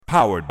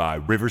Powered by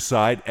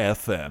Riverside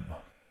FM.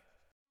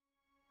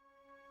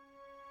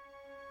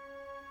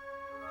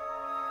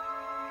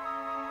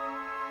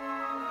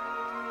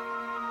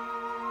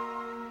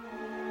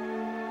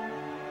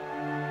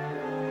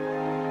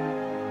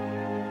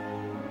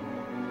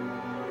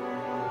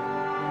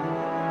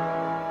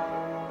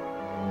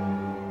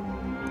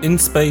 In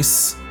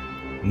space,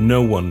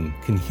 no one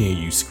can hear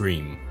you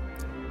scream.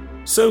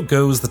 So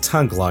goes the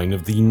tagline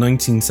of the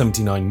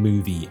 1979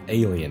 movie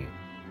Alien,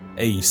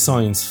 a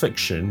science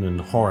fiction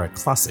and horror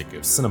classic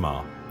of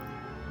cinema.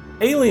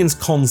 Alien's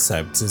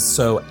concept is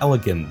so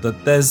elegant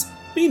that there's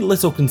been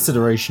little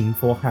consideration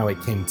for how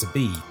it came to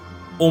be,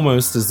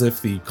 almost as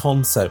if the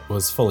concept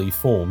was fully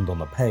formed on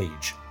the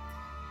page.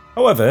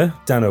 However,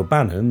 Dan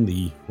O'Bannon,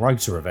 the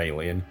writer of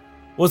Alien,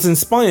 was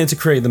inspired to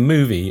create the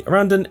movie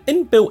around an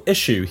inbuilt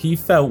issue he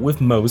felt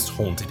with most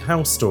haunted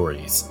house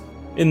stories,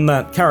 in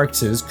that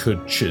characters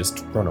could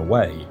just run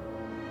away.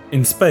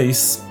 In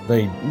space,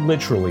 they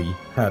literally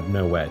had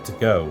nowhere to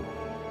go.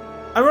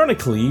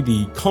 Ironically,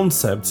 the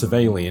concept of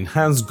Alien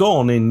has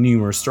gone in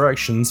numerous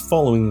directions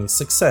following the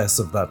success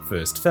of that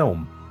first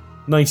film.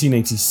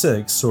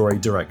 1986 saw a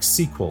direct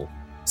sequel,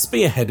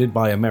 spearheaded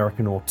by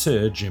American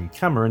auteur Jim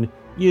Cameron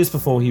years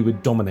before he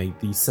would dominate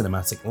the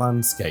cinematic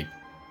landscape.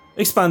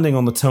 Expanding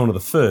on the tone of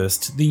the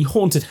first, the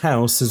haunted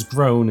house has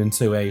grown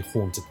into a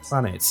haunted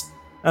planet,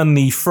 and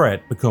the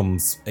threat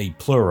becomes a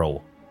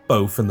plural,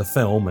 both in the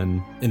film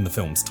and in the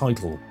film's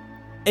title.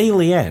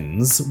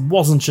 Aliens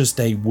wasn't just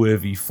a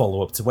worthy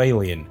follow-up to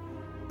Alien,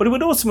 but it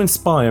would also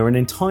inspire an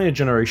entire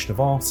generation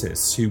of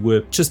artists who were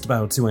just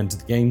about to enter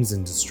the games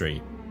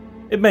industry.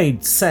 It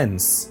made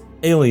sense.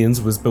 Aliens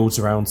was built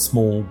around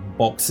small,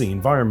 boxy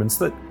environments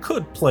that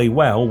could play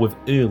well with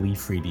early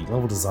 3D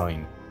level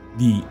design.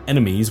 The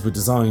enemies were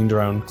designed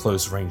around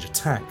close-range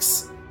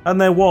attacks, and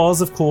there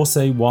was, of course,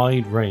 a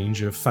wide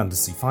range of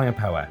fantasy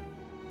firepower.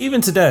 Even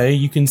today,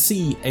 you can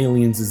see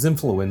Aliens'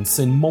 influence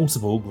in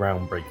multiple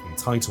groundbreaking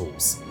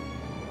titles.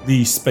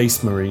 The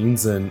Space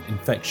Marines and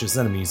infectious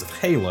enemies of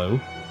Halo,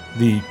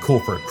 the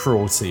corporate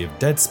cruelty of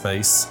Dead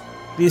Space,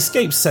 the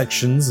escape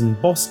sections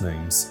and boss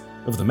names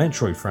of the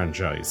Metroid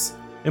franchise.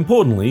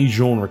 Importantly,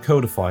 genre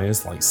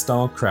codifiers like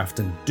StarCraft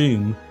and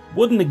Doom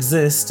wouldn't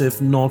exist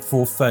if not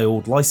for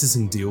failed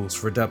licensing deals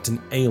for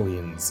adapting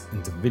Aliens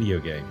into video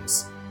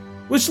games.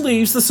 Which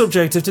leaves the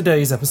subject of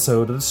today's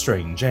episode at a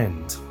strange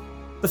end.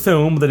 The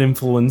film that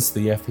influenced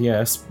the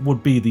FPS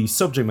would be the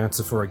subject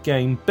matter for a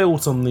game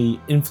built on the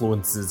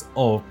influences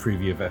of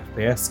previous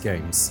FPS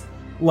games.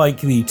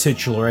 Like the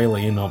titular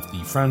alien of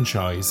the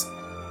franchise,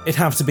 it'd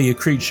have to be a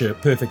creature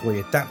perfectly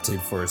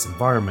adapted for its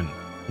environment,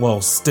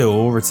 while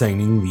still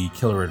retaining the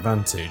killer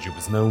advantage it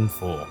was known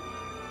for.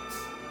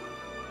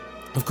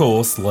 Of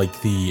course,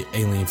 like the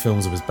Alien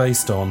films it was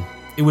based on,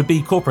 it would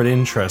be corporate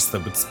interest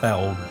that would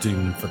spell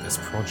doom for this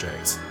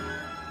project.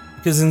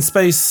 Because in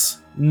space,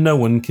 no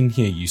one can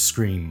hear you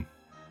scream.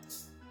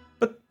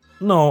 But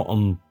not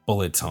on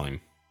Bullet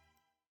Time.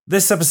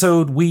 This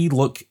episode, we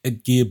look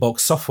at Gearbox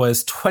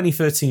Software's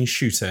 2013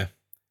 shooter,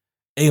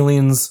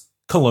 Aliens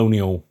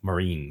Colonial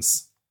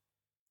Marines.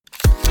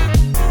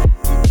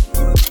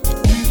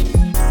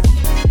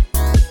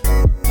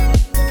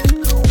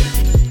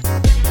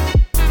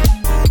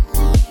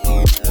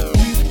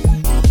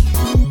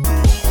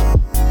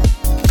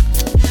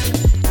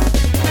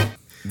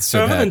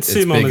 So other than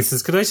two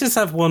monitors, could I just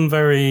have one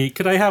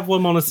could I have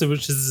one monitor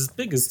which is as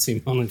big as two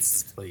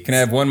monitors, please? Can I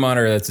have one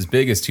monitor that's as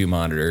big as two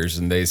monitors?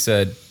 And they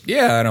said,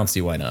 yeah, I don't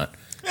see why not.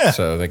 Yeah.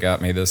 So they got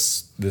me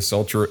this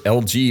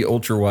LG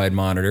ultra wide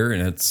monitor,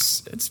 and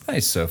it's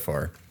nice so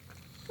far.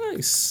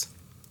 Nice.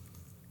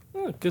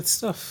 Oh, good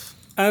stuff.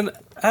 And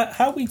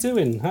how are we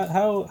doing?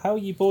 How are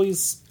you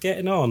boys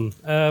getting on?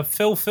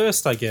 Phil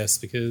first, I guess,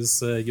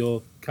 because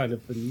you're kind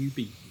of the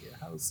newbie here.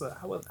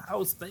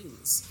 How's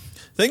things?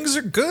 Things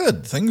are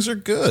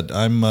good.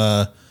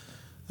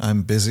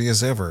 I'm busy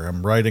as ever.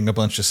 I'm writing a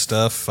bunch of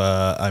stuff.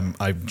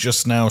 I've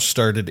just now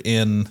started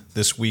in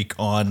this week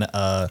on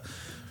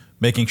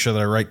making sure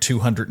that I write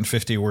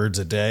 250 words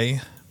a day,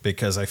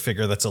 because I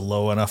figure that's a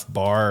low enough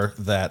bar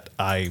that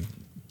I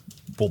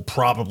will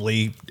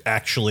probably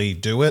actually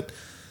do it.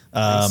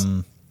 Nice.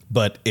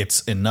 But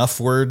it's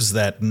enough words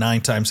that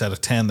 9 times out of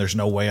 10, there's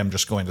no way I'm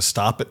just going to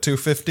stop at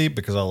 250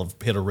 because I'll have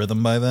hit a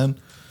rhythm by then.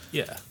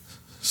 Yeah.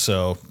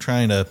 So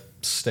trying to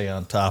stay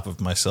on top of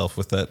myself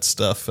with that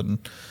stuff and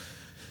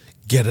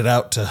get it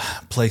out to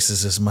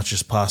places as much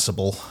as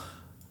possible.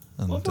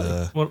 And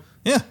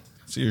yeah,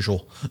 it's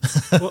usual.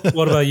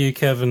 What about you,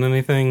 Kevin?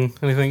 Anything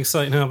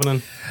exciting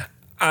happening?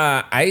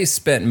 I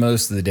spent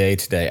most of the day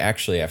today,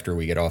 actually, after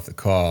we get off the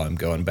call, I'm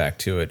going back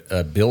to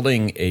it,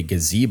 building a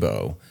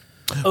gazebo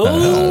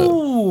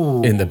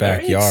in the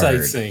backyard.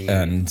 Exciting.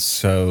 And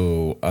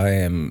so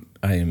I'm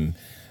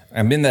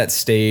in that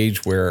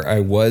stage where I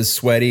was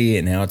sweaty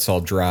and now it's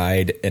all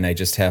dried and I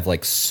just have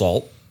like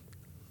salt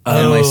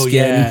on my skin.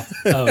 Yeah.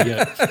 Oh,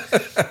 yeah.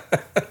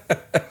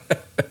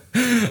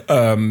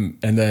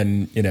 And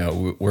then,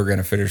 we're going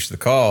to finish the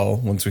call.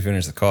 Once we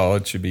finish the call,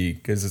 it should be,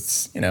 because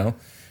it's,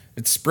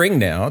 it's spring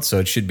now, so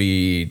it should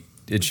be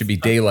should be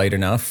daylight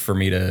enough for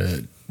me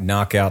to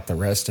knock out the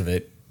rest of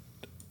it,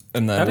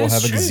 and then we'll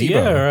have a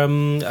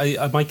gazebo.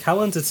 Yeah, my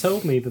calendar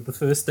told me that the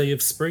first day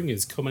of spring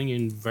is coming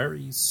in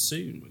very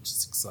soon, which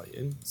is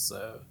exciting.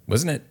 So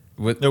wasn't it?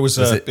 It was.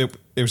 It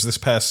was this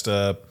past.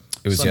 It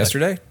was Sunday.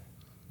 yesterday.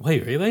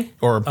 Wait, really?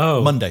 Or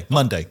Monday.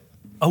 Monday.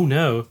 Oh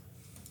no.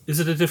 Is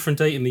it a different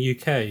date in the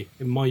UK?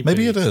 It might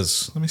Maybe be. it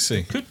is. Let me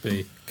see. Could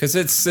be. Because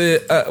it's,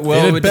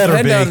 well, it would better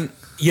depend be. on...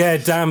 Yeah,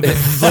 damn, it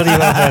bloody well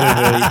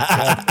better be.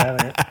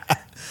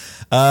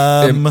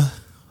 God damn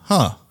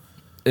it.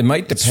 It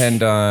might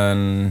depend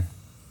on...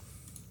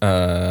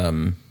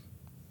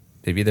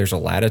 maybe there's a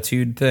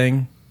latitude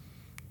thing.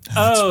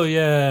 Oh,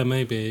 yeah,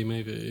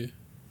 maybe.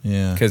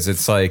 Yeah. Because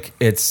it's like,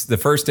 it's the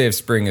first day of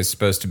spring is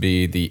supposed to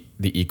be the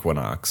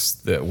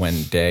equinox,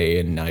 when day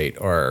and night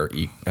are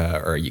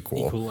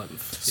equal. Equal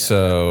length. Yeah.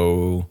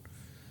 So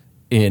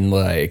in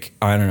like,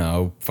 I don't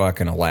know,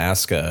 fucking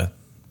Alaska,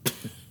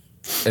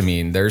 I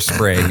mean, their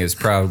spring is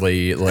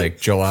probably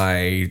like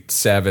July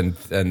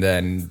 7th, and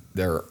then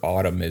their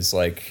autumn is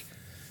like,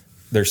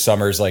 their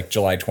summer's like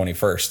July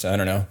 21st. I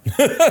don't know.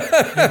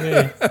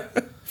 Okay.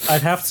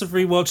 I'd have to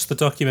rewatch the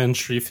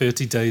documentary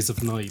 30 Days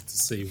of Night to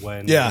see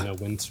when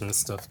winter and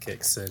stuff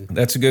kicks in.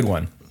 That's a good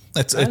one.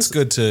 It's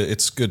good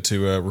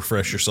to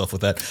refresh yourself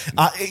with that.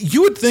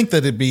 You would think that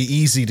it'd be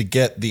easy to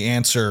get the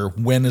answer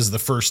when is the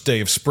first day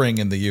of spring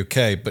in the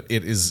UK, but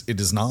it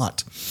is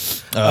not.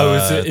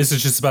 Is it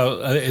just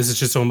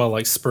talking about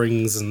like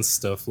springs and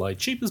stuff, like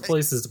cheapest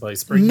places to buy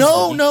springs?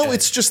 No,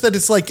 it's just that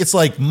it's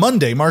like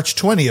Monday, March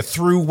 20th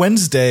through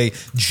Wednesday,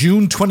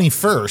 June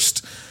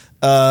 21st.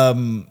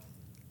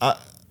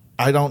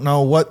 I don't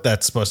know what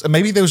that's supposed to.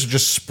 Maybe those are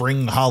just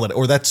spring holiday,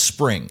 or that's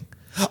spring.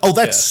 Oh,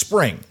 that's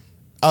spring.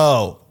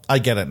 Oh, I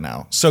get it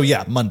now. So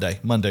yeah, Monday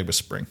was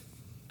spring.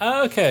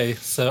 Okay,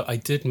 so I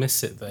did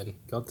miss it then.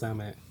 God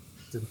damn it.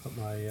 Didn't put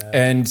my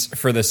And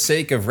for the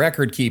sake of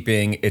record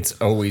keeping, it's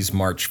always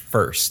March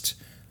 1st.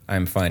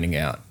 I'm finding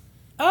out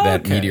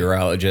that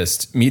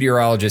meteorologists and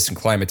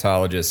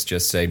climatologists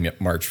just say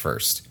March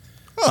 1st.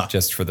 Huh.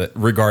 Just for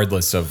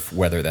regardless of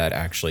whether that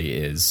actually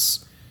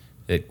is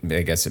I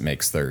guess it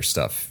makes their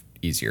stuff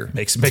easier.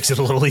 Makes it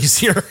a little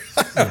easier.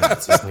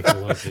 it's just like a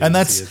lot easier. and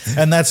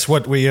that's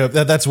what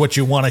that's what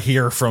you want to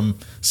hear from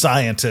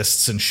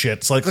scientists and shit.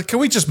 It's like, can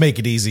we just make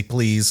it easy,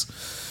 please?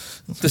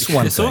 This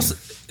one thing.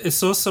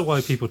 It's also why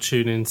people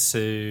tune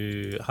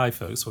into Hi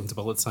Folks, Welcome to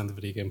Bullet Time, the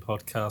video game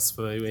podcast,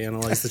 where we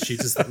analyze the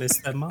shooters that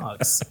missed their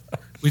marks.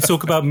 We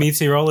talk about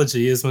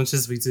meteorology as much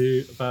as we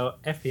do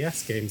about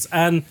FPS games.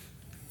 And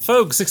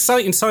folks,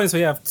 exciting times.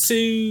 We have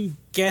two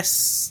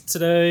guests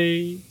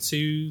today,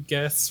 two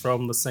guests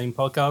from the same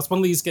podcast. One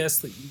of these guests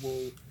that you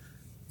will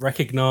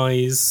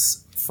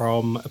recognize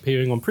from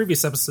appearing on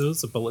previous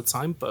episodes of Bullet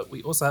Time, but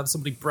we also have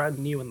somebody brand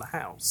new in the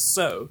house.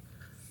 So,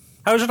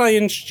 how should I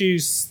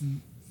introduce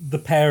the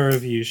pair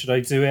of you? Should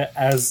I do it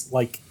as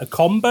like a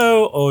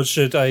combo, or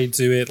should I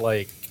do it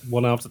like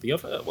one after the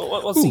other?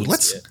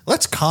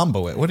 Let's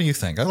combo it. What do you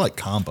think? I like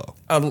combo.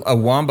 A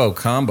wombo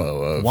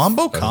combo.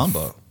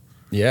 Combo.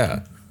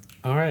 Yeah.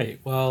 All right.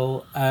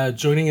 Well,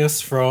 joining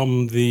us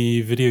from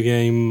the video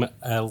game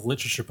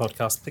literature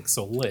podcast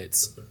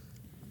PixelLit,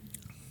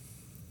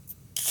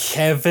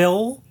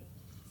 Kevil,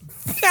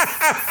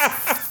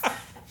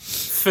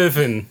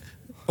 Fiven,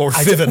 or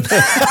Fiven.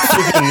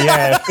 Fiven,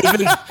 yeah,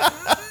 Fiven,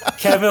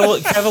 Kevil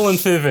and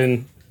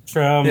Fiven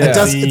from. Yeah.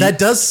 That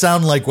does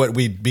sound like what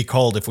we'd be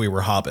called if we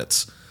were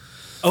hobbits.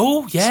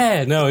 Oh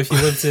yeah, no. If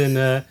you lived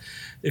in.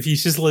 If you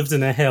just lived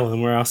in a hill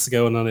and were asked to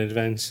go on an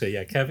adventure,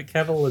 yeah,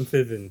 Kevil and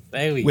Fiven.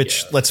 There we go.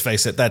 Let's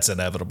face it, that's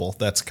inevitable.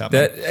 That's coming.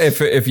 That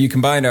if you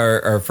combine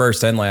our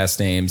first and last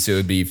names, it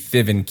would be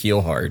Fiven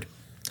Keelhard.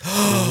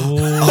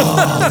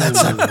 Oh,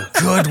 that's a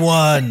good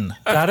one.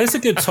 That is a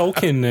good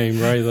Tolkien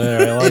name right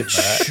there. I like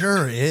that.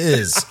 Sure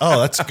is. Oh,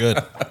 that's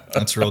good.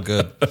 That's real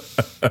good.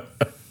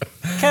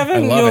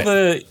 Kevin,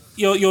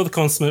 you're the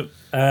consummate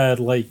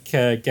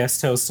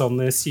guest host on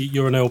this.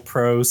 You're an old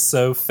pro,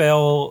 so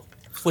Phil.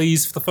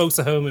 Please, for the folks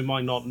at home who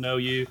might not know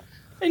you,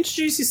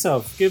 introduce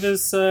yourself. Give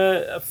us,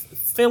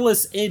 fill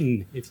us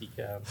in if you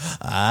can.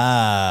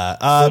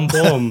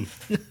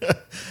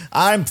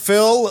 I'm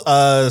Phil,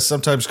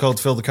 sometimes called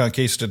Phil the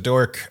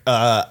Conquistador.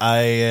 I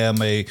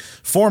am a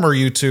former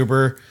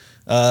YouTuber,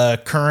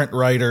 current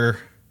writer,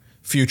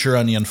 future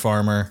onion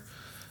farmer,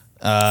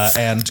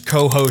 and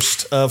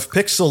co-host of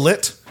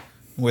PixelLit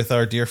with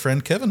our dear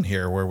friend Kevin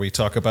here, where we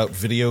talk about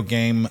video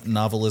game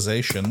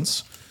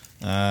novelizations.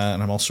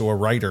 And I'm also a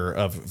writer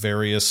of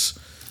various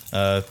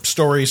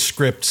stories,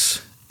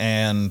 scripts,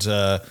 and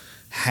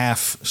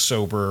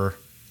half-sober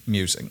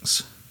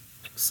musings.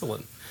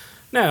 Excellent.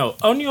 Now,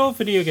 on your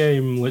video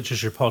game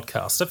literature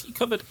podcast, have you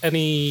covered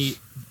any...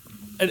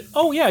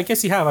 Oh, yeah, I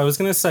guess you have. I was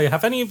going to say,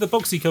 have any of the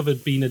books you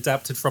covered been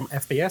adapted from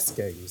FPS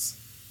games?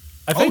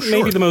 I think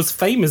maybe the most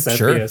famous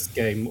FPS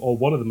game, or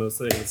one of the most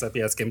famous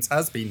FPS games,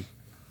 has been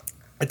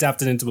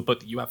adapted into a book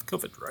that you have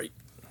covered, right?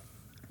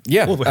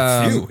 Yeah. Well,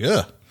 a few,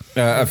 yeah.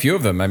 A few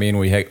of them. I mean,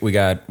 we had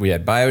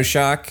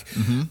BioShock.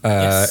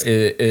 Yes.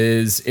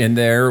 Is in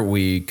there.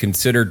 We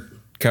considered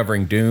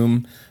covering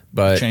Doom,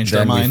 but Changed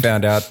then our mind.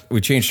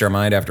 we changed our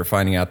mind after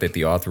finding out that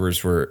the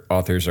authors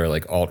are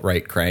like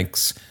alt-right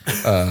cranks.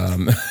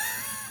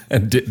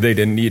 And they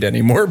didn't need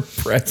any more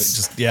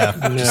press.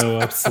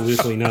 No,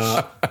 absolutely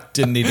not.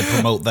 Didn't need to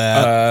promote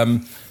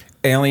that.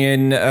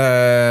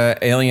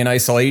 Alien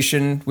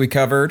Isolation we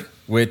covered,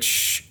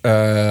 which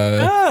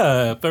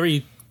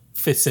very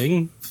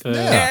fitting. For, is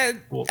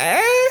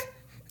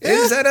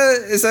that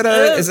a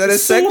segue?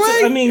 Sort of,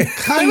 I mean,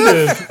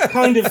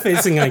 kind of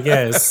fitting, I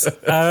guess.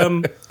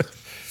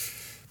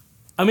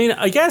 I mean,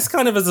 I guess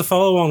kind of as a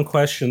follow-on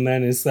question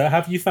then is that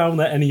have you found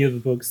that any of the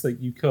books that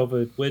you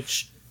covered,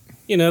 which,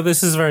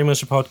 this is very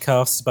much a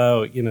podcast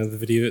about,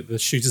 the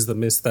shooters that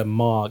missed their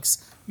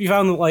marks. Have you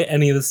found that like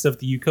any of the stuff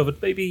that you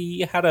covered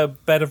maybe had a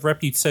better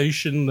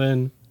reputation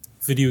than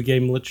video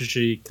game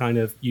literature kind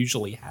of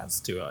usually has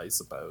to, I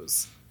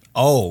suppose?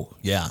 Oh,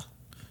 yeah.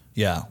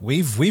 Yeah,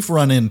 we've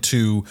run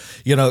into,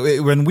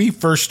 when we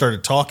first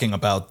started talking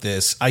about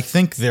this, I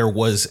think there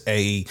was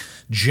a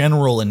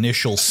general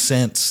initial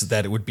sense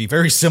that it would be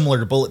very similar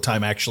to Bullet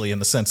Time, actually, in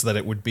the sense that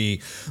it would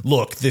be,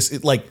 look,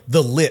 like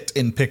the lit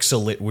in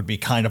PixelLit would be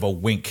kind of a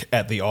wink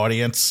at the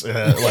audience.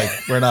 Like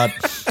we're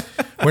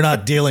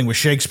not dealing with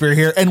Shakespeare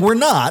here, and we're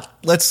not.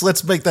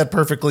 Let's make that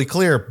perfectly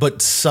clear.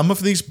 But some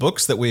of these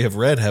books that we have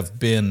read have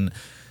been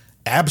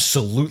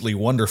absolutely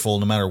wonderful,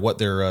 no matter what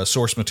their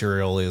source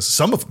material is.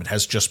 Some of it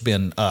has just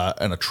been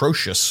an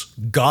atrocious,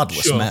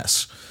 godless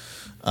mess.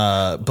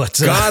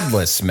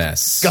 Godless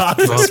mess.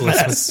 Godless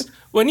mess.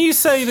 When you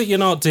say that you're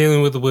not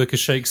dealing with the work of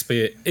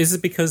Shakespeare, is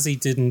it because he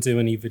didn't do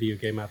any video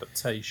game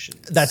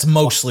adaptations? That's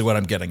mostly what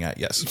I'm getting at,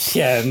 yes.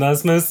 Yeah, and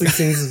that's mostly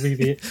seems to be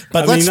the...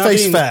 But let's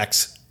face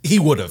facts. He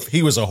would have.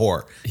 He was a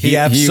whore. He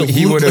absolutely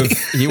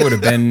he would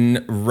have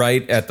been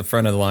right at the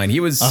front of the line. He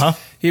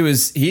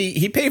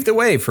paved the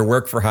way for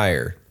work for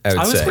hire. I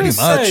would say. Pretty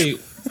much.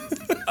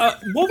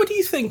 What would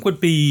you think would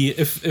be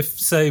if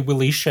say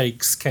Willie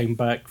Shakes came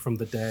back from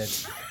the dead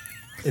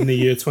in the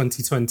year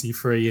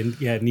 2023 and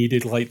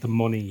needed like the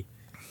money?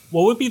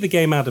 What would be the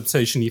game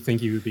adaptation you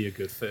think he would be a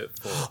good fit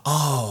for?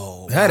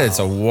 Oh, that is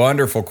a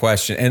wonderful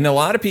question, and a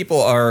lot of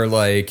people are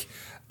like,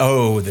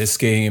 "Oh, this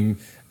game."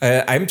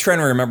 I'm trying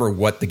to remember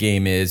what the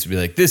game is. Be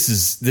like, this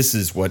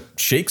is what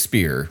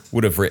Shakespeare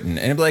would have written,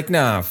 and I'd be like,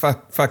 nah,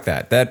 fuck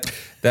that.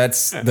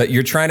 That's that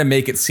you're trying to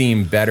make it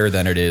seem better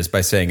than it is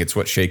by saying it's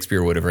what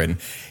Shakespeare would have written.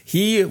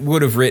 He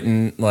would have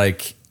written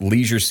like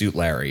Leisure Suit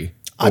Larry.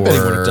 I bet he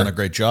would have done a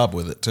great job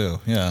with it too.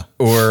 Yeah,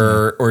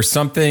 or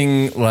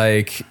something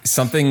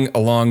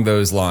along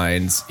those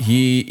lines.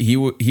 He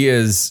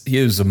is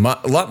a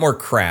lot more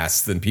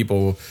crass than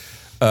people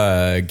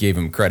gave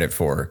him credit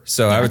for.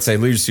 So I would say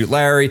Leisure Suit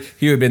Larry.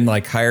 He would have been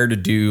like hired to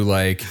do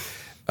like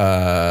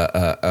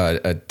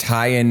a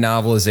tie-in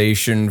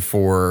novelization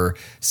for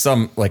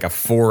some like a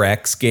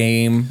 4X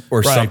game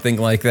or something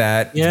like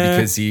that. Yeah.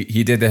 Because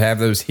he did have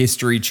those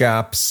history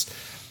chops.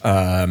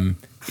 Something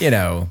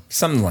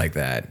like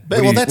that.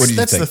 Well,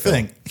 that's the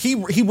thing. He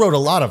wrote a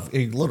lot of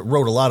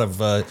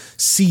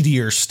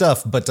seedier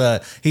stuff,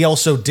 but he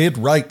also did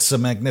write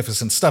some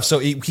magnificent stuff. So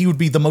he would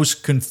be the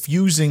most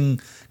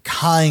confusing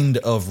kind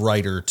of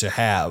writer to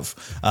have,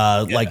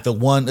 like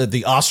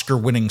the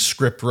Oscar-winning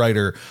script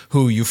writer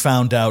who you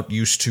found out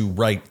used to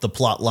write the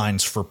plot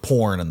lines for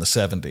porn in the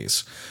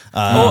 70s.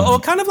 Or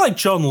kind of like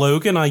John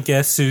Logan, I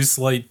guess, who's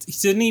like,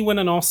 didn't he win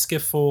an Oscar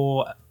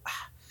for...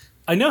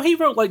 I know he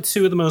wrote like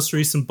 2 of the most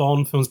recent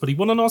Bond films, but he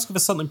won an Oscar for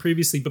something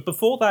previously. But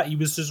before that, he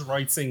was just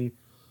writing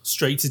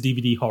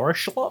straight-to-DVD horror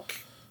schlock.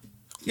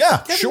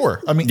 Yeah,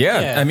 sure.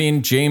 I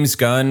mean, James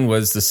Gunn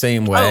was the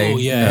same way. Oh,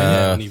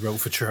 yeah. And he wrote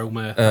for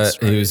Troma.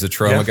 He was a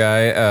Troma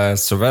guy.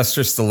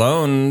 Sylvester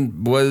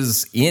Stallone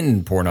was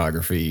in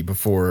pornography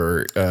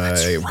before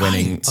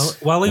winning.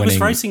 While he was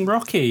writing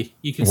Rocky,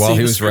 you can see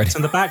the script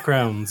in the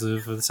background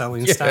of the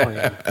Italian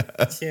Stallion.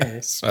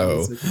 Yeah.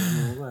 So...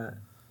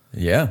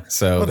 Yeah,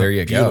 so there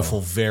you go.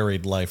 Beautiful,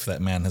 varied life that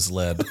man has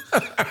led.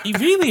 He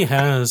really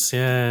has,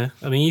 yeah.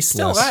 I mean, he's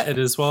still at it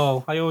as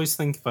well. I always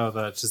think about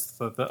that. Just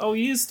that,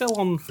 he is still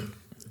on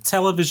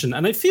television,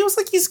 and it feels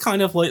like he's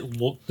kind of like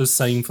looked the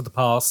same for the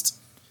past,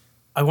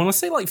 I want to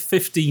say like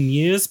 15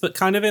 years, but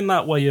kind of in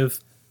that way of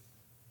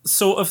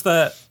sort of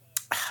the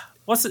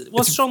what's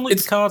Jean-Luc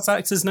Picard's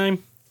actor's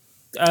name?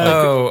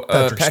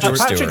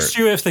 Patrick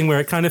Stewart thing where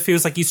it kind of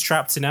feels like he's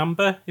trapped in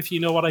amber, if you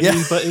know what I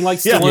mean. But in like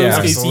Stallone's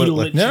case, he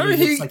literally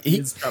looks like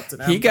he's trapped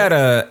in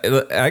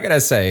amber. I gotta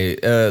say,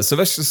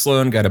 Sylvester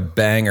Stallone got a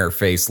banger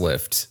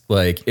facelift.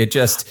 Like it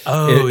just, he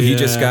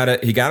got a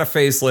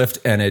facelift,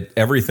 and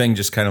everything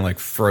just kind of like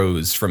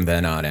froze from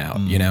then on out.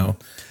 You know.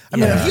 I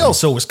mean, he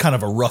also was kind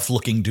of a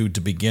rough-looking dude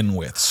to begin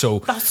with. So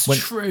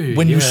true.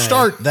 When you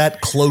start that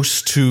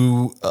close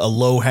to a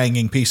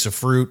low-hanging piece of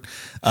fruit,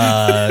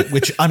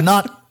 which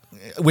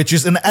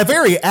is a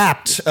very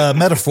apt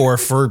metaphor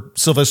for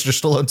Sylvester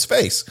Stallone's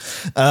face.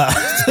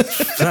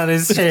 That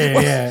is true,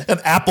 yeah.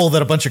 An apple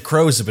that a bunch of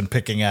crows have been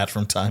picking at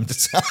from time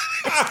to time.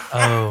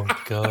 Oh,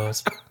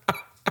 God.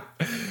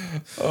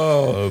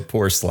 Oh,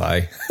 poor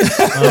Sly.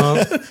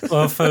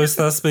 Well, folks,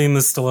 that's been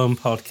the Stallone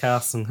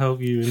podcast, and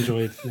hope you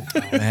enjoyed.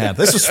 Man,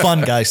 this was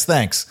fun, guys.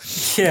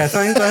 Thanks. Yeah,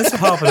 thanks for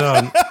hopping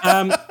on.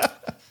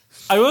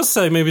 I will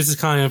say, maybe to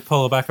kind of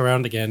pull it back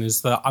around again,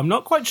 is that I'm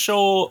not quite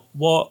sure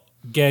what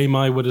game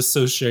I would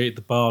associate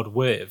the Bard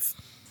with,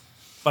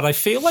 but I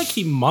feel like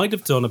he might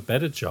have done a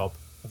better job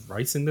of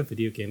writing the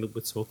video game that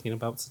we're talking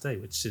about today,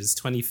 which is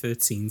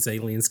 2013's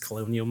Aliens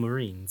Colonial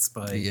Marines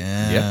by...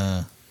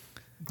 Yeah.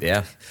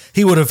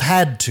 He would have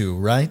had to,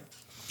 right?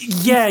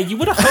 Yeah, you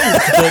would have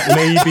hoped that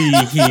maybe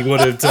he would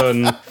have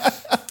done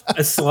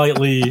a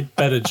slightly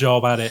better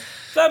job at it.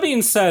 That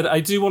being said, I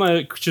do want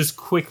to just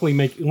quickly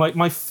make like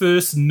my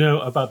first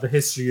note about the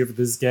history of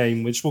this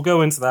game, which we'll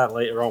go into that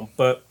later on.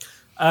 But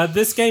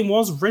this game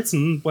was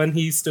written when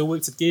he still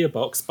worked at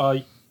Gearbox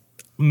by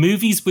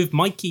Movies with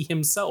Mikey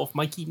himself,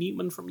 Mikey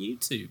Newman from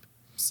YouTube.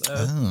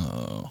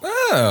 So,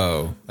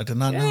 I did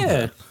not know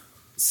that.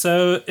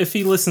 So if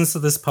he listens to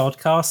this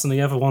podcast and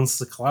he ever wants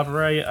to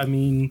collaborate, I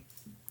mean,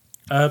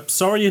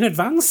 sorry in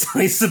advance,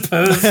 I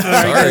suppose.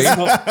 Sorry.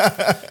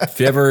 If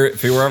he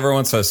ever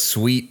wants a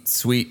sweet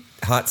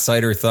hot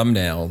cider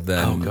thumbnail, then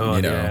I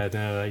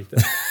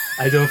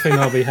don't think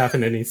that'll be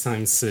happening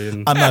anytime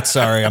soon. I'm not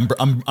sorry. I'm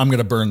going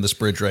to burn this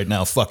bridge right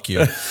now. Fuck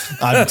you.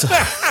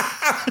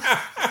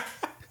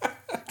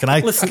 Can I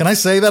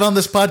say that on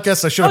this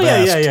podcast? I should have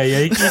asked. Yeah.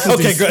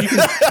 Okay, good. You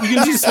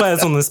can do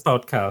swears on this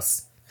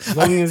podcast. As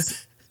long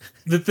as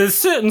there's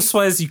certain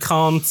swears you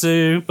can't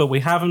do, but we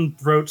haven't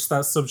broached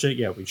that subject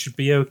yet. We should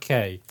be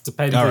okay.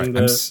 Depending on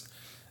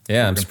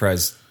I'm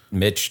surprised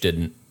Mitch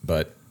didn't,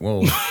 but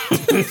well.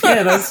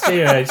 Yeah, that's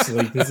true,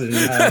 actually,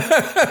 considering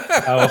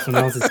how often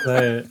else to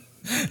say it.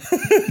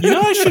 You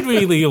know, I should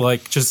really,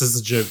 like, just as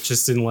a joke,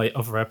 just in, like,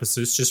 other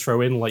episodes, just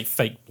throw in, like,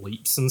 fake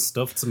bleeps and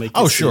stuff to make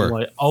it seem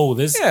like,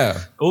 this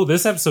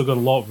episode got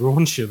a lot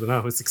raunchier than I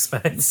was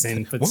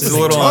expecting. But what's a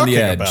little on the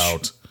edge?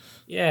 About?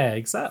 Yeah,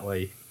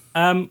 exactly.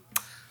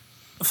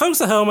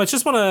 Folks at home, I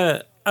just want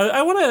to...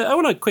 I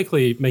want to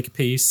quickly make a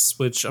piece,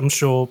 which I'm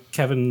sure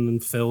Kevin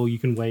and Phil, you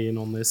can weigh in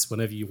on this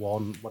whenever you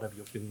want, whatever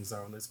your feelings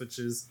are on this, which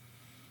is...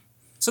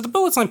 So the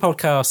Bullet Time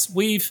podcast,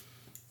 we've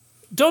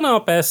done our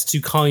best to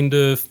kind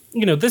of...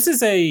 You know, this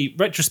is a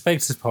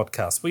retrospective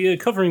podcast. We are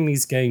covering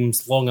these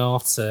games long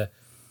after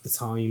the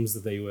times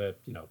that they were,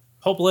 you know,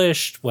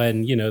 published,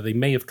 when, you know, they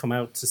may have come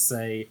out to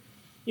say,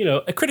 you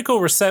know, a critical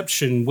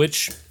reception,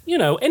 which, you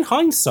know, in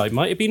hindsight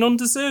might have been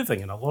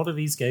undeserving. And a lot of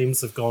these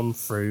games have gone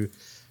through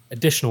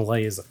additional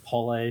layers of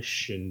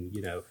polish and,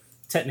 you know,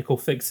 technical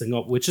fixing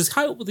up, which has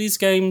helped these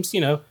games,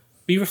 you know,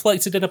 be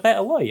reflected in a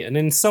better light. And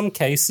in some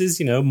cases,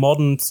 you know,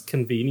 modern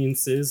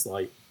conveniences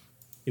like,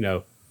 you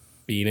know,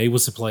 being able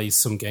to play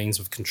some games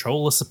with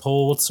controller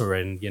support or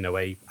in, you know,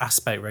 a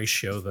aspect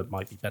ratio that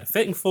might be better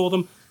fitting for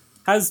them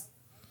has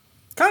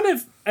kind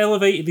of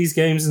elevated these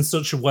games in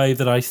such a way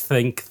that I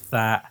think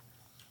that,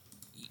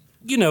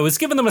 you know, it's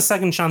given them a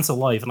second chance of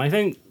life. And I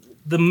think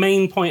the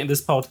main point of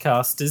this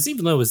podcast is,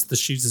 even though it's the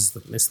shooters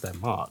that miss their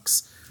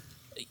marks,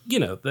 you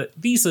know,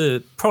 that these are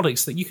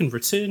products that you can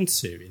return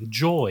to,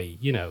 enjoy,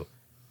 you know,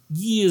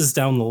 years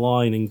down the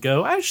line and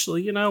go,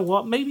 actually, you know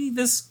what, maybe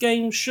this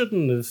game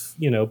shouldn't have,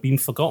 you know, been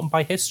forgotten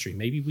by history.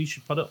 Maybe we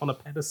should put it on a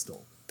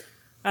pedestal.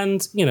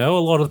 And, you know, a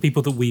lot of the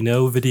people that we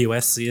know, video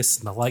essayists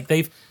and the like,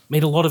 they've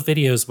made a lot of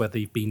videos where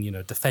they've been, you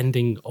know,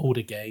 defending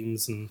older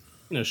games and,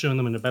 you know, showing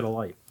them in a better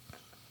light.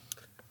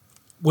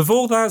 With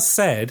all that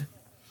said,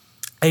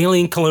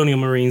 Alien Colonial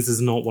Marines is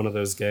not one of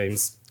those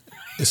games.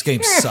 This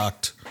game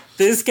sucked.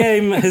 This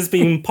game has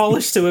been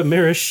polished to a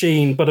mirror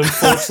sheen, but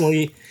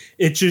unfortunately,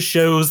 it just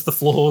shows the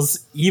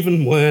flaws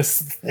even worse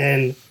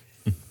than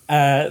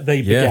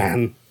they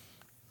began.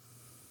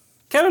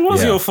 Kevin, what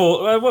was your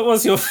fault? What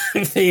was your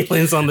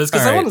feelings on this?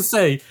 Because I want to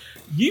say,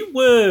 you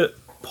were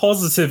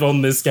positive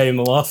on this game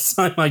the last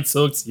time I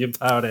talked to you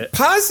about it.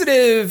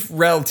 Positive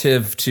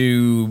relative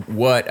to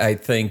what I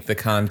think the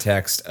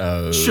context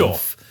of. Sure.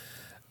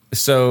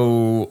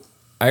 So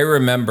I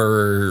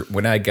remember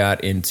when I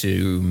got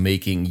into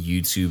making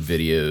YouTube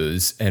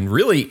videos and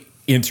really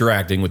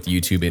interacting with the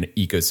YouTube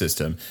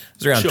ecosystem. It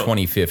was around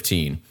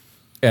 2015.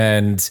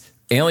 And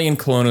Alien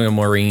Colonial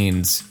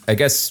Marines, I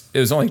guess it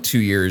was only 2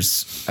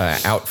 years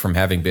out from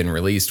having been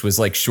released, was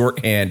like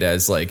shorthand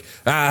as like,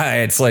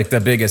 it's like the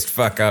biggest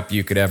fuck up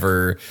you could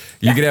ever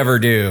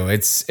do.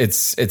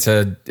 It's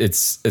a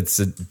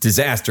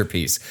disaster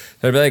piece.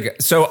 So I'd be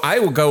like, so I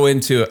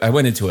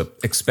went into it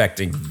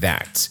expecting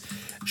that.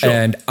 Sure.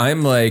 And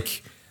I'm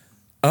like,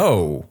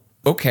 oh,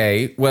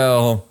 okay,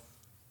 well,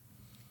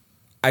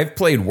 I've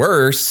played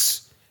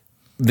worse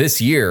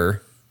this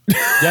year.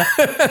 Yeah.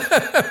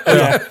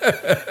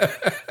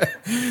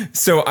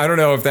 So I don't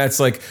know if that's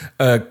like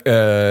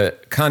a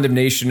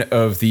condemnation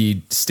of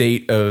the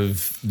state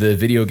of the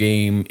video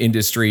game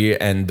industry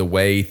and the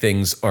way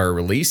things are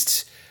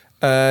released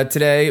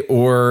today,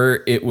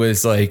 or it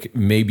was like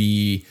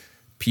maybe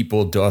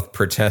people doth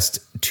protest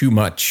too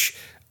much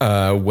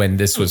when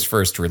this was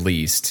first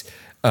released.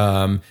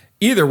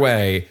 Either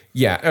way,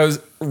 yeah, I was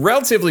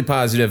relatively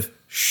positive.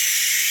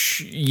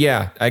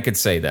 Yeah, I could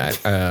say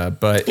that.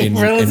 But in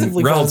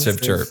Relatively relative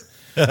positive.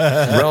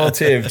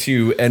 relative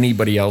to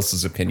anybody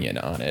else's opinion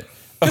on it.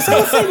 Because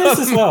I'll say this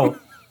as well.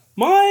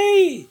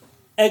 My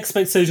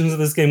expectations of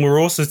this game were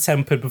also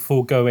tempered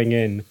before going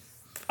in.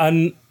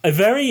 And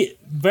very,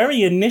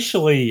 very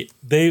initially,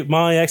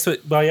 my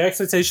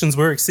expectations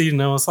were exceeded.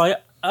 And I was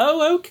like,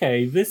 oh,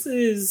 okay,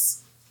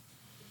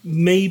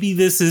 maybe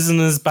this isn't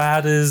as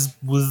bad as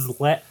was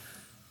let.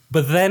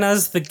 But then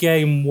as the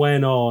game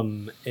went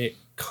on, it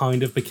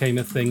kind of became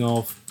a thing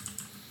of,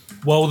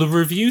 well, the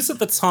reviews at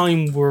the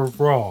time were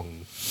wrong.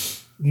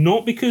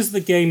 Not because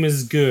the game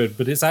is good,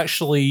 but it's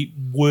actually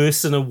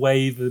worse in a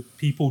way that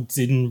people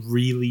didn't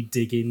really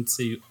dig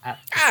into at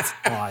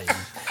the time.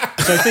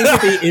 So I think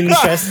it'd be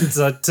interesting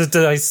to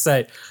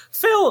dissect.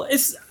 Phil,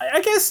 it's,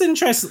 I guess,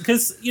 interesting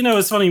because,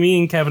 it's funny, me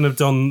and Kevin have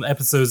done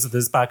episodes of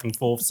this back and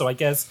forth, so I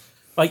guess,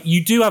 like,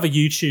 you do have a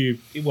YouTube,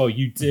 well,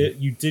 you did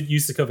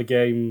used to cover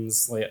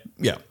games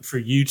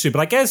through YouTube,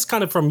 but I guess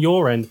kind of from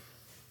your end,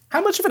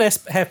 how much of an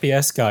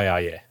FPS guy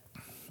are you?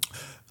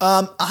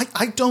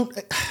 I don't...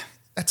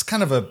 That's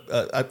kind of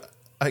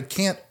I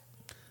can't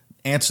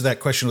answer that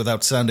question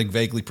without sounding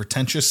vaguely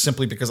pretentious,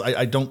 simply because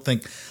I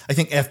think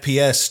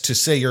FPS, to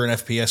say you're an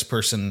FPS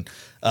person,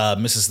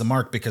 misses the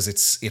mark, because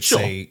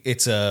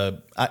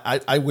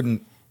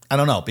I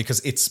don't know,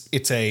 because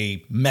it's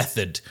a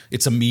method,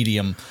 it's a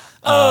medium.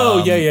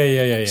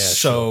 Yeah.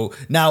 So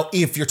now,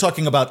 if you're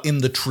talking about in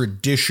the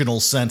traditional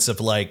sense of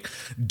like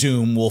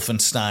Doom,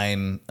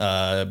 Wolfenstein,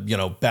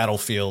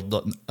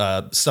 Battlefield,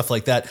 stuff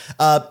like that,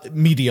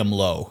 medium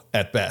low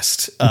at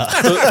best.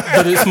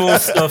 But it's more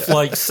stuff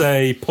like,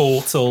 say,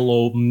 Portal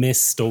or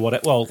Myst or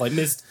whatever. Well, like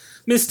Myst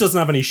doesn't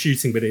have any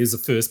shooting, but it is a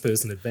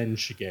first-person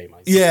adventure game.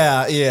 I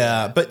suppose.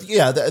 Yeah. But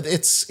yeah,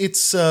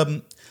 it's.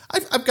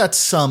 I've got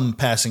some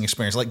passing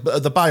experience. Like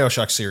the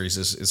BioShock series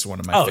is one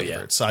of my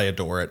favorites. Yeah. I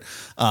adore it.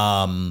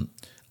 I'm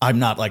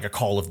not like a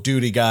Call of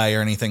Duty guy or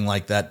anything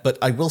like that, but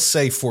I will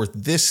say for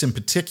this in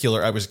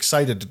particular, I was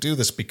excited to do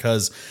this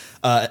because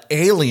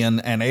Alien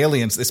and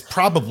Aliens is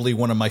probably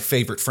one of my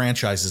favorite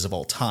franchises of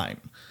all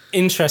time.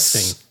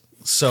 Interesting.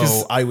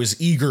 So I was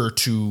eager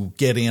to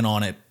get in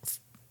on it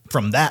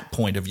from that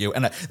point of view.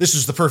 And this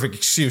is the perfect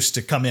excuse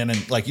to come in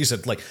and, like you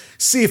said, like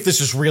see if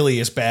this is really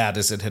as bad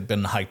as it had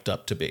been hyped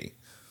up to be.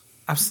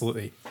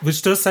 Absolutely.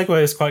 Which does segue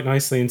us quite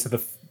nicely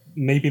into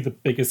maybe the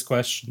biggest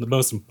question, the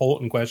most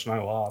important question I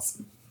will ask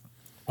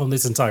on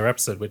this entire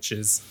episode, which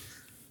is,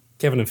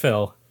 Kevin and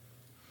Phil,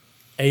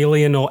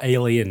 Alien or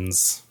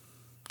Aliens?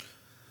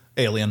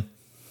 Alien.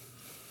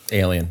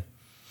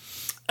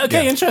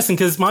 Okay, interesting,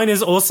 because mine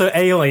is also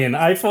Alien.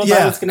 I thought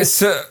that was going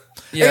to...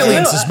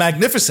 Aliens is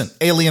magnificent.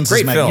 Aliens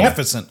is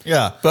magnificent. Film.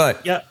 Yeah.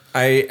 But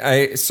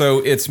so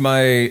it's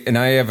and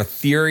I have a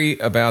theory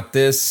about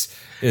this.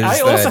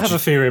 I also have a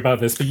theory about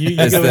this, but you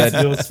go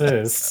into yours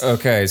first.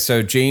 Okay,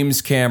 so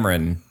James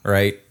Cameron,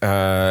 right,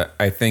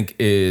 I think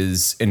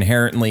is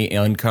inherently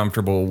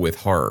uncomfortable with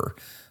horror.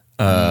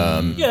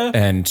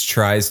 And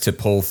tries to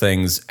pull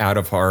things out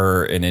of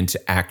horror and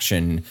into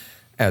action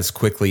as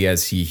quickly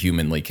as he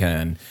humanly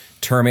can.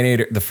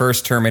 Terminator, the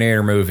first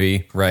Terminator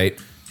movie, right,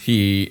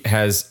 he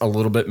has a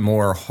little bit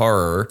more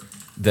horror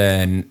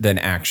than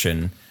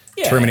action.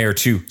 Yeah. Terminator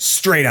 2,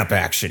 straight up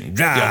action.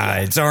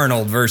 It's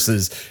Arnold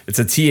it's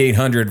a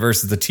T-800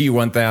 versus the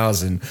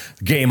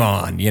T-1000. Game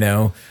on,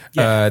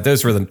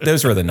 Those were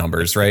the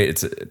numbers, right?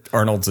 It's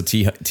Arnold's a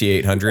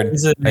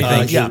T-800.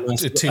 I think.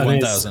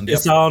 T-1000.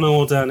 It's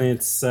Arnold and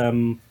it's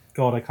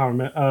God, I can't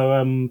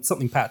remember.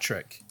 Something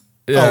Patrick.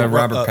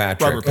 Robert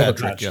Patrick. Robert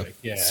Patrick.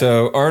 Yeah.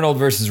 So Arnold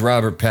versus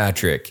Robert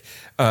Patrick,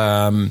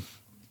 and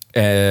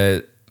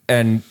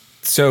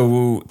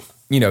so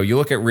you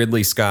look at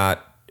Ridley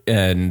Scott.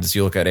 And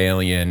you look at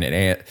Alien,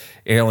 and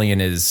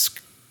Alien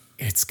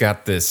it's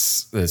got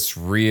this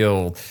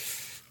real,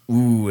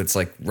 it's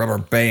like rubber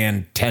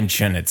band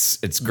tension.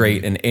 It's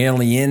great. And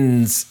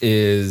Aliens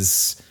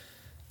is,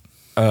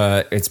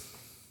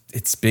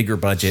 it's bigger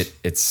budget.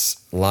 It's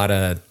a lot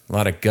of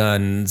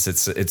guns.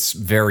 It's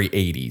very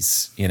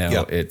 80s.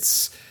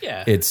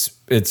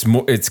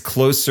 It's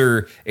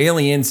closer.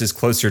 Aliens is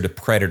closer to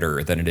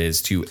Predator than it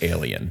is to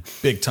Alien.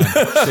 Big time.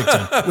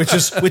 Which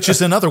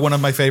is another one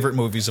of my favorite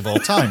movies of all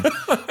time.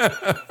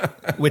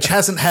 Which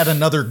hasn't had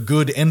another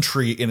good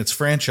entry in its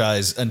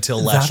franchise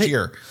until last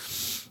year.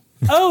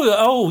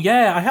 Oh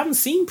yeah, I haven't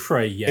seen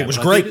Prey yet. It was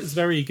great. It's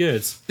very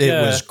good.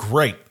 It was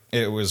great.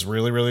 It was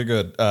really, really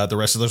good. The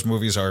rest of those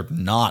movies are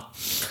not.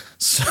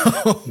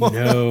 So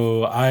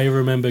no, I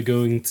remember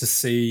going to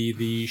see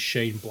the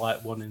Shane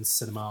Black one in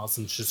cinemas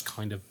and just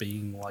kind of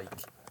being like,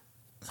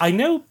 I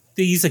know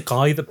he's a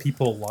guy that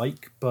people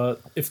like, but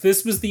if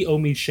this was the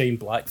only Shane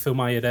Black film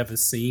I had ever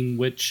seen,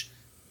 which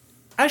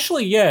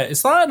actually,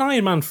 it's that and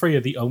Iron Man 3 are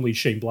the only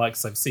Shane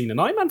Blacks I've seen,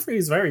 and Iron Man 3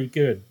 is very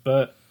good,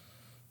 but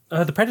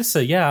The Predator,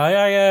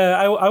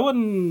 I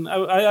wouldn't.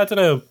 I don't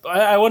know.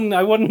 I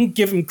wouldn't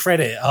give him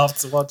credit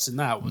after watching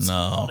that. It was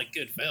not a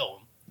good film.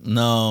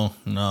 No.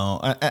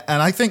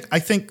 And I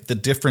think the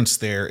difference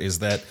there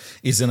is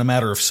in a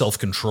matter of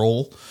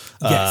self-control.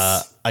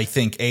 Yes. I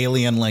think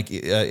Alien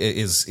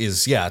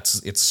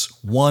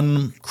it's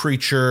one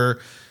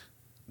creature,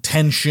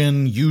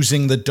 tension,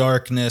 using the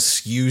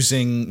darkness,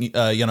 using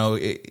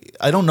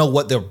I don't know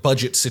what their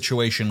budget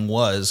situation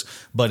was,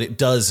 but it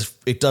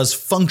does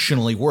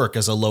functionally work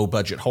as a low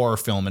budget horror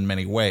film in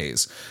many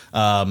ways,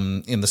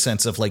 in the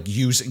sense of like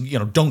using,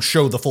 don't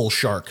show the full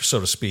shark, so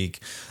to speak,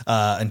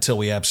 until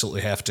we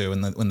absolutely have to,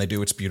 and then when they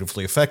do, it's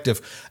beautifully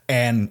effective,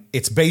 and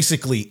it's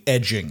basically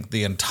edging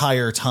the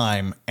entire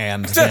time,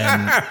 and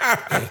then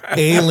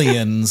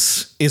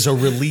Aliens is a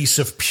release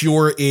of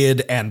pure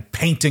id and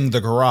painting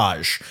the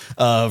garage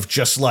of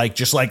just like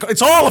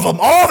it's all of them,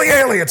 all the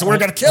aliens, we're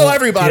gonna kill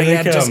everybody,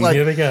 and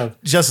Here they go.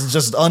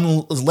 just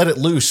let it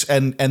loose,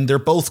 and they're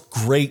both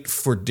great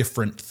for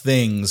different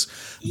things.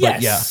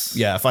 But Yes.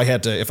 yeah,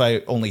 if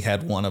I only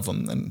had one of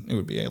them, then it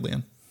would be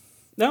Alien.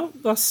 No,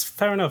 that's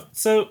fair enough.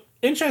 So,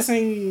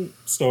 interesting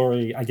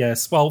story, I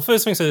guess. Well,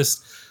 first things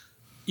first,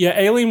 yeah,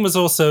 Alien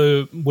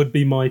would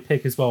be my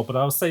pick as well, but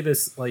I'll say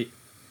this, like,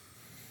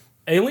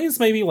 Alien's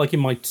maybe, like, in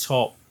my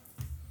top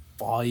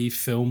 5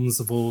 films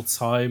of all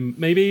time.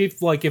 Maybe,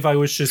 like, if I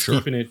was just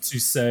keeping it to,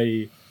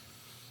 say,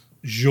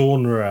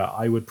 genre,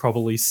 I would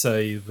probably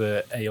say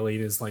that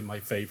Alien is, like,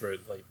 my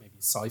favorite, like, maybe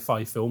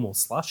sci-fi film or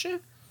slasher.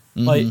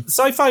 Mm-hmm. Like,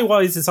 sci-fi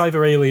wise, it's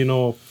either Alien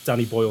or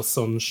Danny Boyle's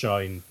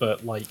Sunshine,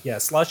 but like, yeah,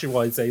 slasher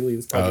wise,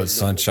 Alien's probably.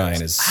 Sunshine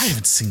is. I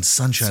haven't seen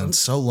Sunshine in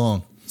so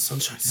long.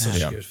 Sunshine's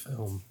such a good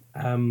film.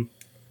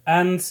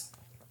 And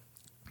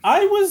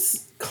I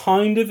was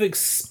kind of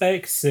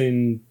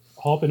expecting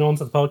hopping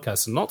onto the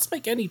podcast, and not to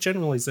make any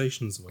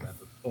generalizations or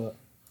whatever, but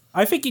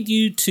I figured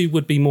you two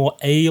would be more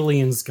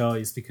Aliens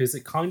guys, because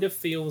it kind of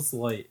feels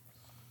like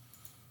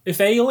if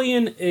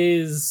Alien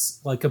is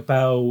like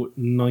about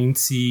late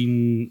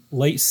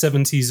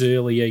 70s,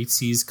 early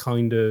 80s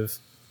kind of,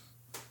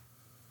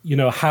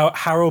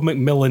 Harold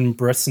Macmillan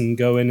Britain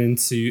going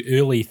into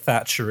early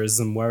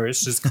Thatcherism, where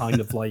it's just kind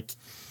of like,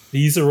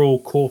 these are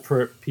all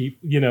corporate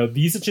people,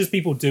 these are just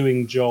people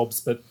doing jobs,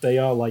 but they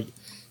are like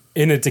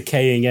in a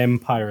decaying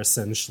empire,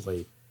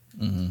 essentially.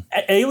 Mm-hmm.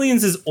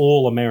 Aliens is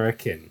all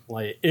American.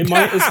 Like, it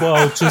might as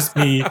well just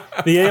be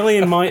the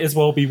alien might as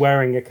well be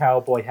wearing a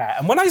cowboy hat.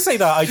 And when I say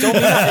that, I don't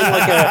mean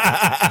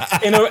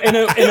that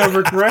in a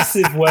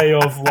regressive way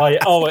of like,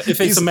 oh, if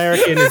it's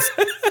American, it's.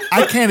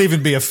 I can't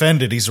even be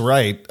offended. He's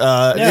right.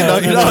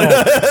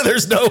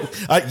 There's no.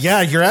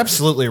 Yeah, you're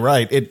absolutely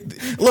right.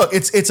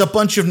 It's a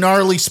bunch of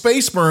gnarly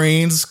space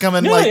marines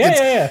coming.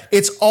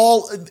 It's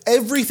all,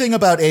 everything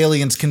about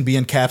Aliens can be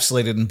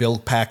encapsulated in Bill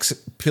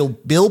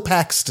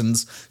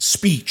Paxton's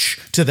speech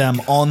to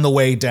them on the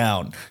way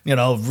down.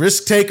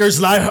 Risk takers,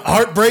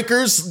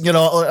 heartbreakers,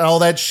 all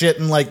that shit,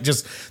 and like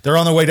just they're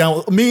on their way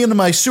down. Me and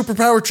my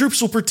superpower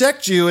troops will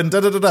protect you, and da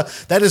da da da.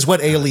 That is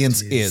what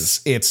Aliens is.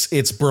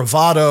 It's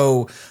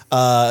bravado.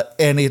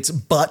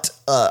 But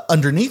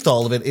underneath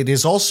all of it, it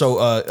is also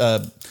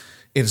a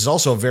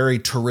very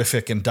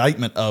terrific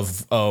indictment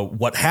of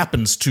what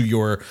happens to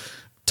your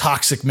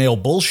toxic male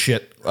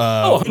bullshit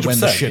when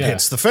the shit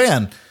hits the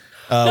fan,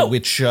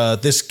 which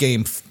this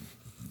game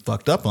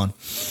fucked up on.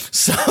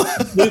 So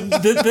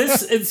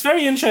it's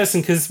very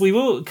interesting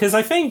because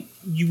I think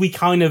we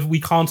can't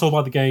talk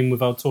about the game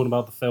without talking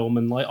about the film,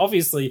 and like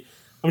obviously.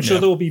 I'm sure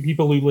there will be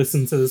people who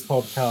listen to this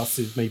podcast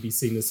who've maybe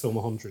seen this film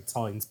 100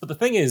 times. But the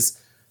thing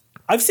is,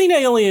 I've seen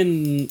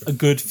Alien a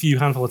good few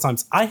handful of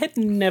times. I had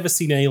never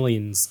seen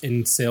Aliens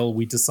until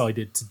we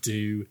decided to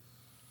do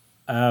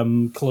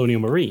Colonial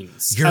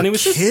Marines. You're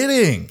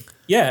kidding.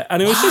 Yeah,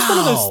 and it was just one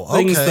of those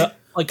things that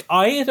like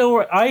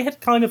I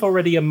had kind of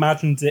already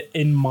imagined it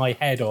in my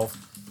head of,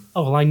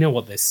 oh, well, I know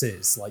what this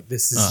is. Like,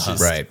 this is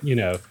just, right.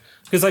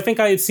 Because I think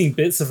I had seen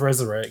bits of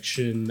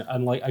Resurrection,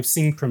 and like I've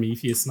seen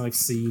Prometheus, and I've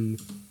seen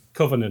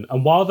Covenant,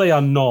 and while they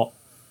are not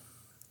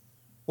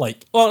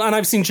like, well, and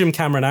I've seen Jim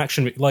Cameron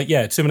action, like,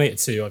 yeah, Terminator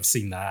 2, I've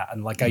seen that,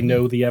 and like I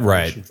know the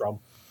evolution from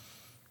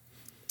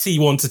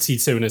T1 to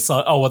T2, and it's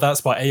like, oh, well,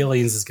 that's what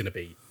Aliens is going to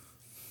be.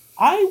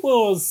 I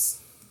was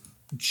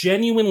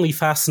genuinely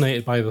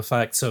fascinated by the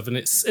fact of, and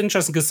it's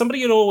interesting because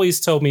somebody had always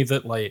told me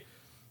that, like,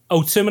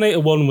 oh, Terminator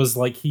 1 was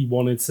like he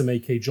wanted to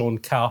make a John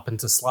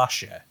Carpenter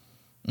slasher,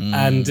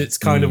 and it's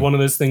kind of one of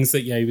those things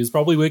that, yeah, he was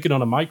probably working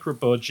on a micro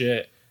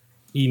budget.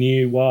 He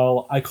knew,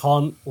 well, I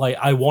can't, like,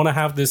 I want to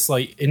have this,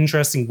 like,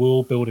 interesting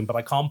world building, but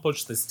I can't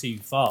push this too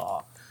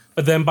far.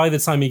 But then by the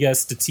time he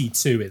gets to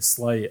T2, it's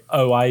like,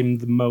 oh, I'm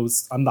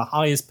the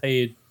highest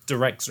paid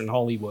director in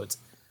Hollywood.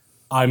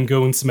 I'm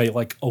going to make,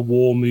 like, a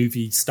war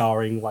movie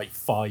starring, like,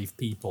 5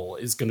 people.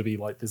 It's going to be,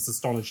 like, this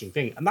astonishing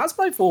thing. And that's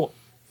what I thought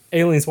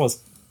Aliens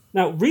was.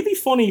 Now, really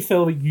funny,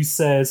 Phil, that you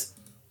said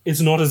it's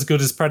not as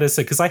good as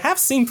Predator, because I have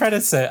seen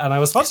Predator, and I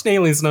was watching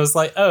Aliens, and I was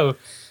like, oh,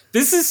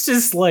 this is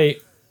just,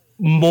 like,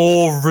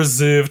 more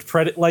reserved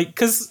Predator, like,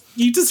 because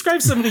you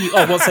describe somebody,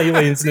 oh, what's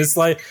Aliens, and it's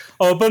like,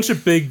 oh, a bunch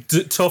of big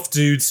tough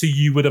dudes who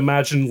you would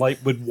imagine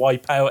like would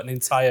wipe out an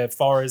entire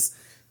forest,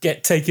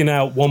 get taken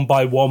out one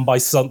by one by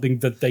something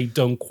that they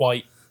don't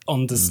quite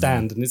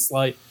understand. And it's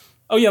like,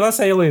 oh yeah, that's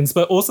Aliens,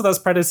 but also that's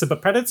Predator.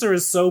 But Predator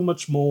is so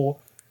much more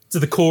to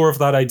the core of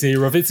that idea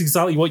of it's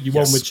exactly what you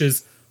want, which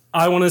is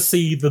I want to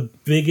see the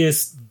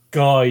biggest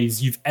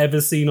guys you've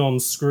ever seen on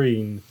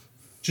screen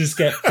just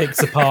get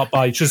picked apart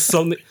by just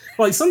something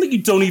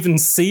you don't even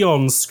see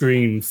on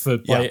screen for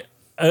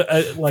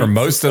for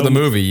most of the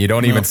movie. You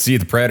don't even see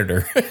the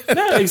Predator.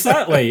 No,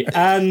 exactly.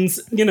 And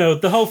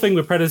the whole thing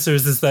with Predator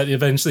is that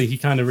eventually he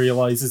kind of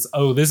realizes,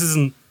 oh, this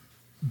isn't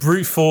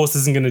brute force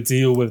isn't going to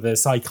deal with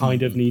this. I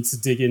kind of need to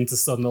dig into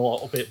something a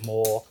little bit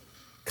more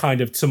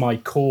kind of to my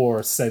core,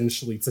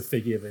 essentially, to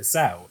figure this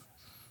out.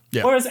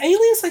 Yeah. Whereas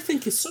Aliens, I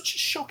think, is such a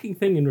shocking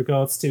thing in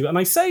regards to, and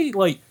I say,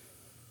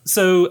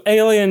 so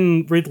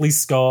Alien, Ridley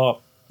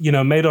Scott,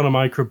 made on a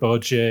micro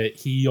budget.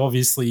 He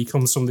obviously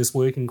comes from this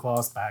working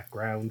class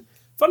background.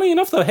 Funny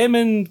enough, though, him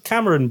and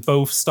Cameron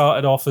both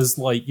started off as,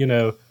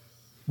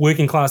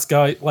 working class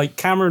guy.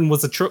 Cameron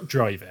was a truck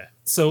driver.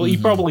 So he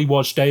probably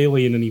watched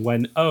Alien and he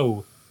went,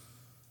 oh,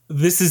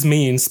 this is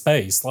me in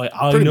space.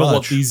 I know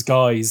what these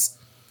guys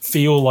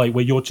feel like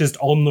where you're just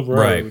on the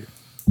road,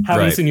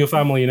 haven't seen your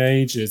family in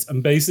ages,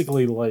 and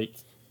basically,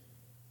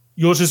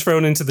 you're just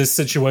thrown into this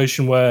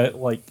situation where,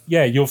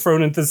 you're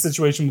thrown into this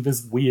situation with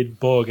this weird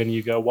bug, and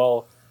you go,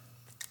 well,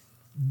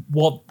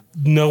 what?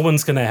 No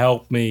one's going to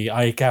help me.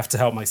 I have to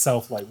help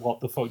myself.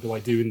 What the fuck do I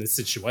do in this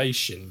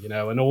situation?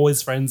 And all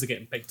his friends are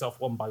getting picked off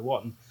one by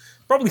one.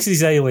 Probably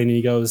sees Alien and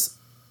he goes,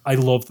 I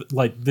love,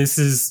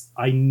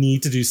 I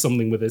need to do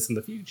something with this in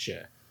the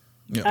future.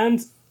 Yeah.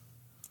 And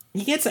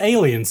he gets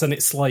Aliens, and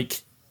it's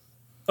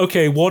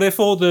okay, what if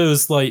all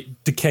those,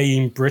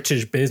 decaying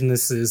British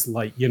businesses,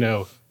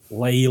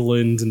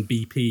 Leyland and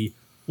BP,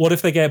 what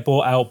if they get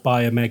bought out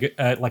by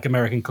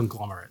American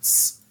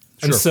conglomerates?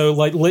 Sure. And so,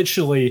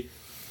 literally,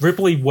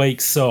 Ripley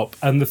wakes up,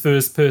 and the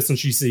first person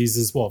she sees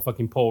is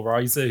fucking Paul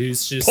Reiser,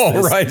 who's just Paul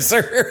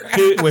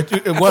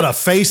Reiser. What a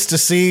face to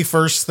see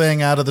first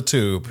thing out of the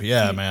tube.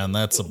 Yeah, man,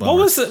 that's a bummer.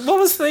 What was the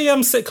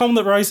sitcom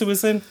that Reiser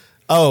was in?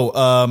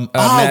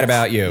 Mad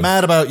About You.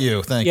 Mad About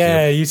You. Thank you.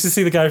 Yeah, you used to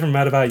see the guy from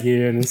Mad About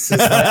You, and it's just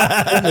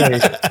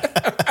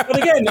but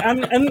again,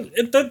 and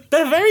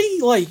they're very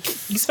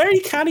he's very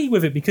canny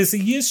with it because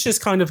he is just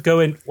kind of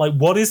going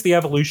what is the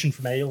evolution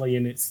from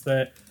Alien? It's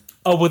that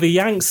the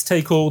Yanks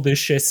take all this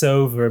shit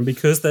over, and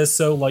because they're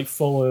so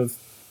full of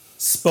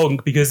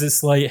spunk, because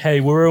it's hey,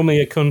 we're only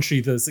a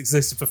country that's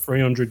existed for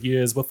 300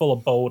 years, we're full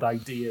of bold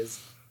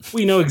ideas.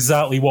 We know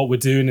exactly what we're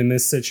doing in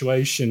this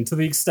situation, to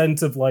the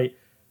extent of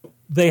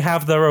they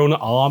have their own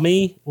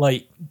army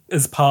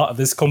as part of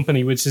this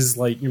company, which is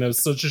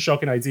such a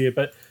shocking idea,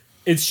 but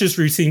it's just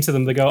routine to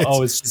them. They go,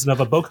 it's just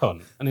another bug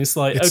hunt. And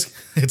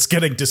it's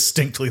getting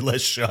distinctly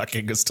less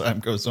shocking as time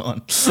goes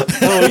on.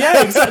 Oh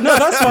yeah, exactly. No,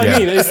 that's what I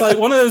mean. It's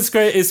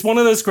one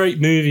of those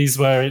great movies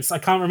where I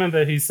can't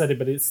remember who said it,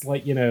 but it's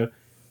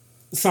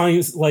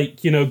science,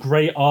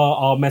 great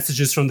are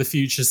messages from the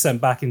future sent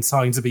back in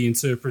time to be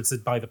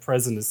interpreted by the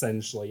present,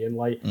 essentially. And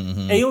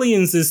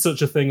Aliens is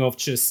such a thing of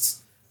just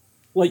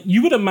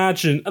you would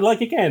imagine,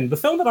 again, the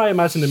film that I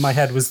imagined in my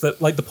head was that,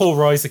 the Paul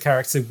Reiser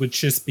character would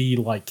just be,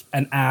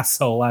 an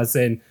asshole, as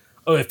in,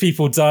 oh, if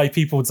people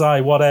die,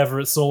 whatever,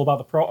 it's all about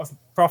the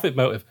profit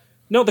motive.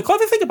 No, the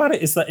clever thing about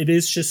it is that it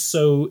is just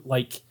so,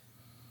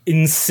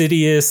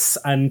 insidious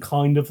and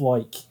kind of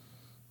oh,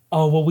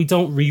 well, we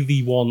don't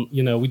really want,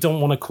 we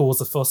don't want to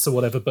cause a fuss or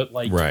whatever, but,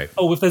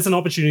 oh, if there's an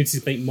opportunity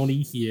to make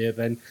money here,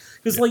 then,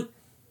 because,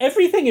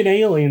 everything in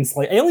Aliens,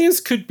 Aliens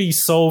could be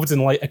solved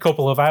in, a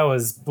couple of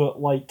hours, but,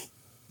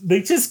 they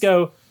just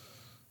go,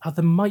 oh,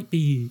 there might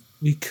be,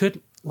 we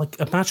could,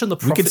 imagine the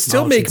profit. We could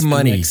still make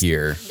money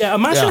here. Yeah,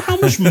 imagine how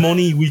much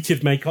money we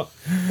could make.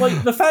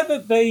 The fact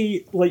that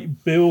they,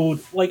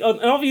 build,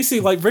 and obviously,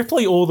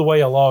 Ripley all the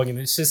way along, and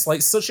it's just,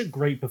 such a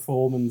great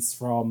performance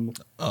from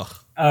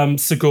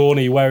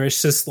Sigourney, where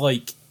it's just,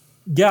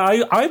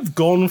 I've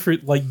gone through,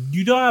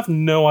 you don't have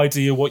no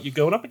idea what you're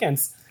going up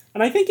against.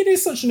 And I think it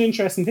is such an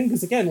interesting thing,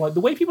 because, again,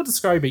 the way people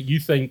describe it, you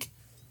think,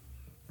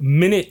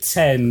 minute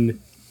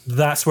 10...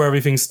 that's where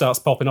everything starts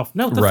popping off.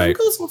 No, the film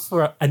goes on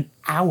for an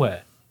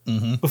hour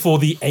before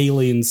the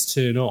aliens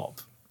turn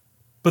up.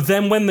 But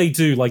then when they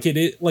do, I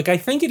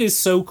think it is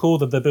so cool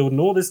that they're building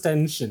all this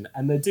tension,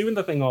 and they're doing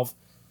the thing of,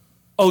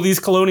 oh, these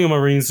Colonial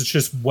Marines are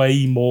just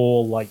way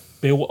more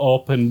built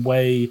up and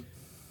way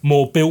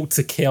more built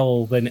to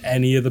kill than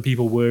any of the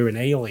people were in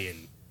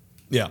Alien.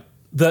 Yeah.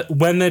 That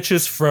when they're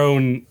just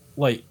thrown,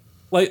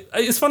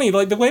 it's funny,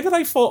 the way that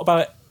I thought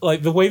about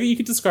it, the way that you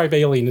could describe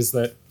Alien is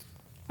that,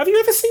 have you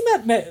ever seen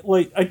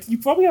that you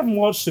probably haven't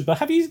watched it, but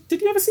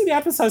did you ever see the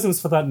advertisements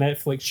for that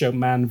Netflix show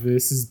Man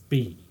vs.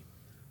 Bee?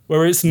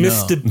 Where it's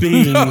Mr.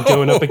 Bean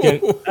going up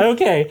against...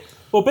 Okay.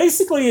 Well,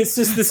 basically, it's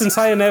just this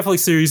entire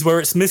Netflix series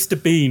where it's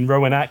Mr. Bean,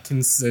 Rowan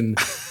Atkinson,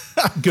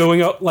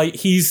 going up,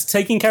 he's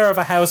taking care of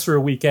a house for a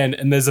weekend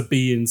and there's a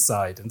bee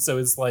inside. And so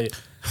it's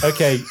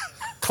okay,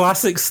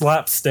 classic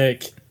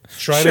slapstick,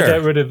 trying to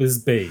get rid of his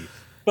bee.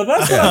 But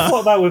that's what I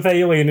thought about with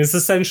Alien, is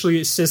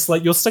essentially it's just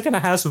you're stuck in a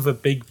house with a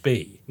big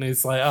bee. And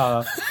it's what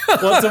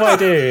do I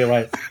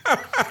do?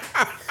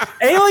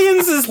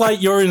 Aliens is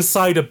like you're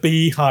inside a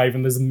beehive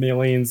and there's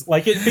millions.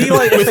 Like it'd be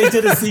like if they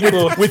did a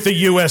sequel with the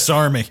U.S.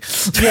 Army.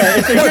 Yeah,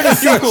 if they did a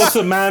sequel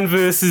to Man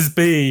vs.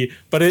 Bee,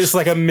 but it's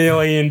like a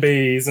million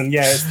bees, and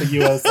yeah, it's the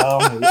U.S.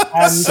 Army.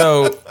 And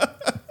So,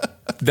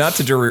 not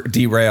to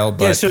derail,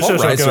 but sure.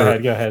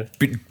 Go ahead.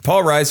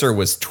 Paul Reiser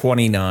was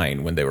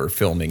 29 when they were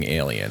filming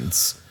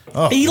Aliens.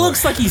 Oh, he boy.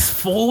 looks like he's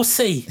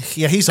 40.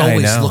 Yeah, he's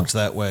always looked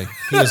that way.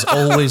 He has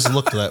always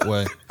looked that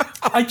way.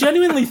 I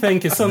genuinely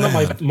think it's something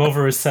that my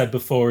mother has said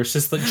before. It's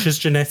just that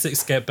just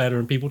genetics get better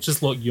and people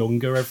just look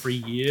younger every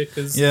year.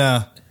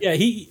 Yeah.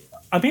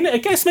 I mean, I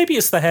guess maybe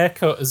it's the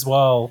haircut as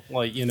well.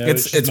 Like, you know,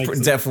 It's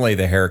definitely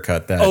the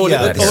haircut that.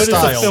 the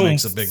style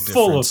makes a big difference.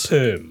 Full of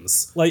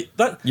terms like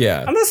that. Yeah,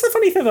 and that's the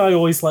funny thing that I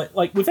always like.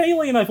 Like with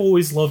Alien, I've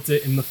always loved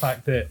it in the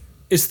fact that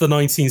it's the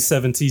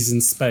 1970s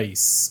in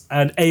space,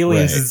 and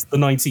Aliens is the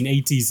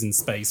 1980s in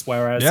space.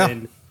 Whereas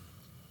in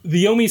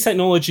the only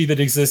technology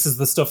that exists is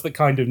the stuff that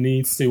kind of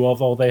needs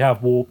to. They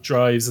have warp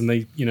drives and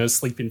they, you know,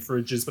 sleep in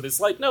fridges. But it's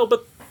like, no,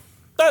 but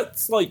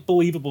that's like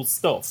believable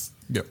stuff.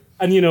 Yep.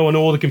 And, you know, and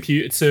all the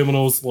computer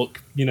terminals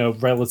look, you know,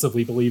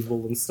 relatively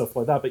believable and stuff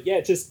like that. But yeah,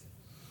 just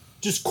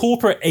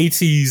corporate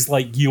 80s,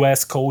 like,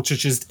 US culture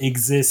just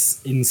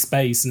exists in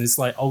space. And it's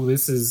like, oh,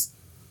 this is...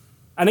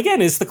 And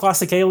again, it's the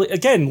classic Alien...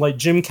 Again, like,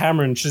 Jim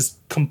Cameron just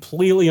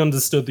completely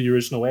understood the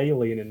original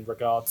Alien in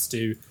regards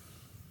to,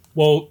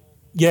 well,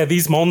 yeah,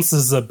 these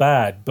monsters are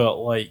bad, but,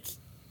 like,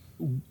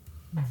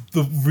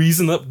 the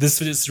reason that this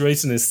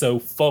situation is so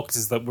fucked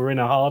is that we're in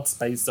a hard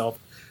space of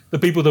the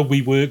people that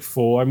we work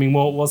for. I mean,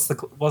 what's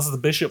the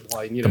Bishop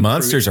line? You know, the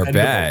monsters are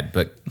bad,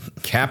 but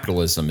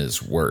capitalism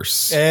is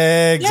worse.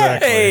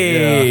 Exactly.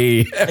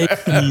 Hey.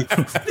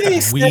 Yeah.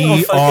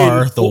 We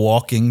are the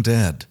Walking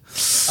Dead.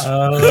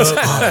 Oh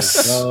my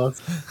God.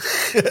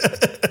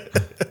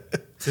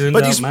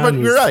 But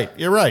you're right.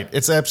 You're right.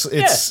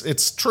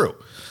 It's true.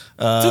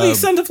 To the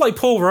extent of like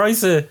Paul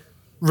Reiser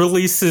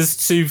releases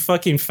two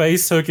fucking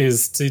face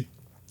hookers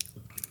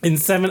for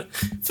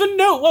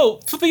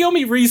the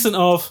only reason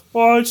of,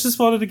 I just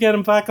wanted to get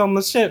him back on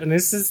the ship, and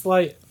it's just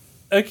like,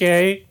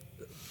 okay,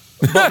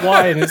 but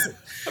why? And it's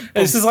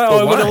just like,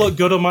 I want to look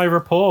good on my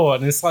report,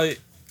 and it's like,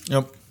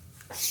 yep,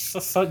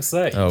 for fuck's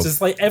sake,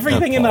 just like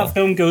everything in that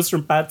film goes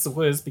from bad to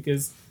worse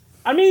because,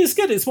 I mean, it's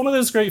good. It's one of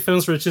those great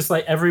films where it's just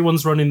like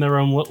everyone's running their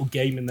own little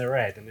game in their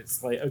head, and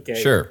it's like, okay,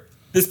 sure.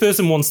 This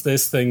person wants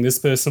this thing, this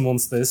person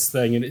wants this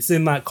thing, and it's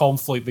in that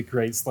conflict that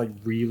creates like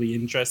really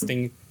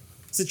interesting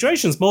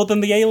situations more than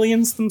the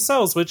aliens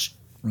themselves, which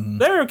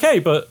they're okay.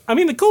 But I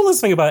mean, the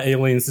coolest thing about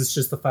Aliens is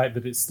just the fact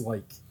that it's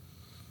like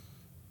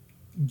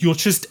you're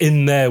just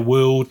in their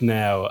world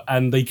now,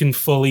 and they can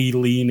fully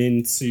lean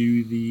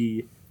into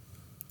the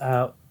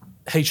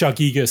HR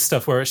Giga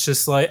stuff where it's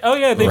just like, oh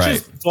yeah, they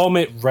just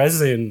vomit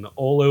resin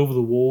all over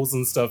the walls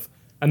and stuff,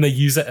 and they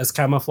use it as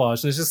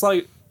camouflage, and it's just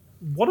like,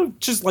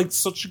 just like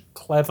such a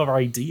clever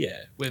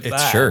idea with that.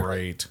 It's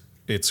great.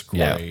 It's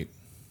great.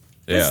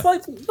 Yeah. It's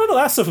like none of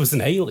that stuff was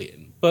an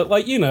Alien, but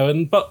like, you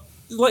know, but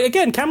like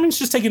again, Cameron's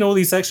just taking all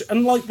these extra,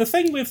 and like the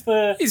thing with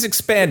he's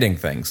expanding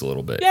things a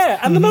little bit. Yeah,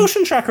 and the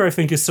motion tracker I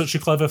think is such a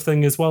clever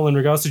thing as well in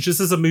regards to just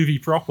as a movie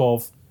prop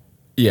of.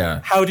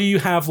 Yeah. How do you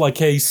have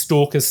like a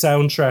Stalker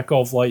soundtrack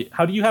of like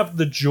how do you have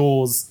the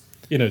Jaws,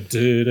 you know,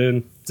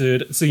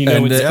 so you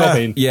know it's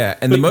coming. Yeah,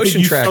 and the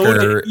motion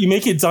tracker you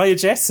make it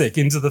diegetic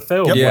into the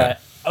film. Yep. Where,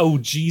 oh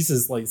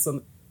Jesus, like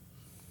some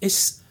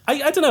it's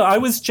I don't know, I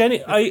was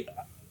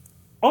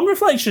on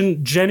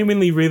reflection,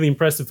 genuinely really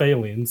impressed with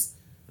Aliens.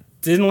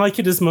 Didn't like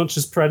it as much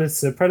as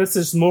Predator.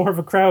 Predator's more of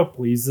a crowd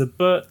pleaser,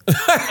 but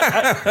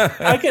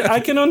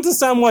I can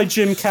understand why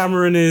Jim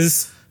Cameron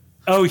is,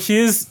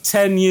 here's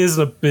 10 years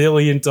and $1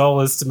 billion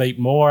to make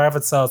more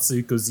Avatar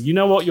sequels. You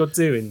know what you're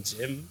doing,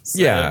 Jim. So.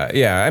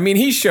 Yeah. I mean,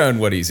 he's shown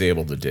what he's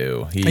able to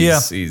do.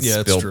 He's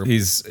true.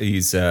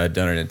 He's done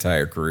an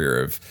entire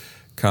career of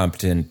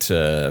competent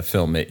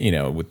film, you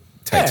know, with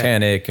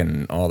Titanic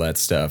and all that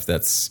stuff.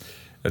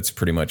 That's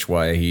pretty much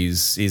why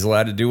he's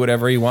allowed to do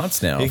whatever he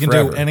wants now. He can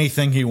do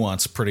anything he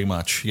wants, pretty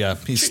much. Yeah,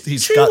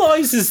 he's True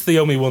Lies is the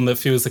only one that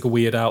feels like a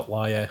weird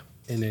outlier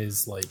in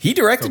his like. He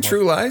directed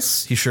True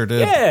Lies. He sure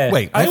did. Yeah.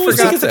 Wait, I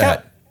forgot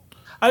that.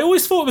 I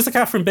always thought it was a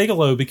Catherine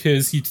Bigelow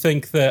because you'd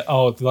think that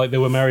like they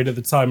were married at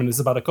the time and it's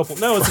about a couple.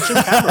 No, it's a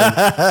Jim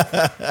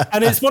Cameron,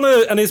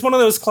 and it's one of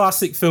those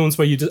classic films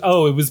where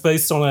it was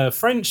based on a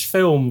French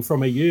film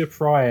from a year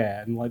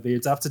prior and like they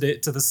adapted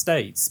it to the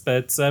States,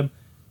 but.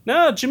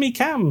 No, Jimmy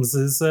Cams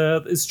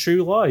is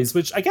True Lies,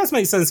 which I guess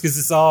makes sense because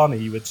it's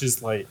Arnie, which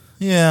is like...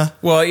 Yeah.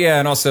 Well, yeah,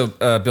 and also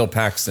Bill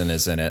Paxton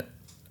is in it.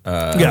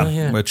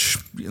 Which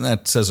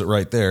that says it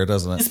right there,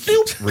 doesn't it? Is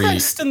Bill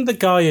Paxton the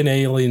guy in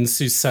Aliens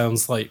who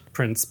sounds like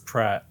Prince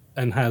Pratt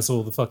and has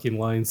all the fucking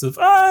lines of,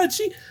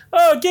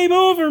 game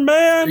over,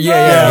 man?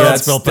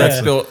 That's Bill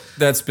Paxton.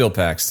 That's Bill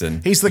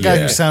Paxton. He's the guy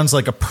who sounds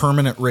like a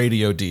permanent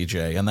radio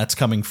DJ, and that's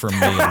coming from me.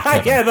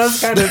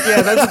 That's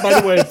a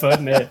better way of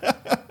putting it.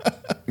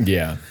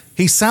 Yeah.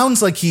 He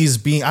sounds like he's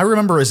being... I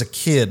remember as a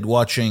kid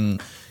watching...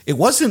 It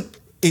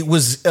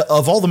was,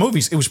 of all the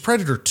movies, it was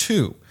Predator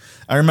 2.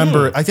 I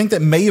remember, I think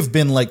that may have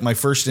been like my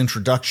first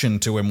introduction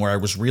to him where I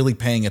was really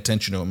paying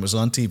attention to him. It was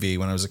on TV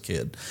when I was a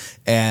kid.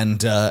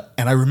 And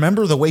I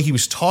remember the way he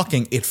was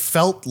talking, it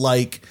felt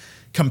like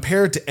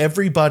compared to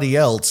everybody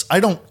else, I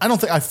don't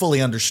think I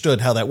fully understood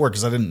how that worked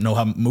because I didn't know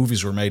how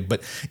movies were made,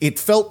 but it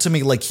felt to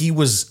me like he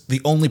was the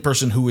only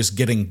person who was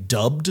getting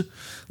dubbed.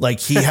 Like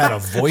he had a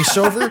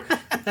voiceover.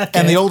 Okay.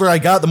 And the older I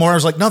got, the more I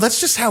was like, no, that's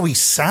just how he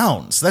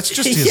sounds. That's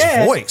just his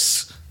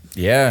voice.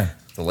 Yeah.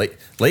 The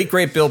late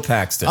great Bill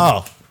Paxton.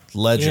 Oh,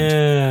 legend.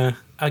 Yeah.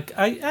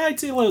 I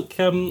do like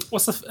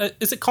what's the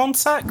is it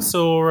Contacts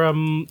or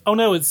oh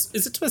no, is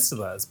it Twister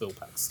that has Bill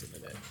Paxton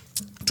in it?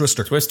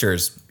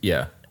 Twisters,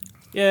 yeah.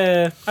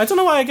 Yeah, I don't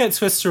know why I get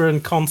Twister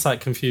and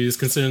Contact confused,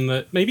 considering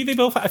that maybe they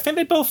both. I think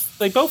they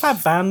both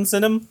have vans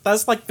in them.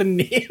 That's like the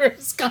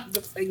nearest kind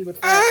of thing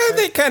with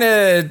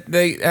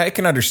that. I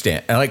can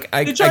understand. Like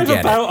they drive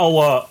about a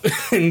lot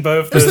in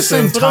both. It was the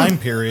same time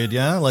period,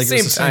 yeah. Like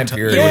same time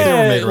period.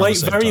 Yeah, like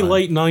very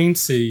late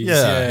 90s.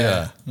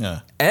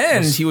 Yeah.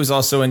 And he was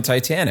also in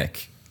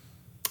Titanic.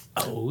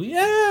 Oh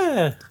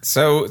yeah.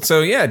 So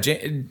yeah,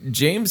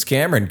 James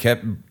Cameron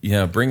kept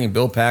bringing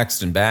Bill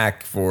Paxton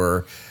back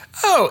for.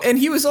 Oh, and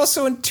he was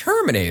also in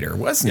Terminator,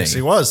 wasn't he? Yes,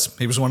 he was.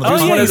 He was one of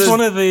the.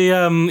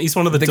 He's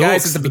one of the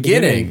guys at the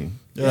beginning.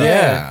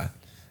 Yeah.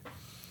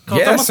 God,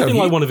 that must have been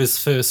like one of his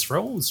first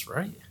roles,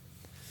 right?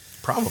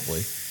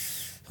 Probably.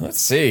 Let's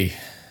see.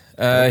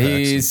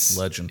 He's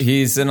legend.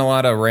 He's in a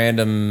lot of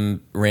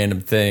random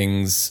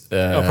things.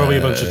 Probably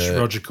a bunch of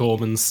Roger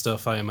Corman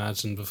stuff, I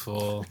imagine,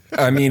 before.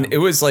 I mean, it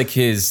was like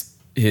his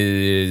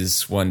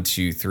 1,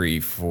 2, 3,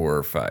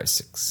 4, 5,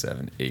 6,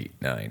 7, 8,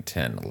 9,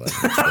 10, 11,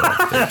 12,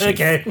 13.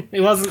 Okay,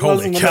 it wasn't.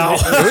 Holy cow!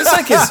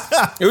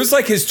 It was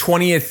like his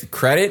 20th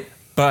credit,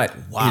 but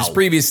all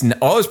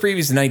his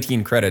previous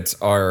 19 credits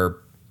are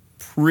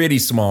pretty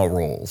small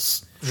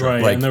roles.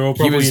 Right, like, and they're all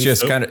probably he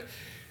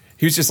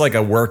was just like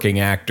a working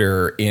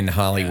actor in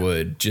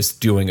Hollywood,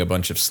 just doing a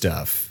bunch of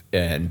stuff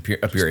and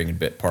appearing in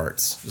bit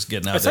parts, just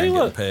getting out there and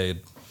getting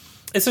paid.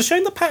 It's a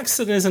shame that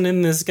Paxton isn't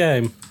in this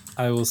game.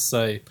 I will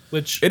say,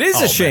 which it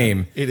is a shame.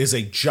 Man. It is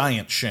a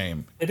giant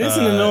shame. It is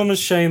an enormous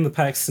shame that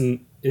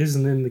Paxton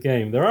isn't in the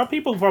game. There are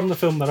people from the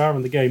film that are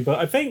in the game, but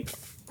I think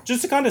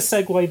just to kind of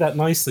segue that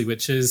nicely,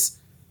 which is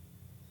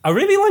I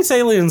really liked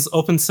Aliens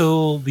up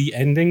until the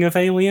ending of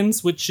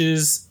Aliens, which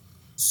is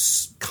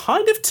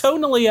kind of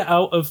tonally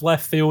out of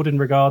left field in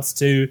regards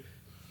to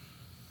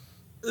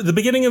the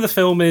beginning of the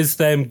film is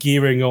them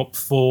gearing up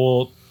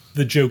for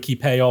the jokey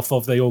payoff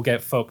of they all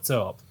get fucked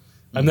up.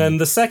 And then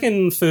the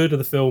second third of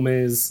the film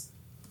is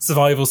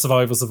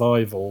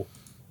survival.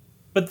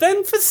 But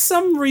then for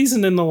some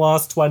reason in the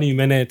last 20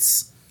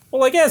 minutes,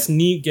 well, I guess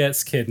Newt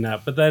gets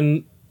kidnapped, but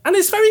then... And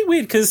it's very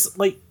weird because,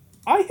 like,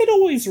 I had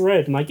always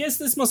read, and I guess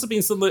this must have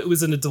been something that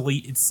was in a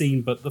deleted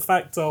scene, but the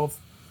fact of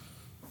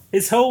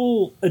his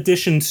whole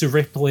addition to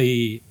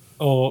Ripley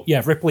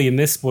in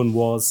this one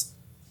was,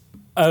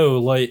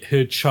 like,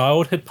 her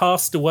child had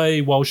passed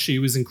away while she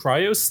was in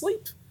cryo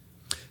sleep.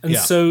 And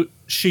so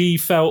she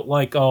felt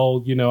like, I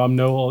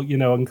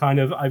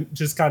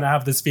just kind of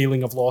have this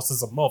feeling of loss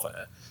as a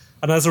mother.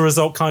 And as a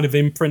result, kind of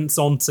imprints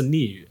onto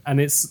Newt.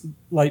 And it's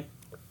like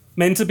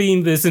meant to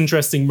be this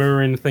interesting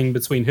mirroring thing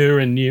between her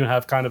and Newt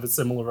have kind of a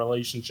similar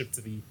relationship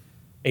to the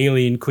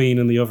alien queen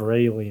and the other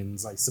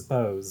aliens, I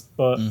suppose.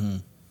 But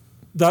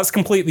that's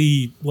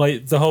completely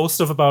like the whole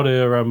stuff about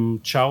her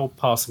child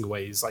passing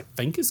away is, I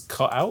think, is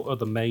cut out of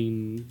the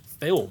main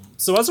film.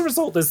 So as a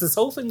result, there's this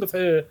whole thing with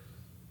her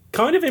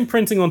kind of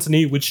imprinting onto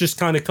Newt, which just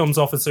kind of comes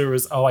off as her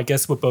as, I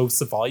guess we're both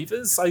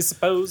survivors, I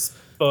suppose.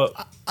 But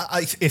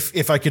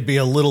if I could be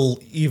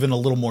even a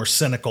little more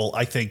cynical,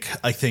 I think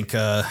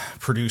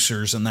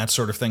producers and that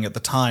sort of thing at the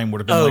time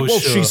would have been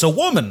she's a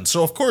woman,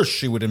 so of course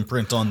she would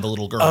imprint on the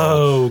little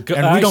girl.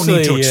 And we don't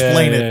need to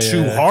explain it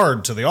too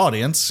hard to the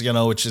audience,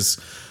 which is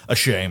a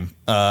shame.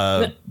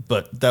 But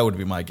that would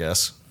be my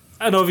guess.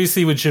 And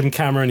obviously with Jim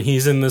Cameron,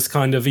 he's in this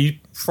kind of... He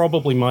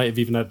probably might have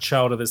even had a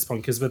child at this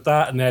point, because with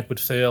that and Edward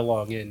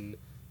Furlong in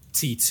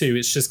T2,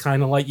 it's just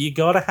kind of like, you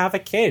gotta have a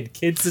kid.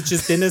 Kids are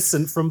just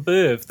innocent from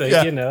birth.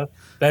 They're,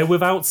 they're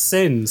without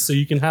sin, so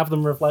you can have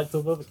them reflect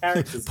on other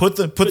characters. Put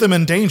them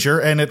in danger,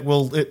 and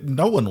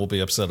no one will be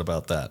upset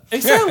about that.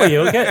 Exactly.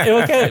 It'll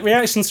get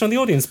reactions from the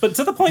audience. But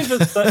to the point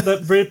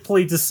that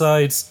Ripley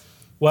decides,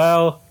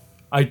 well,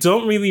 I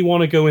don't really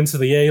want to go into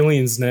the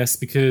alien's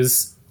nest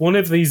because... one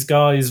of these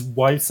guys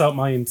wipes out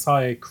my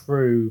entire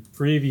crew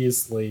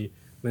previously.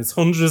 There's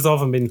hundreds of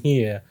them in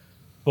here.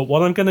 But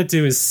what I'm going to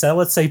do is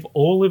sellotape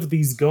all of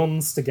these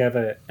guns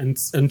together and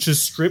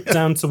just strip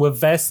down to a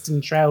vest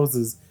and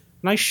trousers.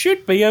 And I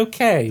should be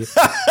okay.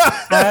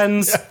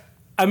 And,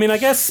 I mean, I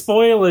guess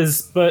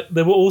spoilers, but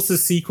there were also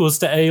sequels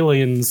to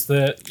Aliens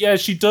that,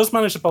 she does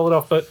manage to pull it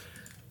off. But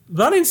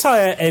that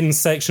entire end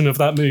section of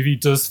that movie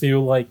does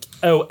feel like,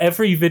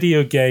 every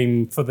video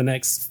game for the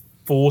next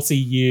 40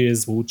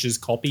 years will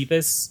just copy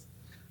this.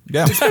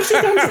 Yeah.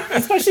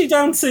 Especially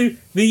down to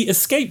the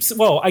escapes.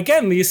 Well,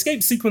 again, the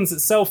escape sequence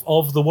itself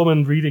of the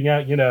woman reading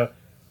out,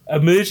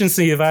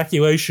 emergency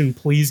evacuation,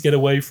 please get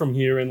away from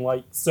here in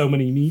like so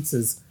many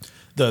meters.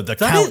 The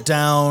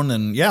countdown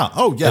and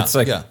It's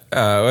like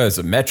what is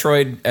it?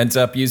 Metroid ends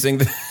up using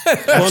the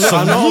well,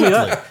 not only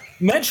that,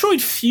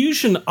 Metroid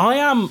Fusion, I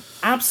am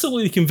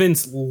absolutely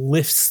convinced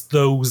lifts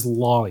those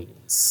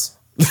lines.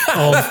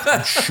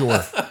 Sure.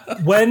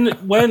 When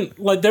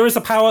like there's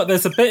a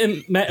bit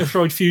in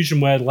Metroid Fusion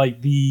where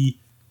like the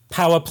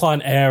power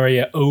plant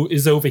area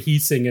is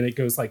overheating and it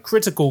goes like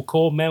critical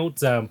core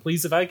meltdown.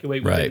 Please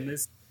evacuate within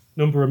this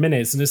number of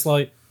minutes. And it's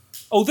like,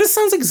 oh, this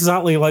sounds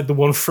exactly like the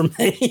one from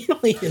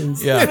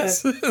Aliens. Yeah.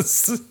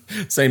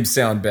 Same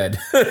sound bed.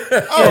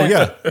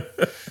 Yeah.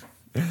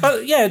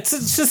 But yeah,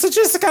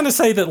 just to kind of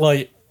say that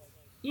like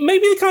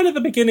maybe kind of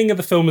the beginning of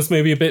the film is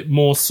maybe a bit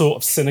more sort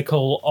of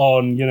cynical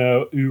on,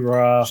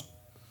 hoorah,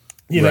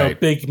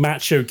 big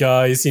macho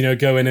guys,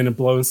 going in and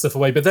blowing stuff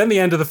away. But then the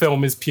end of the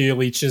film is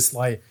purely just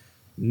like,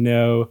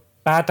 no,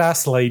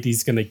 badass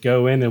lady's going to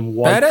go in and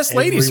wipe badass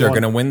ladies are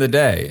going to win the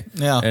day.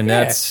 Yeah. And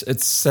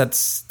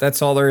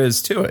that's all there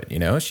is to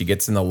it. She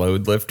gets in the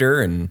load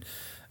lifter and,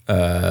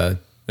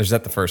 is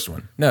that the first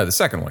one? No, the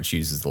second one. She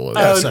uses the load.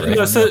 That's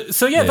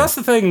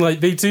the thing. Like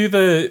they do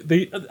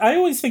I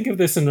always think of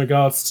this in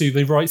regards to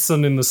they write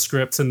something in the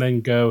script and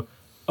then go,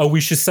 oh, we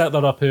should set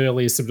that up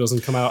early so it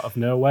doesn't come out of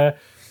nowhere.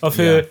 Of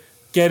her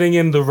getting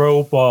in the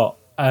robot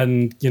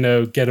and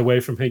get away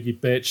from Piggy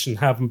Bitch and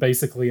having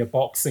basically a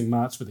boxing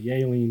match with the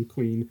alien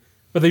queen.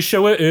 But they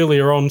show it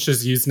earlier on,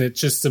 just using it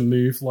just to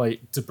move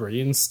like debris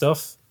and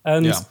stuff.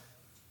 And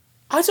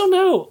I don't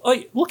know.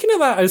 Like looking at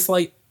that, it's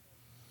like,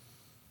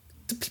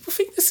 do people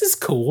think this is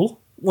cool?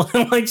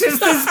 Like just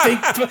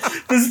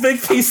this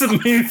big piece of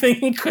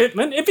moving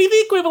equipment. It'd be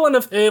the equivalent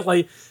of her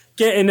like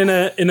getting in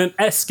an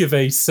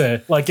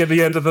excavator like at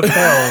the end of the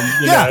film.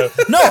 You know?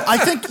 No, I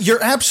think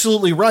you're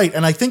absolutely right,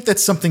 and I think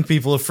that's something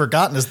people have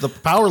forgotten. Is the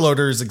power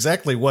loader is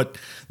exactly what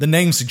the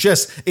name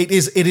suggests. It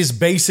is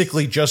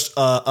basically just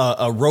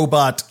a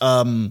robot.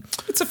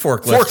 It's a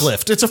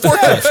forklift. It's a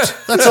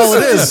forklift. That's all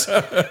it is.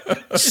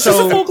 It's just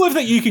a forklift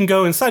that you can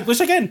go inside. Which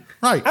again,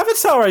 right.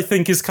 Avatar I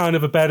think is kind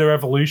of a better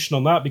evolution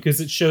on that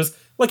because it shows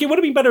like it would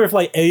have been better if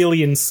like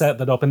Aliens set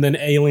that up and then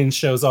Aliens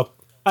shows up.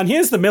 And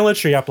here's the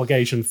military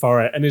application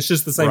for it, and it's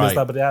just the same as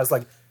that, but it has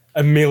like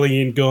a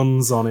million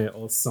guns on it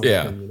or something.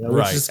 Yeah,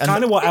 which is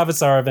kind of what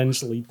Avatar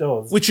eventually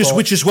does. Which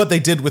is what they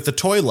did with the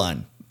toy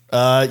line.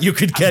 You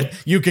could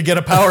get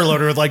a power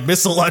loader with like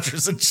missile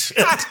launchers and shit.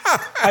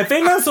 I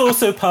think that's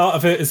also part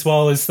of it as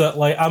well. Is that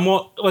like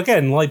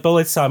like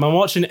bullet time? I'm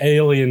watching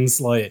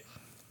Aliens. Like,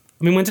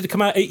 I mean, when did it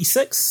come out?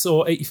 86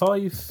 or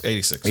 85?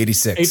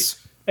 86.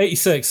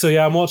 86. So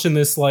yeah, I'm watching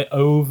this like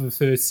over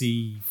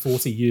 30,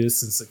 40 years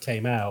since it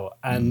came out,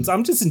 and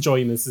I'm just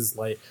enjoying this as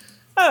like,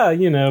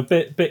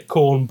 bit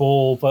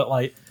cornball, but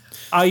like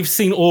I've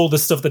seen all the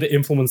stuff that it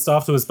influenced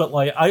afterwards. But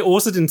like I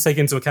also didn't take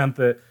into account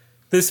that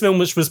this film,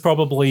 which was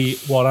probably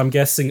what I'm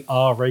guessing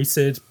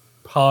R-rated,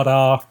 hard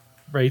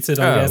R-rated,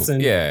 I'm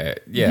guessing.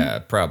 Yeah,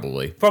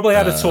 probably. Probably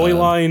had a toy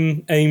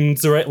line aimed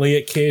directly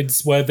at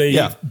kids where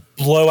they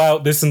blow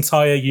out this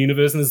entire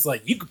universe, and it's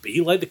like you could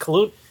be like the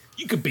Colonial.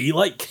 You could be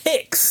like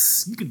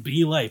Kicks. You could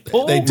be like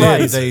Paul. They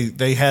did.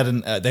 They had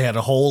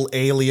a whole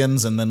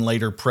Aliens and then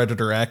later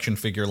Predator action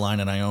figure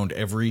line, and I owned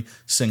every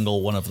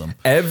single one of them.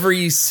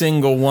 Every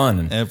single one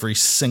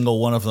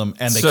of them.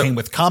 And they came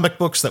with comic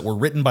books that were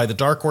written by the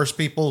Dark Horse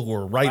people who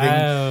were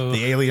writing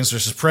the Aliens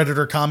versus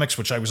Predator comics,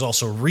 which I was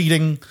also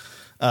reading.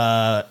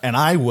 And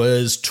I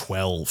was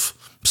 12.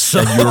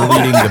 So and you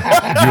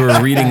were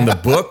reading the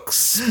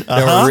books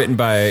that were written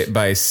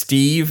by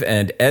Steve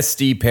and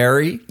S.D.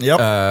 Perry. Yep.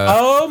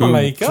 Oh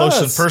my god!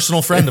 Close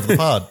personal friend of the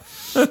pod.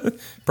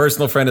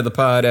 Personal friend of the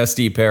pod,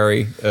 S.D.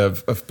 Perry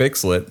of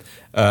PixelLit.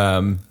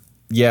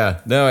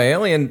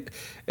 Alien.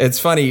 It's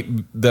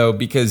funny though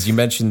because you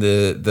mentioned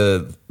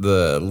the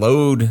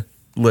load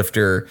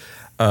lifter,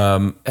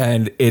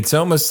 and it's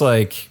almost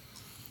like.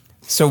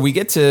 So we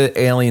get to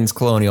Aliens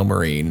Colonial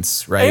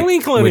Marines, right?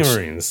 Alien Colonial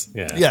Marines,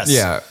 yeah. Yes.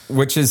 Yeah,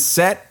 which is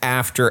set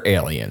after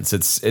Aliens.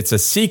 It's a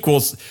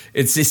sequel.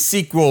 It's a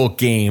sequel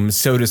game,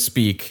 so to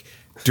speak,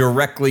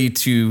 directly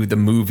to the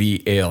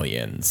movie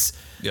Aliens.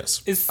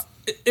 Yes.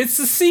 It's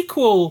a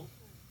sequel,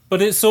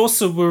 but it's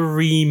also a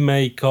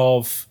remake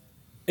of.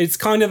 It's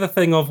kind of the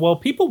thing of, well,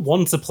 people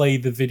want to play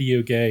the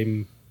video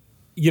game.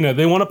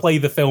 They want to play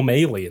the film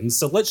Aliens,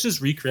 so let's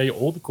just recreate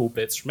all the cool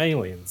bits from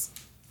Aliens.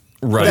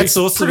 Right.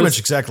 That's pretty much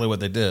exactly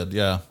what they did,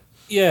 yeah.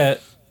 Yeah.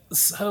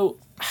 So,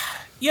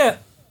 yeah,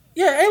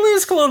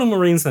 Aliens Colonial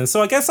Marines then.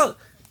 So I guess,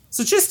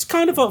 so just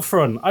kind of up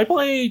front,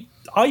 I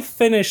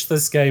finished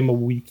this game a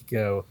week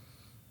ago.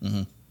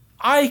 Mm-hmm.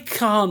 I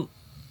can't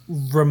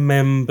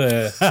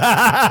remember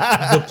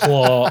the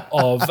plot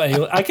of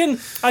Aliens. I can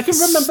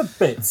remember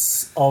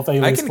bits of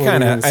Aliens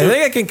Colonial Marines. I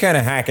think I can kind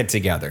of hack it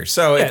together.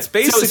 So it's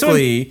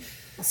basically...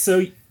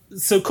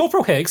 So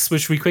Corporal Hicks,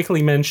 which we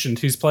quickly mentioned,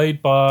 who's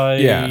played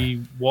by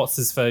what's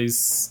his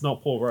face,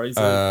 not Paul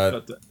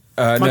Reiser,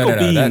 Michael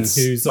Biehn,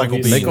 who's Michael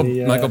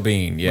Biehn. Michael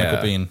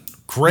Biehn,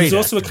 Great. He's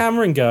also actor. a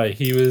Cameron guy.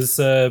 He was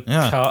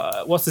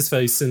what's his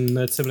face in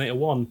Terminator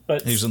 1.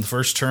 But he was in the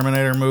first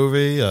Terminator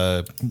movie.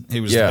 He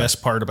was the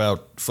best part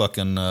about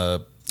fucking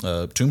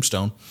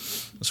Tombstone,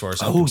 as far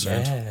as I'm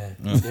concerned.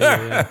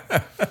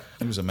 Yeah.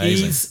 He was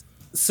amazing.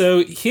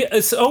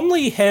 It's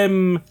only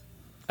him,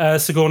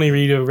 Sigourney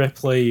Weaver,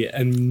 Ripley,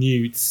 and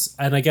Newt,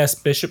 and I guess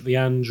Bishop the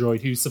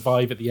android who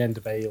survive at the end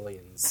of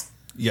Aliens.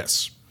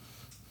 Yes.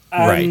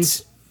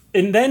 Right.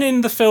 And then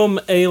in the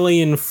film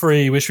Alien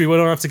 3, which we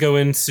won't have to go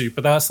into,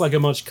 but that's like a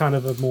much kind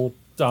of a more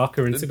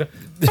darker incident.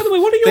 By the way,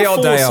 what are your They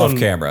all thoughts die off on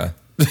camera.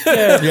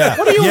 Yeah.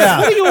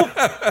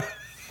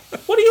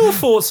 What are your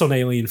thoughts on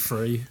Alien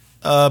 3?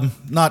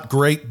 Not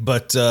great,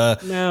 but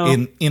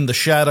No. in the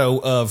shadow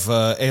of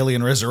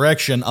Alien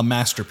Resurrection, a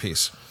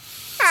masterpiece.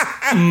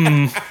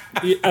 Okay,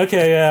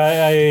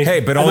 Hey,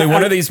 but only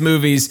one of these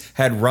movies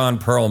had Ron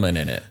Perlman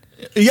in it.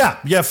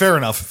 Yeah, fair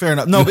enough.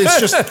 No, but it's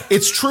just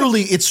it's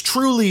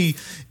truly.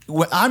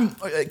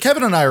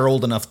 Kevin and I are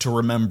old enough to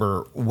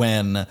remember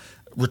when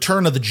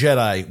Return of the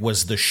Jedi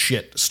was the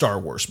shit Star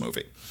Wars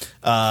movie.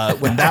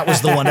 When that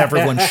was the one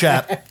everyone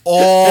shat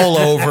all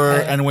over,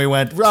 and we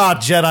went,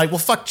 Jedi. Well,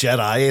 fuck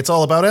Jedi. It's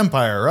all about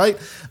Empire, right?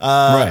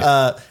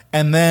 Right.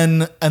 And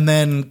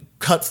then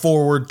cut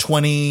forward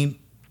 20,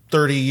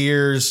 30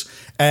 years,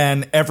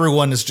 and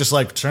everyone is just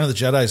like, Return of the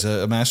Jedi is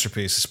a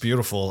masterpiece. It's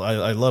beautiful.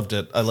 I loved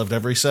it. I loved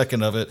every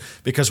second of it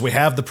because we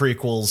have the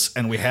prequels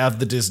and we have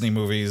the Disney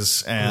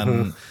movies,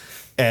 and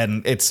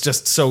it's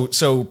just so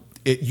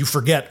you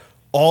forget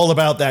all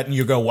about that, and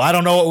you go, well, I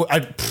don't know. I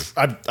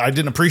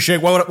didn't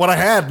appreciate what I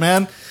had,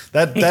 man.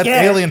 That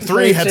Alien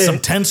 3 had some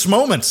tense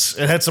moments.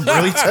 It had some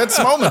really tense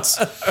moments.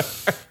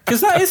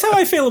 Because that is how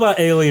I feel about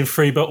Alien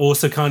 3, but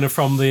also kind of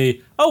from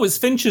it's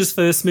Fincher's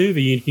first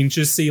movie. You can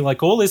just see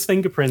like all his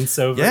fingerprints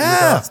over it in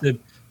regards to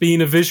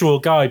being a visual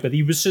guy, but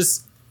he was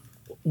just,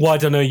 I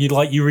don't know,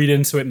 you read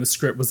into it and the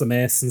script was a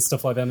mess and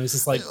stuff like that, and it's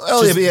just like...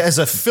 Well, as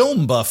a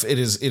film buff, it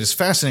is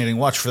fascinating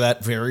to watch for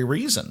that very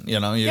reason. You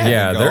know,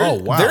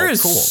 there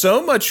is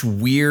so much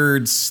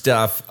weird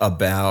stuff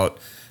about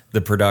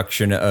the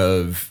production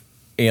of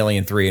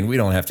Alien 3, and we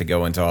don't have to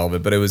go into all of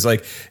it, but it was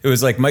like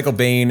Michael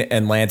Biehn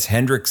and Lance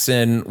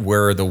Henriksen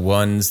were the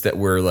ones that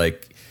were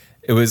like,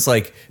 it was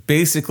like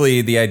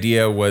basically the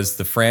idea was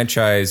the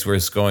franchise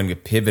was going to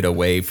pivot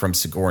away from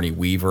Sigourney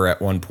Weaver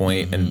at one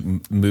point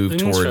and move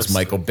towards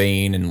Michael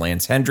Biehn and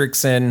Lance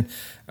Henriksen,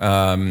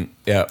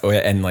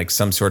 and like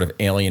some sort of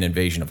alien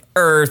invasion of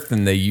Earth,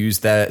 and they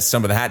used that.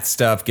 Some of that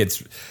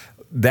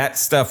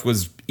stuff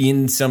was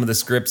in some of the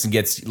scripts and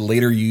gets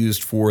later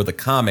used for the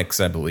comics,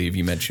 I believe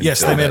you mentioned.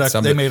 Yes, they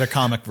made a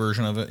comic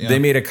version of it. Yeah. They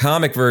made a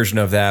comic version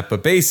of that,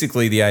 but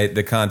basically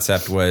the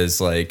concept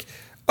was like,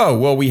 oh,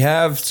 well, we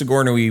have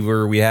Sigourney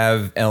Weaver, we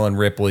have Ellen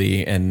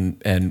Ripley,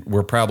 and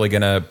we're probably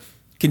going to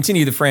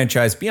continue the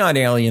franchise beyond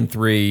Alien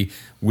 3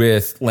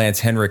 with Lance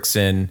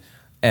Henriksen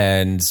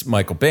and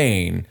Michael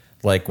Biehn,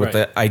 like with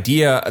the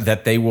idea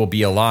that they will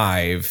be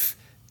alive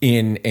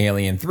in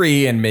Alien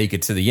 3 and make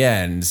it to the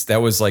end.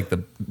 That was like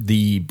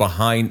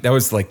that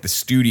was like the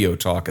studio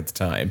talk at the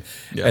time.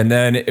 Yeah. And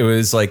then it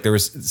was like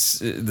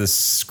the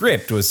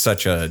script was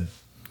such a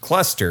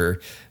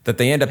cluster that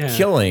they end up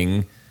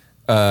killing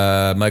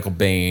Michael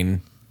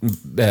Biehn,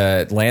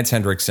 Lance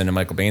Henriksen and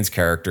Michael Baine's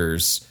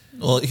characters.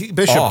 Well,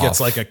 Bishop gets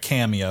like a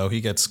cameo.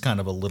 He gets kind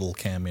of a little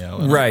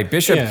cameo. Right,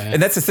 Bishop. Yeah.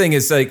 And that's the thing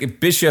is like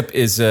Bishop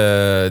is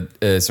a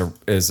I was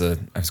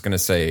going to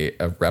say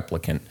a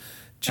replicant.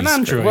 An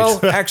android. Well,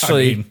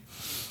 actually,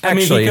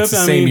 it's the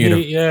same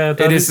unit.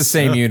 It is the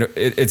same unit.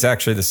 It's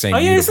actually the same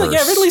universe.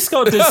 Ridley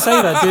Scott did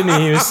say that, didn't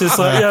he? He was just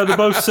like, they're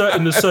both set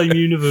in the same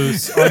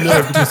universe. I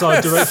know because I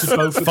directed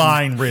both of them.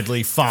 Fine,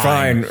 Ridley,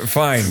 fine.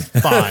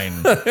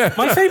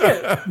 My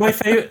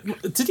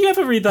favorite. Did you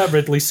ever read that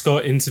Ridley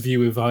Scott interview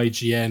with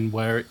IGN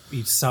where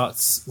he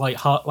starts like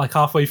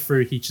halfway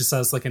through, he just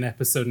has like an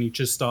episode and he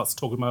just starts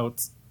talking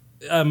about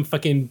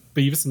fucking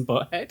Beavis and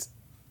Butthead?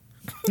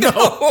 No.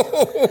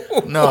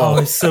 Oh,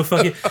 it's so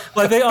fucking...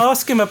 Like, they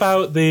ask him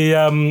about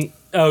the...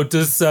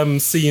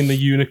 does seeing the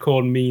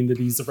unicorn mean that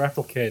he's a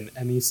replicant?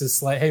 And he's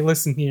just like, hey,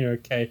 listen here,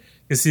 okay?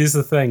 Because here's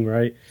the thing,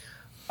 right?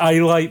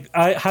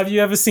 Have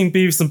you ever seen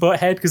Beavis and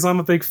Butthead? Because I'm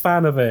a big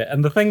fan of it.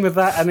 And the thing with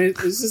that, and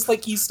it's just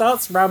like he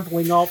starts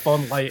rambling off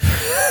on like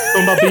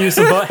talking about Beavis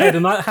and Butthead,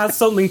 and that has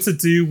something to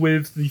do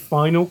with the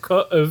final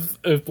cut of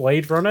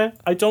Blade Runner.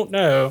 I don't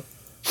know.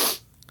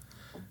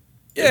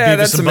 Yeah,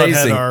 that's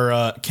amazing.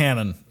 Are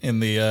canon in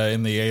the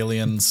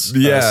Aliens.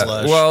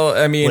 Well,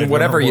 I mean, Blade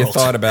whatever you world.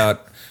 thought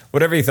about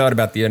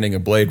the ending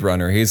of Blade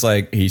Runner, he's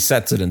like he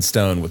sets it in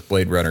stone with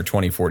Blade Runner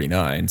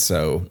 2049.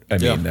 So I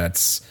mean,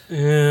 that's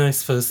I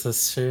suppose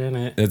that's true, isn't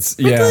it? It's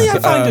I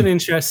find an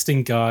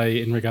interesting guy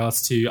in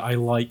regards to I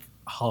like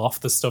half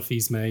the stuff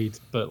he's made,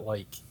 but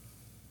like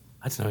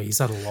I don't know. He's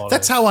had a lot.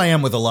 That's how I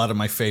am with a lot of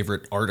my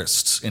favorite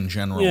artists in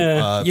general.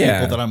 Yeah.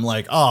 People that I'm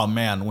like, oh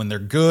man, when they're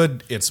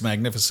good, it's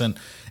magnificent,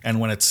 and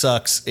when it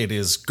sucks, it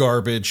is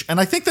garbage. And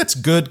I think that's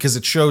good because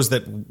it shows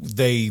that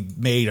they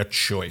made a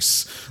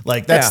choice.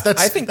 Like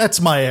I think that's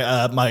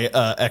my my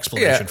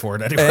explanation for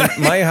it anyway.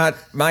 And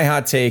my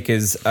hot take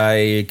is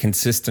I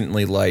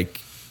consistently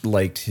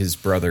liked his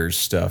brother's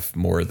stuff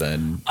more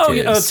than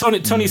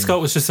Tony Scott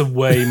was just a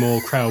way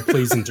more crowd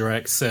pleasing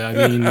director.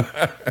 I mean,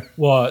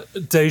 what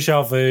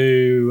Deja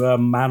Vu,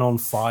 Man on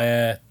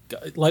Fire,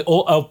 like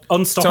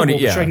Unstoppable.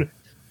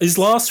 His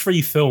last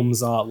 3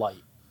 films are like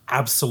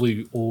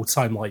absolute all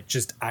time like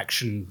just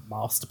action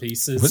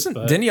masterpieces.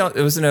 Didn't he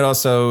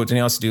also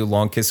do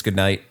Long Kiss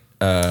Goodnight?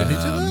 Did he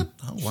do that?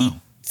 Oh wow, he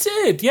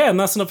did. Yeah, and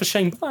that's another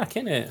Shane Black,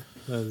 isn't it?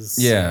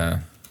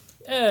 Yeah.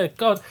 Yeah,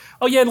 God.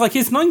 Oh, yeah, like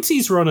his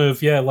 90s run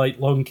of, like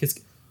Long Kiss.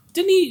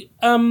 Didn't he?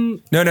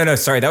 No.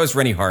 Sorry, that was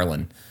Rennie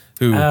Harlan.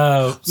 Who?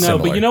 No,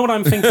 but you know what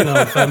I'm thinking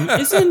of?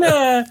 Isn't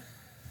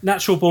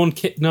Natural Born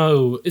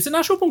No, is it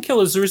Natural Born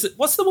Killers or is it?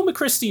 What's the one with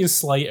Christian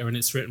Slater and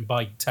it's written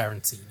by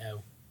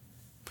Tarantino?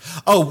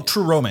 Oh,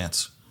 True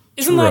Romance.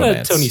 Isn't that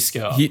a Tony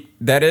Scott?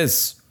 That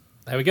is.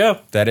 There we go.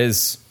 That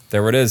is.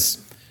 There it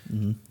is.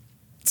 Mm-hmm.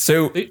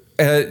 So,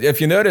 if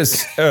you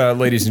notice,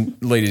 ladies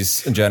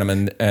and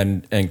gentlemen,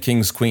 and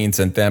kings, queens,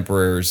 and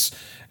emperors,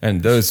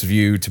 and those of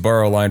you, to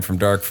borrow a line from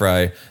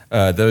Darkfry,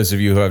 those of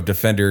you who have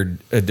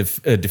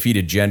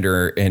defeated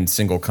gender in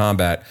single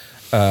combat,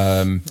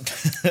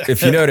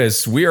 if you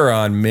notice, we are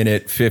on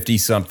minute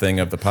 50-something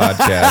of the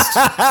podcast.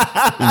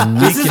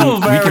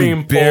 we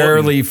can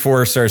barely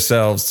force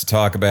ourselves to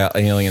talk about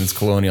aliens,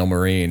 colonial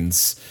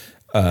marines.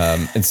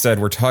 Instead,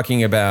 we're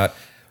talking about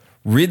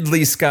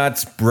Ridley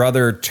Scott's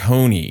brother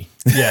Tony.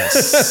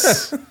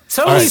 Yes.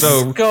 Tony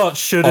Scott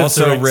should have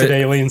directed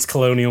Aliens,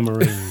 Colonial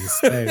Marines.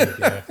 There we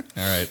go.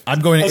 All right. I'm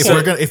going.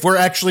 Okay. If we're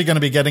actually going to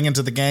be getting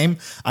into the game,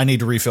 I need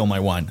to refill my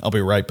wine. I'll be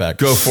right back.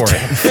 Go for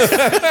it.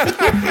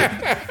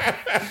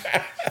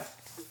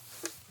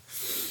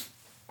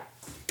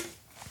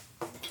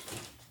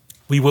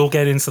 We will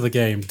get into the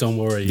game. Don't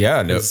worry.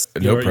 Yeah, no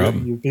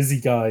problem. You're busy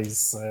guys.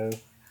 So.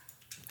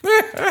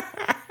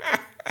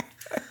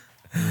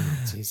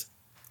 Jeez.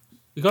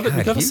 We got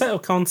to set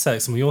up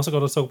context, and we also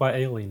got to talk about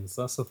aliens.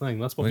 That's the thing.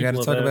 That's what we got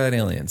to talk about.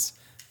 Aliens.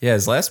 Yeah,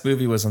 his last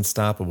movie was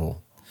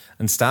Unstoppable.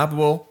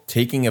 Unstoppable,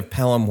 Taking of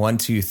Pelham 1,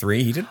 2,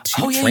 3. He did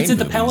 2 train he did movies.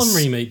 the Pelham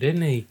remake,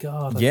 didn't he?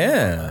 God.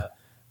 Yeah.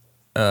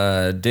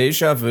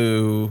 Deja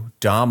Vu,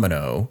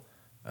 Domino,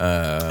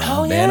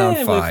 Man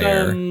on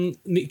Fire, with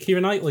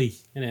Keira Knightley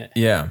in it.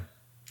 Yeah.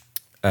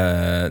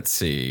 Let's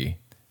see.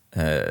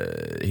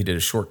 He did a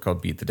short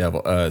called Beat the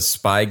Devil.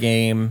 Spy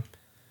Game.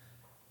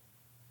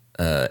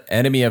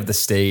 Enemy of the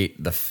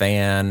State, The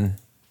Fan.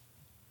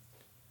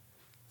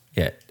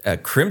 Yeah,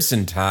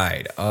 Crimson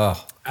Tide.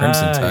 Oh,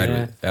 Crimson Tide.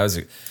 Yeah. That was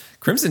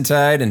Crimson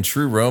Tide and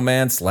True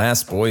Romance,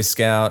 Last Boy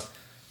Scout.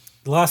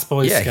 Last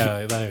Boy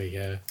Scout, there we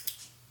go.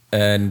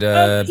 And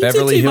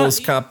Beverly Hills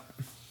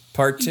Cop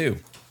Part 2.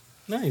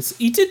 Nice.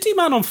 He did do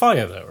Man on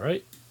Fire, though,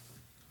 right?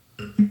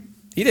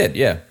 He did,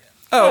 yeah.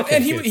 Oh, okay,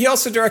 and he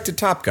also directed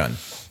Top Gun.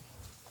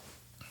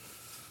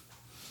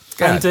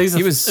 God, and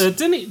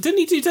didn't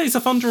he do Days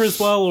of Thunder as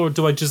well, or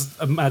do I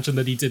just imagine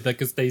that he did that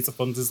because Days of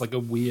Thunder is like a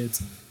weird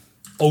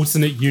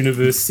alternate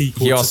universe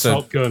sequel to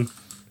Top Gun?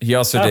 He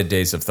also did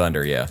Days of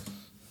Thunder, yeah.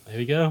 There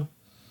we go.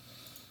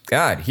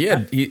 God,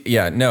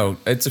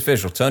 it's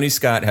official. Tony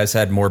Scott has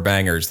had more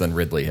bangers than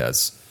Ridley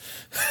has.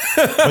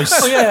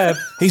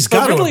 He's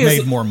got to have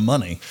made more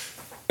money.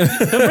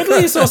 But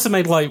Ridley has also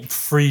made like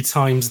 3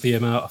 times the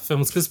amount of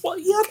films because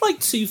he had like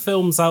 2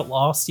 films out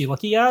last year.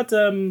 Like he had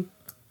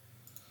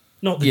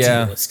not The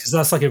Duelist, because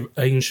that's like an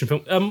ancient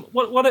film.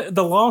 What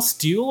The Last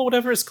Duel or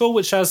whatever it's called,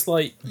 which has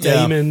like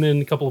Damon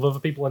and a couple of other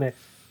people in it.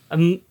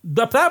 And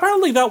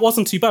apparently that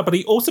wasn't too bad. But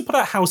he also put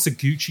out House of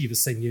Gucci the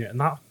same year, and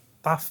that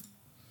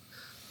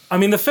I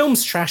mean, the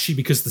film's trashy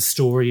because the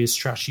story is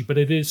trashy, but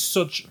it is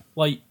such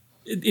like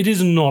it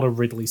is not a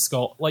Ridley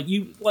Scott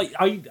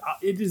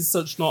it is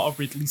such not a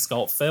Ridley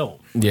Scott film.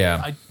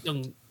 Yeah,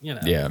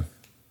 Yeah.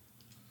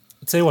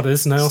 I'll tell you what,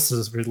 this now is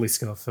a Ridley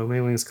Scott film,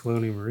 Aliens,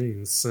 Colonial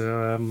Marines.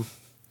 So,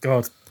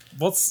 God,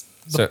 what is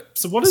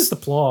the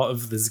plot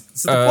of this?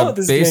 So the plot of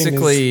this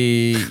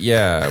basically,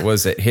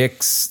 was it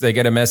Hicks? They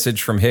get a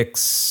message from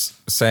Hicks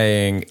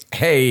saying,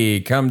 "Hey,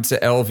 come to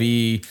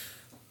LV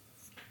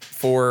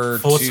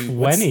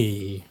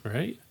 420,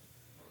 right?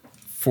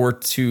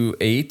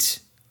 428."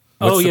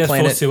 What's the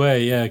planet?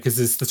 428, because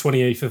it's the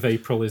 28th of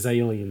April is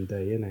Alien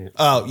Day, isn't it?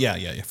 Oh, yeah,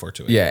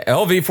 428. Yeah,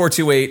 LV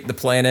 428, the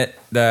planet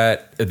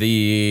that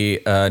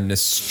the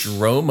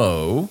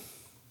Nostromo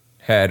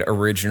had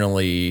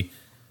originally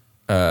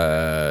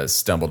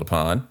stumbled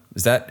upon.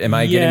 Am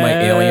I getting my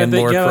alien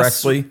lore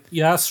correctly?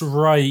 Yeah, that's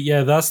right.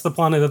 Yeah, that's the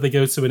planet that they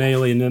go to in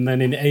Alien, and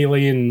then in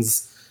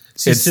Aliens,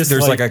 you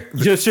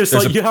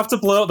have to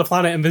blow up the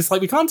planet, and it's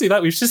like, we can't do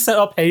that. We've just set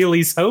up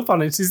Haley's Hope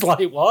on it. She's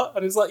like, what?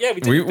 And it's like, yeah,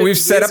 we've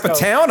set up a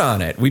town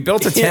on it. We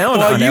built a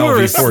town on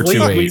LV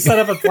 428. We set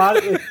up a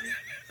planet.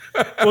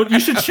 Well, you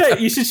should check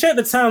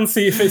the town,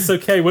 see if it's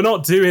okay. We're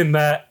not doing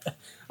that.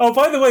 Oh,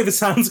 by the way, the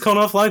town's gone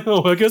offline.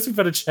 Oh, I guess we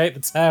better check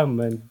the town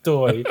then.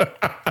 Doy.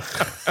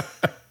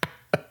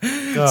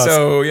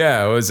 So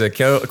yeah, it was a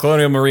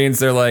Colonial Marines.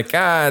 They're like,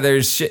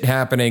 there's shit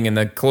happening, and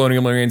the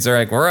Colonial Marines are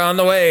like, we're on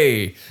the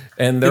way,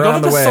 and they're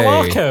on the way.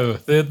 Sulaco,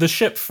 the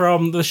ship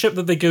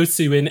that they go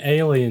to in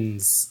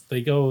Aliens.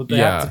 They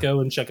have to go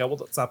and check out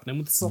what's happening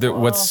with the Sulaco.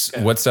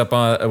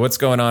 What's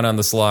going on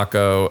the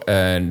Sulaco,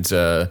 and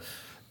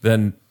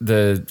then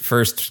the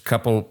first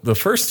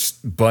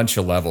bunch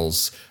of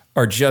levels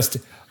are just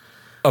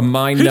a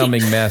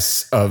mind-numbing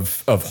mess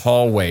of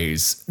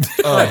hallways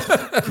right.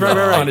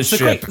 on a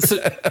ship.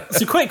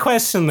 Quick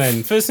question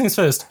then. First things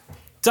first.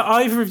 Do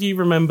either of you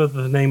remember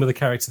the name of the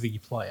character that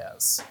you play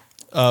as?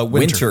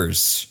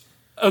 Winters.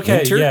 Okay,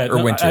 Winter yeah.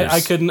 or Winters?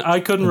 I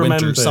couldn't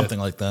remember. Something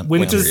like that.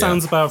 Winters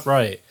sounds about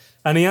right.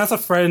 And he has a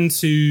friend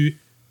who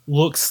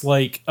looks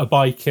like a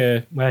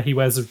biker, where he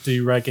wears a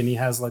do-rag and he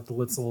has like the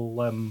little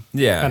kind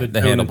of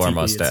the handlebar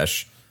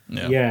mustache.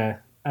 Yeah.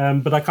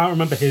 But I can't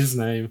remember his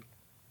name.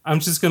 I'm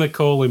just going to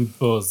call him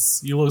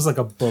Buzz. He looks like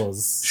a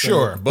Buzz.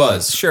 Sure, So.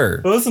 Buzz. Sure.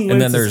 Buzz and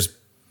then there's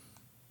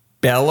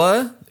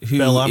Bella,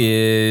 who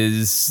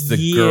is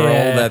the girl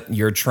that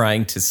you're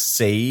trying to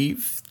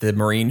save, the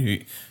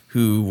Marine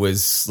who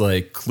was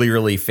like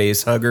clearly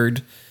face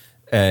huggered.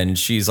 And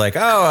she's like,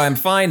 oh, I'm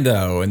fine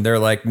though. And they're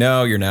like,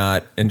 no, you're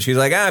not. And she's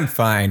like, I'm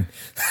fine.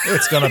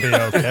 It's going to be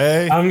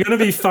okay. I'm going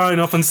to be fine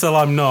up until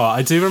I'm not.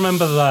 I do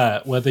remember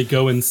that, where they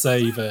go and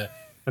save her.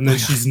 And then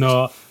she's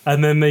not.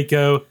 And then they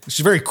go.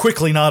 She's very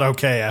quickly not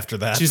okay after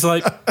that. She's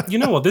like, you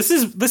know what? This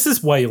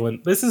is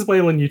Wayland. This is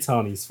Wayland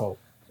Yutani's fault.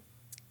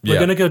 We're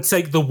going to go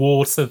take the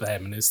war to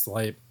them. And it's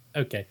like,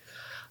 okay.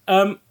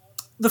 The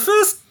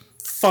first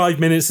 5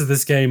 minutes of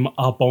this game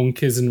are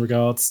bonkers in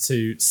regards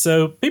to.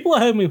 So people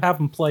at home who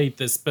haven't played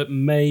this but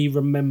may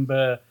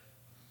remember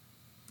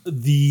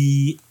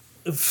the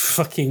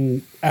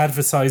fucking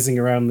advertising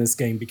around this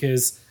game,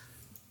 because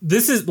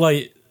this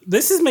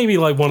is maybe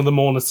like one of the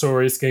more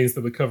notorious games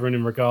that we're covering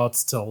in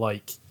regards to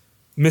like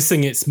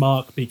missing its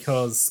mark,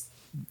 because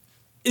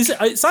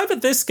it's either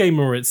this game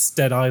or it's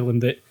Dead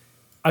Island that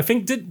I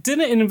think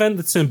didn't it invent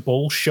the term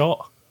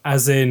bullshot,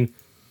 as in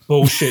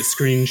bullshit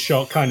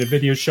screenshot kind of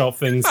video shot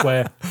things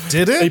where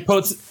did it? They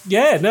put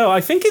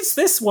I think it's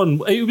this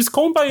one. It was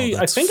coined by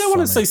I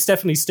want to say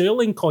Stephanie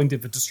Sterling coined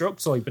it for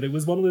Destructoid, but it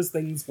was one of those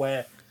things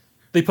where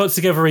they put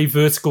together a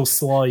vertical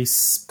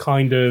slice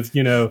kind of,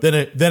 you know.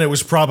 Then it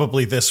was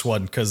probably this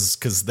one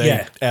because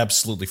they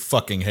absolutely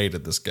fucking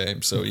hated this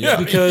game. So and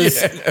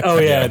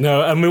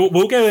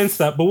we'll go into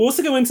that, but we'll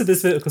also go into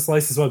this vertical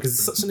slice as well, because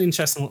it's such an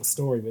interesting little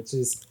story. Which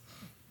is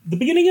the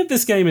beginning of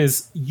this game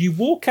is you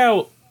walk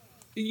out,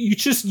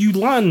 you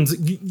land,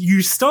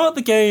 you start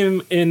the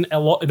game in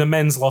a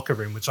men's locker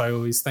room, which I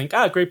always think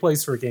great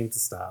place for a game to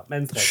start.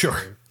 Men's locker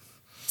room.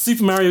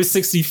 Super Mario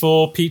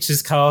 64,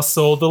 Peach's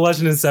Castle, The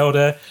Legend of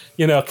Zelda,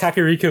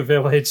 Kakariko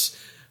Village,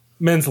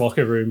 men's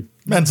locker room.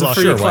 Men's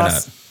locker room, why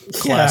not?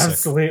 Classic. Yeah,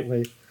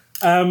 absolutely.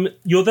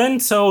 You're then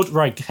told,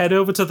 right, head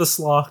over to the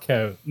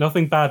Slarko.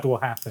 Nothing bad will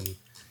happen.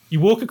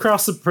 You walk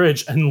across the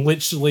bridge and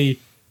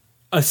literally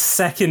a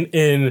second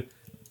in,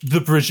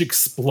 the bridge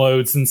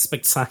explodes in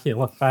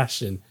spectacular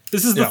fashion.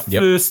 This is the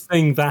first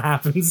thing that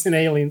happens in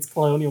Aliens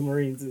Colonial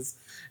Marines is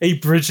a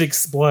bridge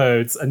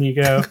explodes and you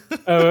go,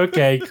 oh,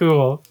 okay,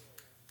 cool.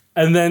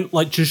 And then,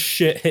 just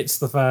shit hits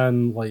the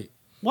fan,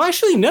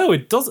 actually, no,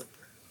 it doesn't.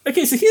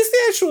 Okay, so here's the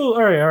actual...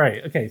 All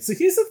right. Okay, so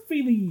here's a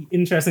really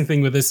interesting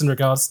thing with this in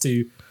regards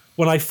to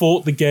when I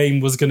thought the game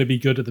was going to be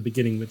good at the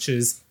beginning, which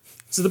is...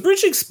 So the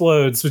bridge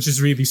explodes, which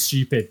is really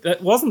stupid.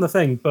 That wasn't the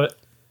thing, but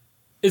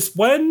it's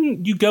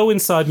when you go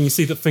inside and you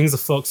see that things are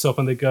fucked up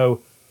and they go,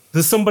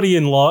 there's somebody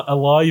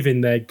alive in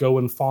there, go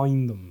and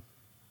find them.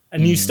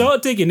 And you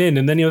start digging in,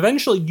 and then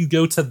eventually you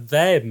go to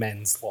their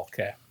men's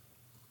locker.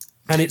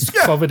 And it's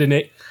covered in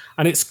it.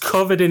 And it's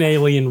covered in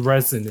alien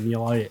resin, and you're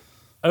like,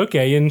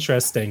 okay,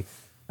 interesting.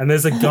 And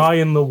there's a guy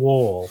in the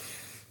wall.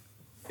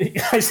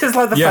 I just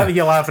like the fact that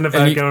you're laughing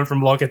about going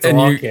from locker to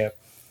locker.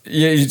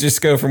 You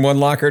just go from one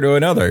locker to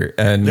another,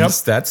 and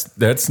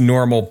that's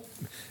normal.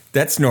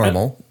 That's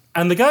normal.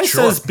 And the guy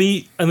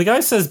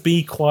says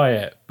be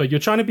quiet, but you're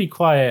trying to be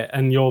quiet,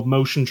 and your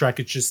motion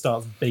tracker just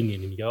starts binging,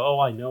 and you go, oh,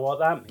 I know what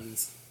that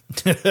means.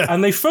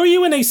 And they throw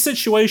you in a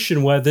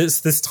situation where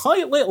there's this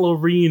tight little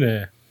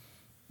arena,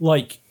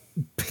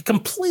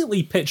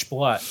 completely pitch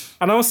black.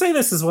 And I'll say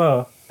this as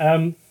well.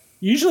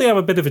 Usually I'm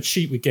a bit of a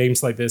cheat with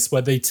games like this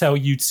where they tell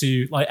you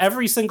to,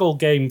 every single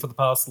game for the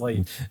past,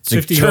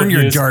 50 turn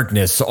your years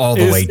darkness all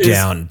the way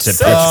down to pitch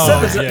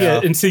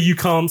black. Until you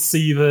can't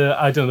see the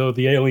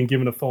alien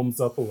giving a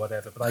thumbs up or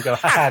whatever. But I go,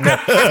 no,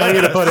 I'm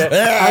going to put it,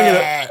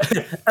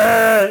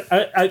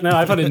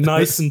 I've had it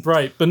nice and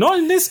bright. But not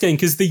in this game,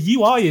 because the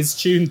UI is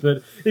tuned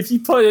that if you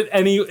put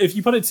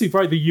it too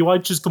bright, the UI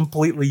just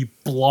completely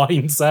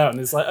blinds out. And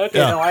it's like, okay,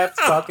 no, I have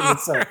to start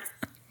this up.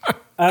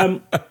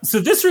 So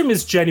this room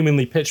is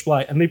genuinely pitch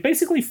black, and they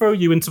basically throw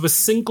you into a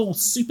single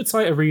super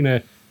tight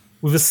arena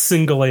with a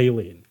single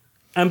alien.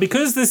 And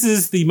because this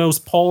is the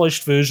most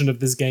polished version of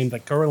this game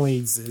that currently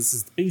exists,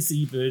 is the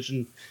PC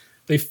version,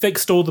 they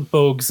fixed all the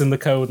bugs in the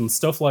code and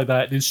stuff like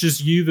that. It's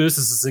just you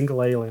versus a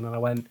single alien. And I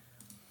went,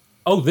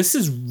 oh, this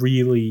is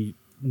really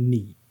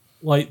neat.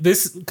 Like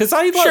this, because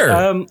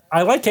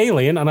I like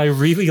Alien and I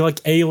really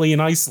like Alien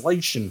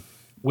Isolation,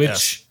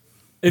 which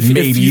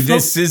maybe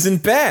this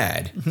isn't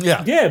bad.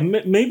 Yeah,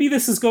 maybe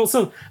this has got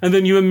some. And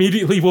then you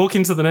immediately walk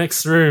into the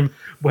next room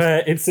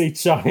where it's a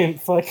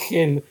giant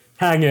fucking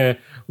hangar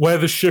where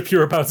the ship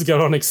you're about to get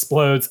on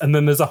explodes, and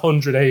then there's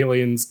 100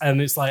 aliens,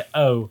 and it's like,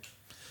 oh,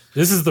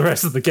 this is the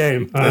rest of the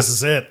game. This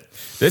is it.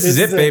 This is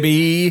it,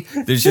 baby.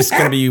 There's just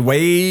going to be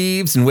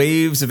waves and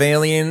waves of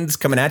aliens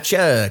coming at you.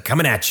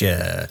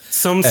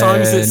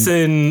 Sometimes it's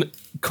in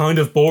kind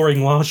of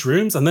boring large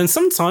rooms, and then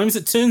sometimes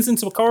it turns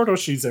into a corridor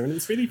shooter, and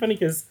it's really funny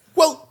because...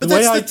 Well, but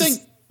that's the thing.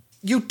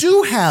 You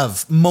do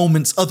have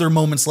other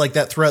moments like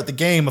that throughout the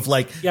game of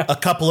like a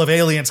couple of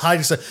aliens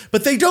hiding stuff,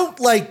 but they don't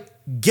like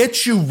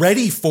get you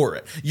ready for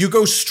it. You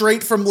go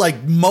straight from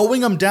like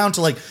mowing them down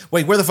to like,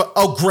 wait, where the fuck?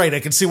 Oh, great!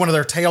 I can see one of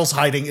their tails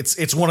hiding.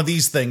 It's one of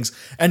these things,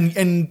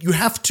 and you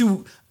have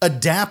to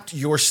adapt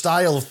your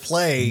style of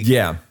play.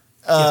 Yeah.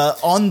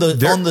 On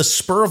the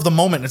spur of the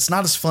moment. It's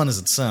not as fun as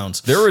it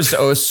sounds. There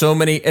was so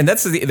many, and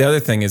that's the other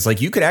thing is like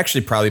you could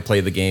actually probably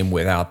play the game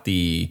without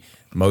the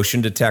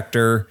motion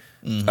detector.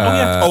 Mm-hmm.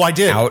 I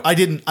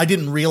did. I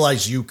didn't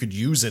realize you could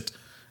use it.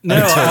 No,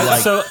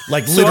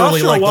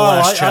 literally the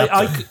last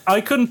chapter.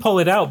 I couldn't pull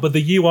it out, but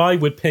the UI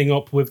would ping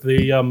up with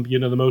the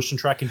the motion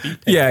tracking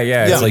beep ping.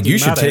 Yeah. It's like you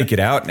should take it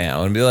out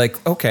now and be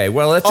like, okay,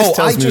 well that just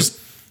tells me.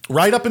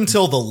 Right up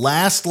until the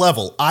last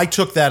level, I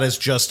took that as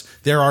just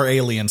there are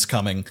aliens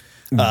coming.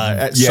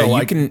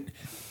 The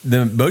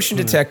motion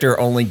detector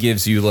only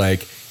gives you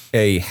like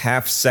a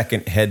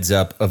half-second heads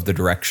up of the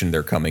direction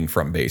they're coming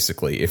from,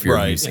 basically, if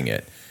you're using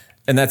it.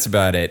 And that's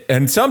about it.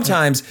 And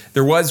sometimes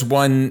there was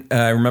one,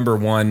 I remember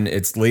one,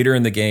 it's later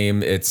in the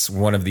game, it's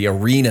one of the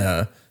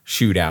arena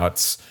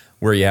shootouts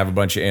where you have a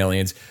bunch of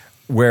aliens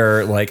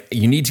where like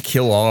you need to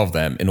kill all of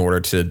them in order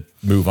to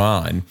move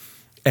on.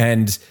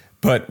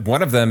 But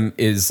one of them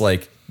is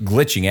like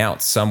glitching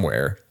out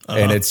somewhere.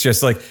 And it's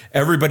just like,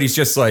 everybody's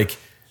just like,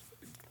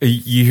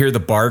 you hear the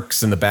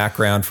barks in the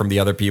background from the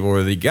other people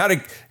where they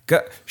gotta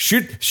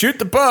shoot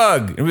the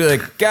bug, and we're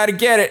like, gotta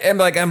get it, and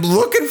like, I'm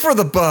looking for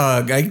the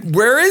bug.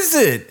 Where is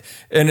it?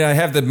 And I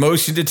have the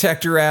motion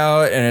detector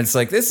out, and it's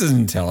like, this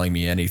isn't telling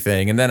me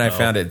anything. And then I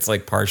found it's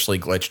like partially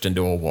glitched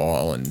into a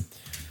wall, and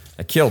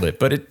I killed it.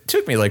 But it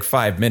took me like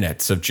 5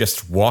 minutes of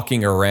just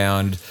walking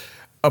around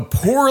a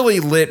poorly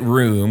lit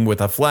room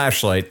with a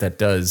flashlight that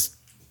does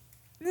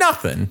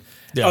nothing.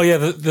 Yeah. Oh yeah,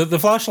 the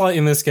flashlight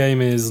in this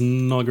game is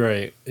not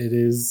great. It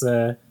is.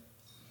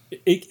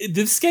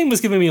 This game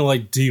was giving me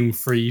like Doom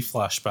 3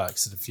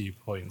 flashbacks at a few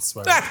points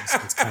where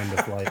it's kind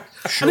of like,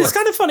 and it's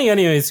kind of funny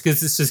anyways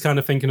because it's just kind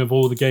of thinking of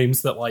all the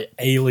games that like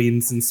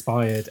Aliens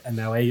inspired, and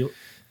now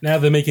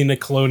they're making a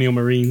Colonial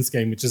Marines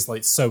game which is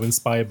like so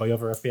inspired by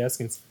other FPS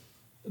games.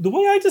 The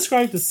way I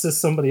described this to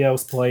somebody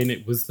else playing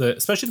it was that,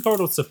 especially the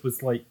corridor stuff,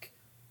 was like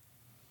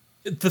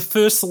the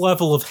first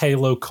level of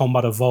Halo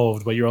Combat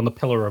Evolved, where you're on the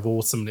Pillar of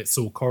Awesome and it's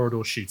all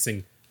corridor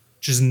shooting,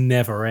 just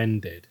never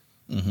ended.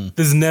 Mm-hmm.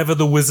 There's never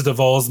the Wizard of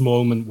Oz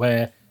moment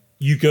where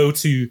you go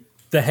to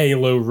the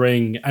Halo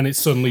ring and it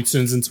suddenly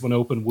turns into an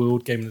open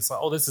world game and it's like,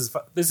 oh, this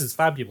is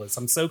fabulous.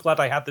 I'm so glad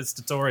I had this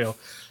tutorial.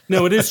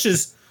 No, it is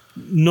just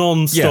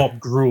non-stop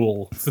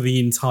gruel for the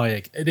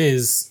entire. It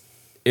is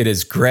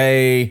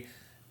gray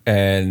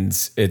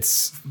and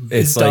it's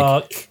like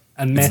dark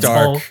and metal. It's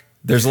dark.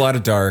 There's a lot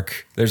of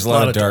dark. There's a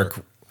lot of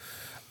dark.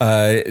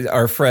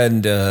 Our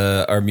friend,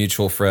 our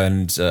mutual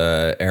friend,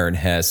 Aaron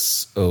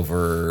Hess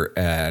over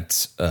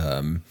at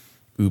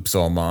Oops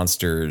All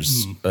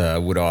Monsters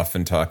would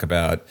often talk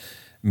about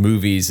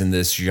movies in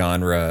this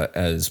genre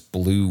as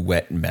blue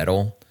wet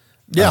metal.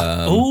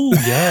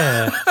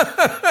 Yeah.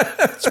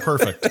 It's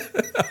perfect.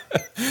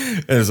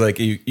 It was like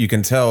you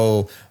can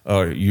tell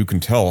how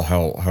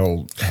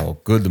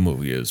good the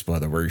movie is by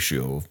the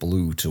ratio of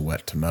blue to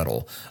wet to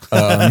metal.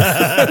 And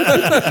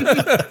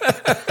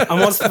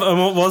what's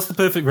the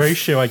perfect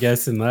ratio? I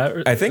guess in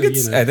that. I think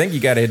it's. I think you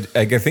got to.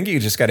 I think you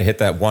just got to hit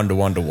that 1 to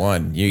 1 to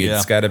 1.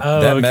 It's got to.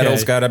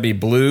 Metal's got to be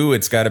blue.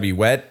 It's got to be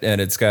wet,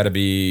 and it's got to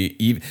be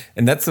even.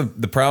 And that's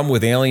the problem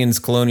with Aliens: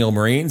 Colonial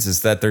Marines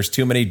is that there's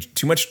too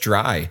much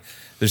dry.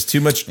 There's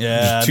too much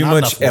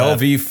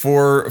LV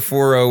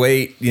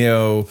 408.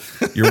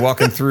 You're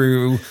walking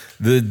through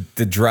the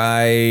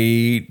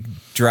dry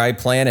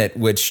planet,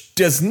 which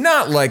does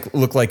not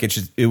look like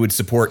it would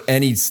support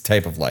any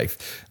type of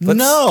life.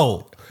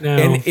 No.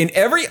 And in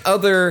every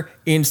other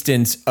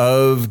instance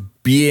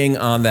of being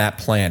on that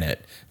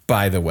planet,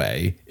 by the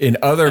way, in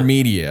other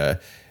media,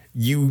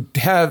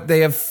 they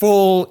have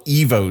full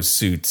Evo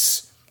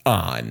suits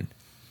on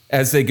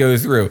as they go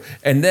through,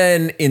 and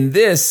then in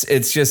this,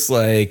 it's just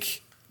like.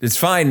 It's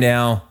fine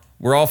now.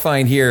 We're all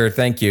fine here.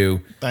 Thank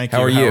you. Thank you.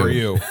 How are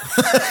you?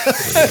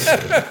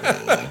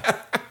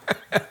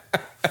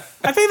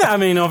 I think that I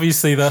mean,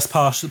 obviously, that's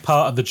part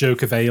of the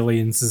joke of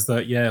Aliens is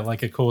that,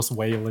 like, of course,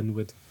 Wayland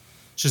would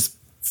just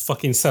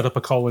fucking set up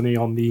a colony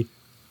on the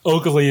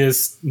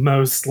ugliest,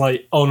 most,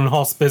 like,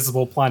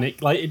 unhospitable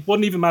planet. Like, it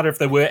wouldn't even matter if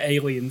there were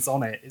aliens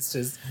on it. It's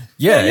just,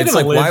 it's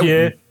like,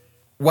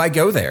 why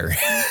go there?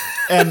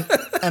 and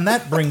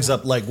that brings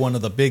up, like, one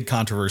of the big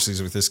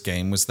controversies with this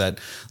game was that,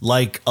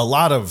 like a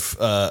lot of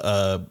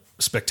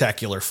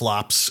spectacular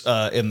flops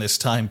in this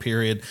time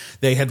period,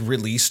 they had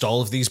released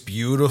all of these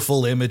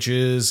beautiful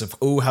images of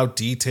how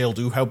detailed,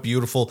 how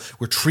beautiful,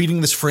 we're treating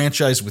this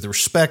franchise with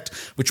respect,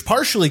 which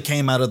partially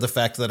came out of the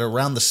fact that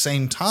around the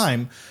same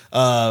time,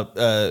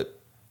 I'm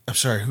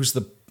sorry, who was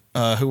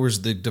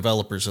the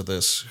developers of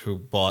this who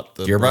bought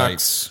the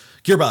Gearbox?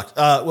 Gearbox.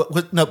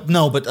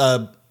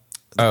 The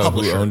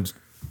publisher. Who owned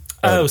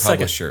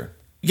publisher.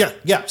 Yeah,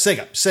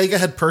 Sega. Sega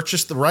had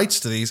purchased the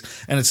rights to these,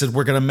 and it said,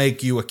 we're going to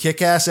make you a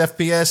kick-ass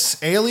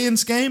FPS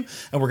Aliens game,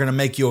 and we're going to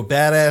make you a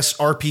badass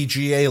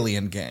RPG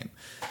Alien game.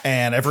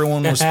 And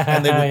everyone was,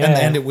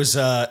 and it was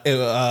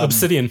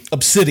Obsidian.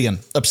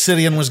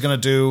 Obsidian was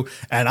going to do,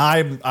 and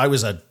I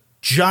was a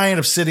giant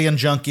Obsidian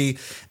junkie,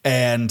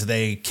 and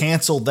they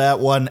canceled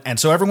that one, and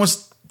so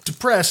everyone's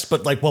depressed,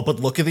 but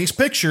look at these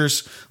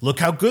pictures. Look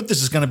how good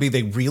this is going to be.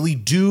 They really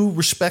do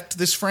respect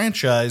this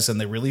franchise, and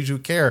they really do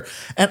care.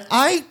 And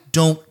I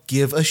don't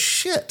give a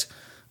shit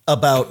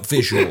about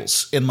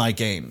visuals in my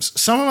games.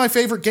 Some of my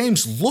favorite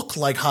games look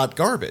like hot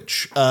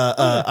garbage.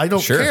 I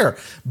don't care.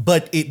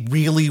 But it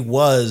really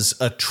was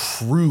a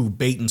true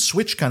bait and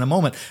switch kind of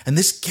moment. And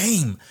this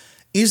game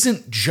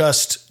isn't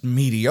just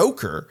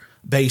mediocre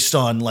based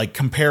on, like,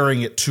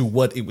 comparing it to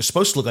what it was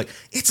supposed to look like.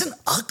 It's an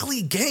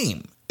ugly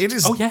game. It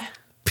is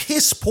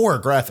piss poor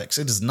graphics.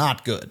 It is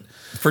not good.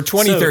 For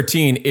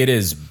 2013, it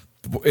is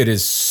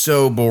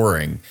so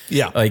boring.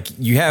 Yeah. Like,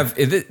 you have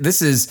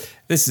this is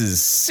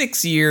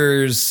 6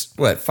 years,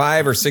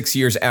 5 or 6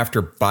 years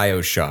after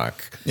BioShock.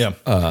 Yeah.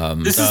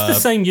 This is the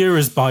same year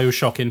as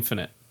BioShock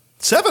Infinite.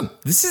 7. It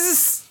was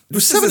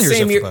 7 years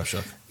after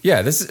BioShock.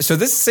 Yeah, this is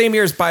the same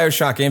year as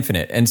BioShock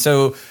Infinite. And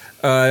so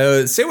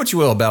say what you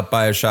will about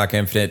BioShock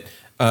Infinite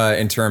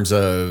in terms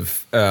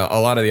of a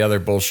lot of the other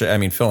bullshit. I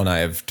mean, Phil and I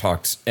have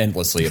talked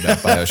endlessly about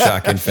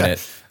BioShock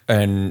Infinite,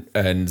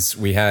 and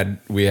we had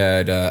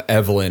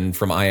Evelyn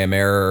from I Am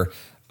Error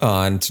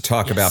on to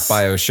talk about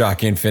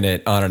BioShock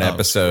Infinite on an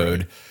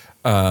episode.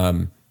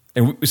 And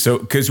so,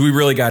 because we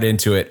really got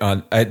into it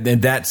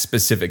in that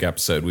specific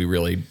episode, we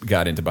really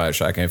got into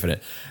BioShock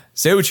Infinite.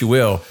 Say what you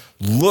will,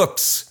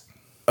 looks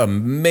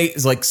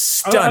amazing, like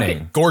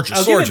stunning,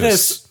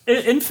 gorgeous.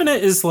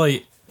 Infinite is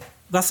like,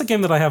 that's a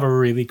game that I have a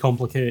really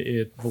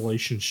complicated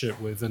relationship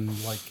with, and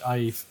like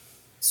I've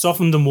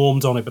softened and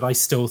warmed on it, but I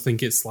still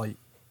think it's like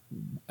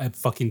a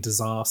fucking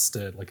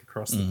disaster, like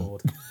across the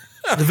board.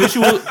 The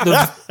visual,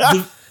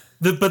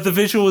 but the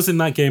visuals in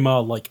that game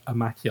are like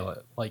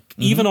immaculate. Like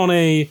even on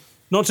a,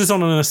 not just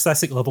on an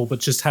aesthetic level, but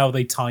just how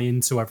they tie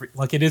into every.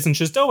 Like it isn't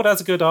just it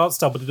has a good art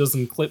style, but it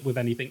doesn't clip with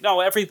anything. No,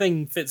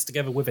 everything fits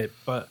together with it.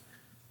 But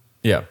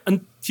yeah,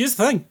 and here's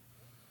the thing.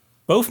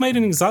 Both made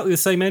in exactly the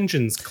same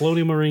engines,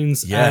 Colonial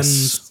Marines and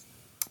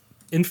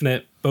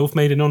Infinite, both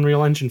made in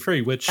Unreal Engine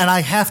 3, which... And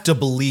I have to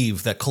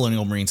believe that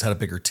Colonial Marines had a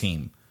bigger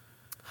team.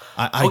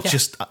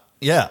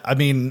 I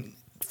mean,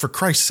 for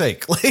Christ's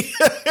sake.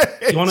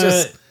 You want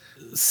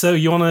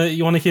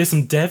to hear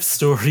some dev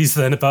stories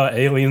then about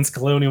Aliens,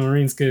 Colonial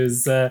Marines?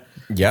 Because I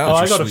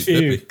got a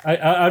few.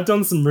 I've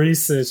done some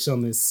research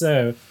on this.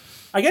 So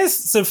I guess,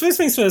 so first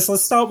things first,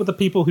 let's start with the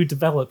people who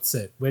developed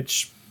it,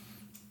 which...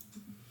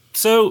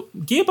 So,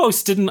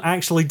 Gearbox didn't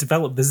actually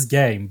develop this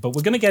game, but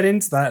we're going to get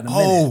into that in a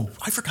minute. Oh,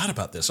 I forgot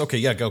about this. Okay,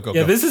 yeah, go.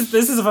 This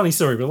is a funny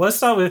story, but let's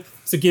start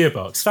with... So,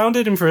 Gearbox,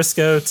 founded in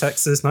Frisco,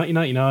 Texas,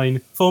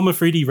 1999, former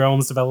 3D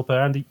Realms developer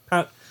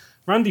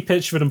Randy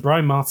Pitchford and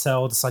Brian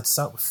Martell decide to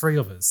start with 3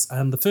 others,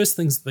 and the first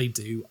things that they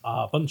do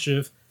are a bunch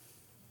of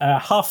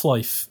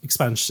Half-Life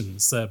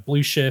expansions,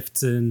 Blue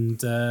Shift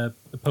and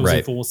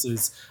Opposing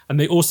Forces, and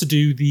they also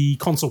do the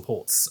console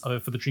ports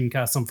for the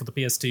Dreamcast and for the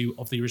PS2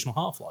 of the original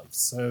Half-Life,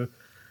 so...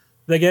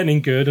 They're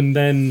getting good, and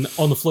then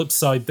on the flip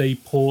side, they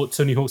port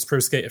Tony Hawk's Pro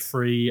Skater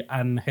 3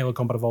 and Halo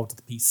Combat Evolved to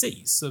the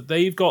PC. So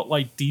they've got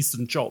like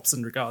decent chops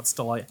in regards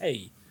to like,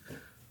 hey,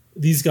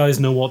 these guys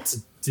know what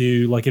to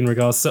do, like in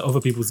regards to other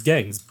people's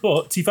games.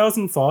 But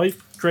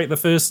 2005 create the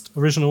first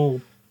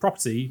original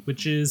property,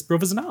 which is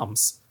Brothers in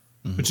Arms,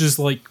 which is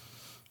like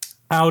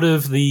out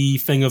of the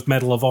thing of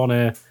Medal of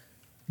Honor,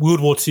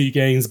 World War II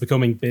games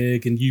becoming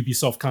big, and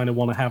Ubisoft kind of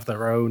want to have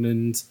their own,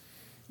 and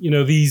you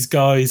know, these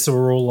guys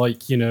are all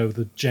like, you know,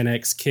 the Gen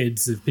X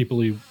kids of people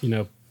who, you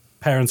know,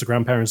 parents or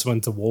grandparents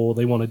went to war.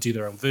 They want to do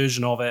their own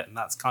version of it. And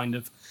that's kind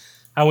of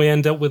how we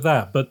end up with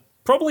that. But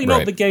probably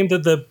not the game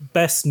that they're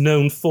best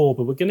known for.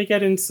 But we're going to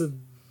get into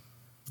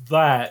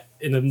that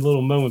in a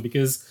little moment,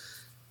 because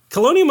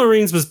Colonial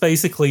Marines was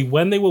basically,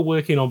 when they were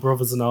working on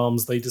Brothers in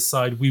Arms, they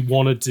decided we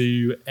want to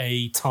do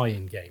a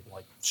tie-in game,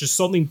 like just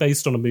something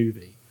based on a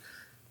movie.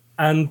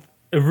 And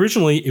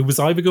originally, it was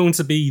either going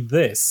to be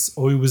this,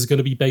 or it was going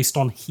to be based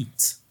on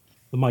Heat,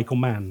 the Michael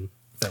Mann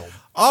film.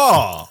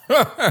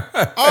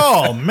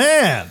 Oh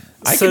man.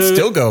 I could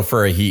still go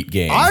for a Heat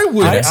game. I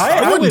wouldn't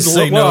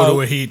say no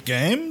to a Heat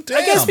game. Damn.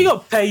 I guess we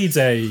got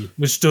Payday,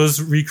 which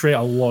does recreate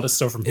a lot of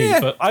stuff from Heat,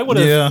 but I would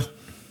have. Yeah.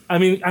 I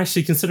mean,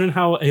 actually, considering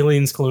how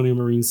Aliens Colonial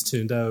Marines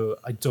turned out,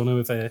 I don't know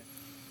if I'm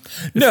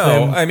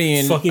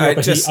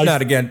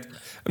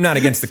not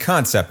against the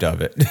concept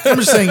of it. I'm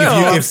just saying,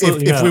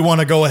 if we want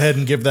to go ahead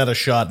and give that a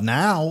shot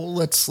now,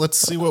 let's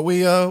see what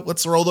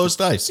let's roll those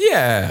dice.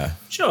 Yeah,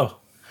 sure.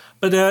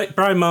 But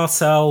Brian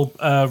Martell,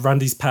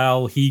 Randy's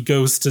pal, he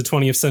goes to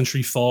 20th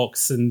Century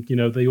Fox, and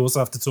they also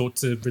have to talk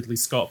to Ridley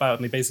Scott about it,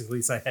 and they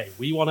basically say, hey,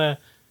 we want to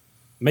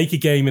make a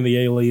game in the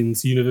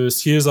Aliens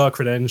universe. Here's our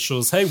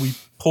credentials. Hey, we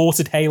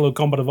ported Halo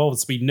Combat Evolved,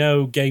 so we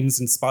know games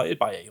inspired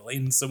by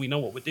Aliens, so we know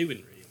what we're doing,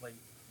 really.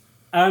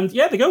 And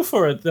yeah, they go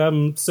for it.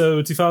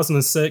 So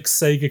 2006,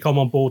 Sega come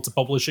on board to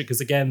publish it, because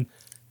again,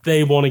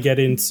 they want to get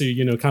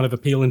into, kind of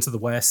appeal into the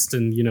West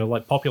and,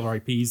 like popular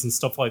IPs and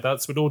stuff like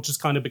that. So it all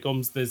just kind of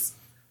becomes this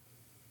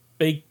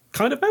big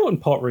kind of melting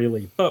pot,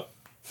 really. But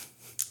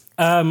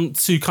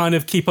to kind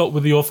of keep up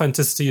with the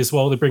authenticity as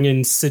well, they bring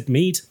in Sid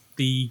Mead,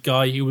 the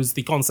guy who was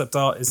the concept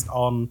artist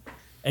on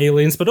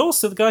Aliens, but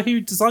also the guy who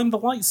designed the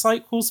light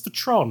cycles for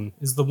Tron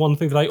is the one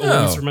thing that I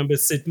always remember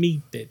Sid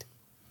Mead did.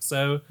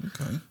 So,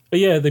 but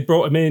yeah, they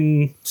brought him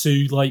in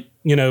to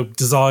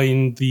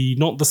design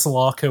not the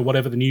Sulaco,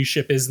 whatever the new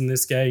ship is in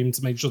this game,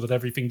 to make sure that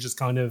everything just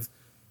kind of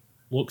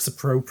looks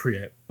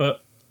appropriate.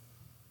 But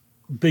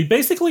they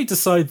basically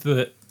decide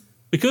that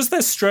because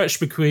they're stretched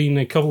between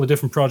a couple of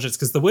different projects,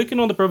 because they're working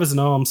on the Brothers in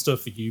Arms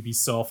stuff for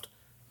Ubisoft,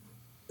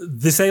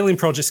 this Alien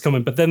project's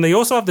coming, but then they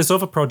also have this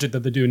other project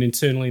that they're doing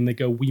internally, and they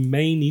go, we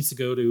may need to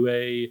go to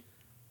a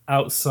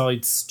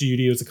outside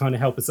studio to kind of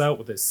help us out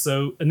with this.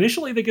 So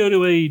initially they go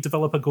to a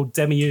developer called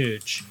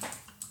Demiurge,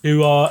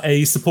 who are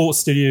a support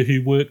studio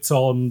who worked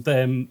on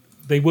them.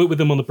 They worked with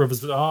them on the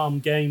Brothers in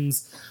Arms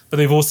games, but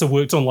they've also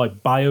worked on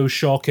like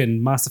BioShock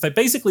and Mass Effect.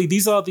 Basically,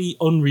 these are the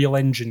Unreal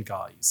Engine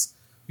guys,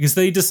 because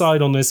they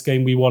decide on this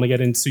game we want to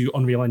get into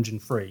Unreal Engine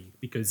 3,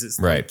 because it's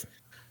right.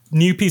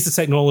 New piece of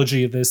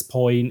technology at this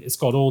point. It's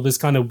got all this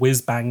kind of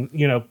whiz bang.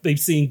 They've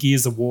seen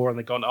Gears of War and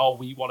they've gone, oh,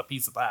 we want a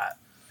piece of that.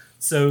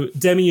 So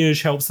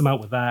Demiurge helps them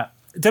out with that.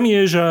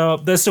 Demiurge,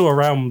 they're still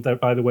around,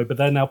 by the way, but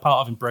they're now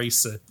part of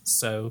Embracer.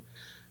 So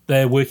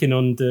they're working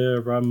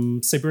under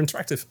Saber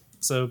Interactive.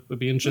 So it'd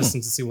be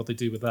interesting to see what they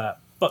do with that.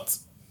 But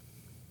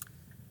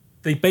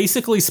they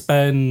basically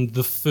spend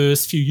the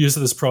first few years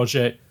of this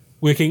project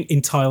working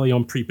entirely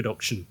on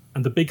pre-production.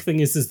 And the big thing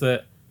is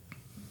that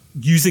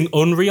using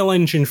Unreal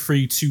Engine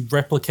 3 to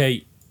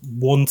replicate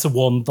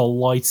one-to-one the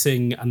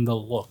lighting and the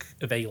look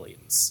of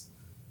Aliens.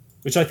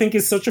 Which I think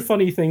is such a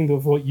funny thing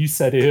with what you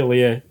said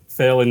earlier,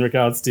 Phil, in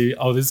regards to,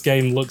 this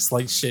game looks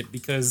like shit,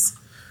 because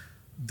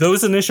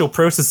those initial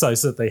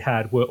prototypes that they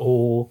had were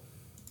all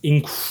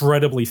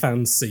incredibly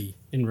fancy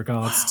in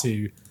regards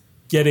to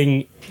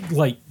getting,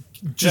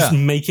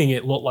 making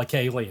it look like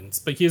Aliens.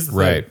 But here's the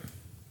thing.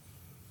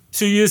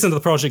 2 years into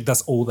the project,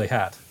 that's all they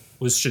had,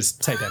 was just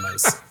tech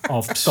demos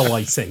of the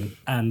lighting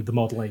and the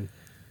modeling.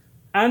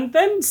 And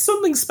then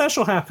something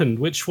special happened,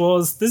 which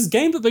was this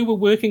game that they were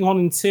working on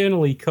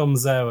internally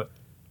comes out,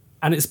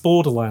 and it's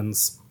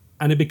Borderlands,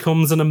 and it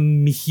becomes an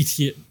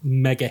immediate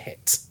mega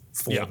hit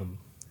for them.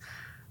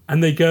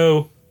 And they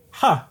go,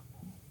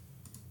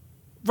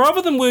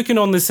 rather than working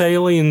on this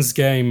Aliens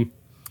game,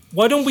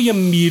 why don't we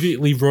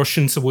immediately rush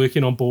into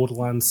working on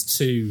Borderlands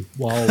 2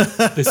 while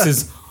this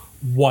is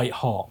white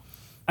hot?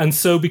 And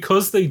so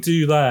because they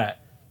do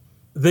that,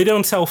 they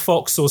don't tell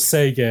Fox or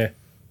Sega,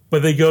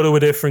 but they go to a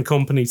different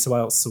company to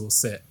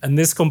outsource it. And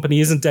this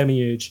company isn't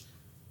Demiurge,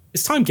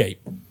 it's Timegate,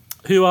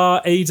 who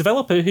are a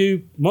developer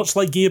who, much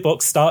like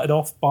Gearbox, started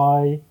off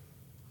by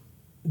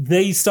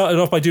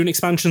doing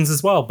expansions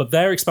as well, but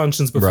their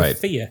expansions were for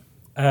Fear.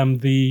 FEAR,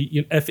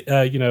 the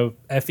FPS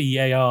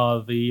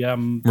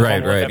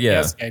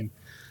game.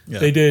 Yeah.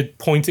 They did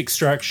Point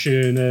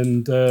Extraction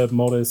and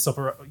Modest,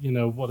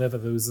 whatever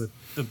those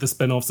the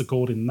spin-offs are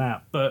called in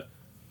that. But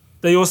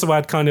they also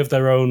had kind of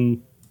their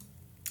own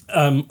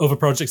other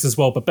projects as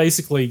well. But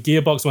basically,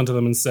 Gearbox went to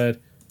them and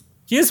said,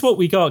 here's what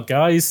we got,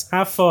 guys.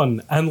 Have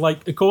fun. And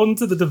according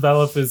to the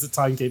developers at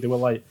Timegate, they were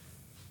like,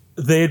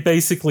 they had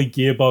basically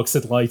Gearbox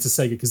had lied to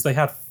Sega because they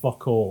had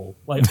fuck all.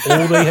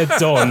 All they had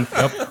done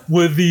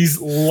were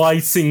these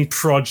lighting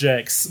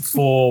projects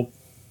for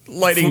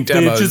lighting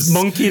demos. They just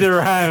monkeyed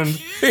around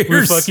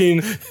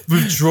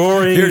with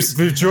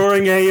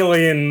drawing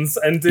aliens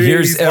and doing.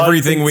 Here's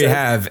everything we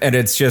have, and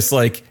it's just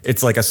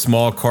it's like a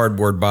small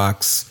cardboard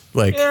box.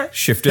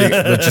 Shifting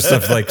just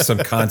of some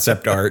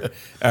concept art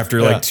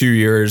after 2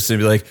 years and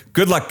be like,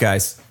 good luck,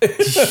 guys.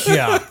 Best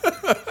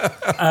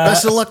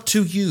of luck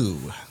to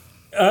you.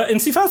 In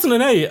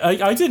 2008,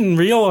 I didn't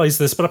realize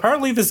this, but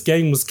apparently this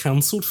game was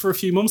cancelled for a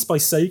few months by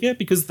Sega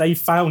because they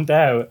found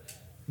out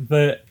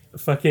that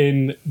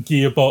fucking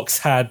Gearbox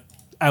had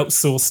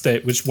outsourced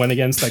it, which went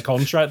against their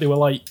contract. They were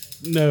like,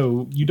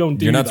 no, you don't do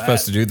that. You're not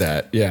supposed to do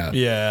that.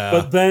 Yeah.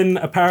 But then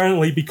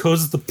apparently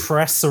because the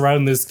press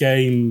around this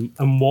game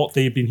and what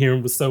they'd been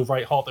hearing was so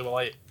right hot, they were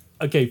like,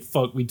 okay,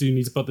 fuck, we do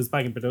need to put this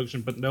back in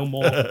production, but no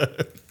more.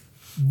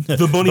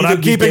 The money but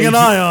I'm keeping an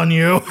eye on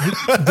you.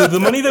 the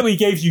money that we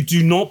gave you,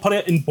 do not put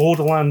it in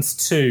Borderlands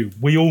 2.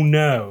 We all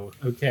know,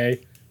 okay?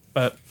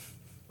 But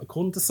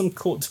according to some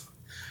court...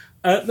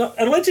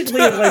 allegedly,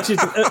 I'm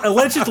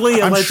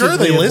sure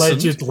they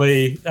listened.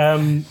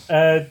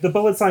 the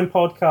Bullet Time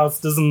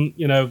podcast doesn't,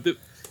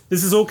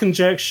 this is all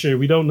conjecture.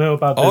 We don't know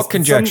about this. All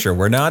conjecture.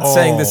 We're not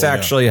saying this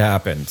actually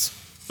happened.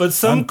 But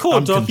some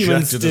court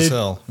documents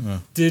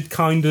did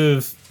kind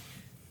of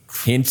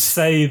hint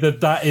say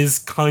that is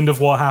kind of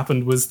what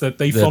happened, was that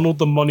they funneled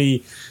the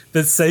money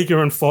that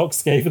Sega and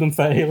Fox gave them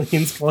for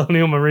Aliens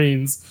Colonial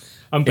Marines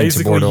and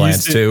basically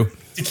used it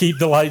to keep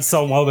the lights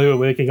on while they were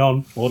working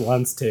on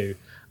Borderlands 2.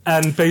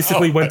 And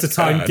basically went to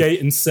Timegate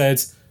and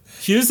said,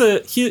 here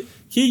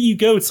you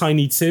go,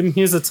 Tiny Tim.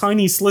 Here's a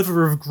tiny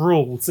sliver of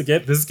gruel to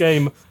get this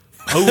game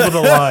over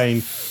the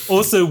line.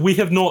 Also, we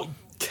have not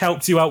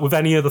helped you out with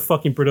any of the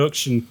fucking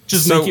production.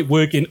 Just make it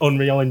work in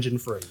Unreal Engine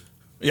 3.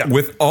 Yeah.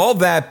 With all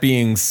that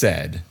being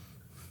said,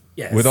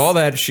 yes. With all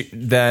that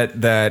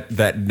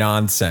that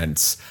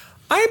nonsense,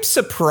 I'm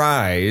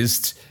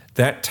surprised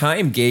that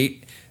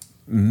Timegate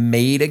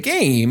made a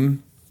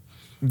game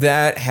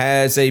that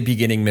has a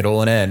beginning,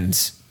 middle, and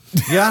end.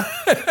 Yeah.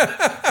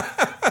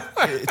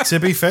 To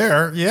be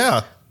fair,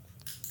 yeah.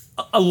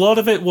 A lot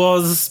of it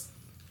was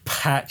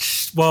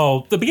patched.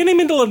 Well, the beginning,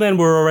 middle, and end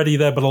were already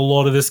there, but a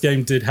lot of this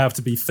game did have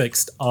to be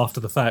fixed after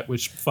the fact,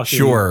 which fucking...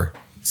 Sure.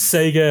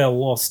 Sega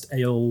lost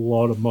a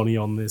lot of money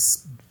on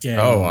this game.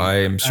 Oh, I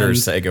am sure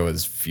Sega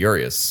was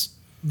furious.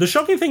 The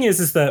shocking thing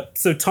is that,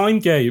 so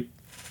Timegate,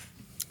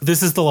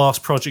 this is the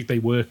last project they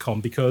work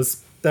on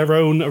because their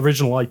own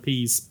original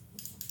IPs,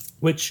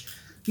 which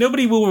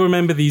nobody will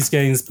remember these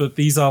games, but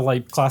these are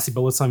like classy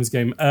Bullet Times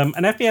game. An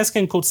FPS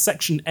game called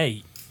Section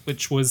 8,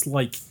 which was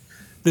like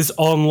this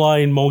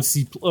online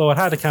it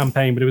had a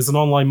campaign, but it was an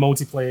online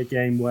multiplayer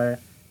game where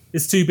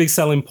its two big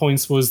selling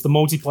points was the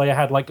multiplayer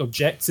had like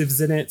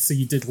objectives in it, so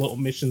you did little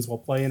missions while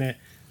playing it.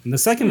 And the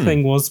second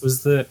thing was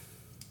that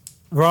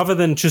rather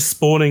than just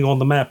spawning on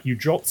the map, you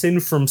dropped in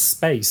from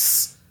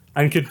space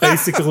and could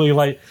basically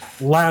like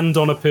land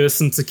on a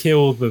person to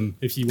kill them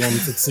if you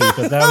wanted to.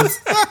 But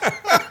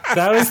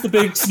that was the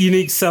big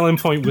unique selling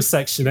point with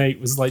Section 8,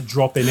 was like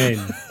dropping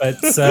in.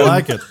 But I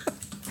like it.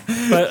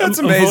 But That's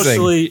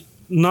unfortunately,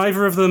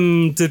 neither of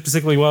them did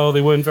particularly well.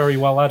 They weren't very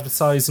well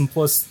advertised, and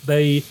plus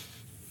they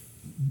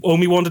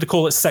only wanted to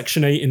call it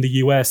Section 8 in the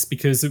US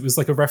because it was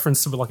like a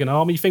reference to like an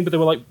army thing, but they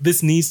were like,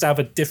 this needs to have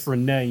a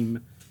different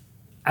name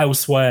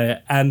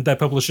elsewhere, and their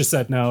publisher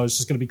said no, it's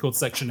just going to be called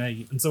Section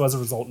 8, and so as a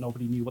result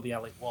nobody knew what the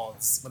hell it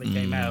was when it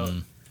came out.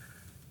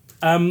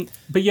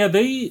 But yeah,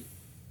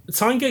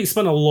 Timegate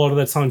spent a lot of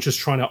their time just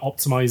trying to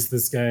optimize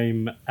this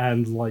game,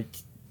 and like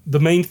the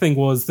main thing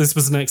was this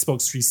was an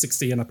Xbox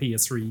 360 and a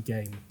PS3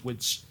 game,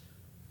 which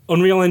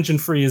Unreal Engine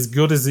 3, as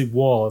good as it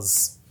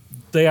was,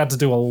 they had to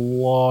do a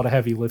lot of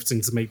heavy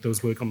lifting to make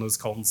those work on those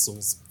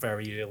consoles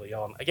very early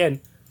on. Again,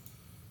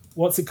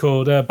 what's it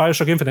called?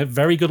 Bioshock Infinite,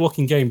 very good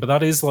looking game, but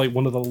that is like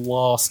one of the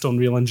last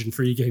Unreal Engine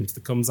 3 games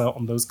that comes out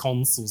on those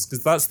consoles,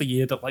 because that's the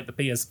year that like the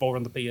PS4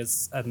 and the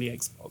PS and the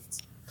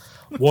Xbox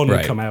One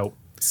would come out.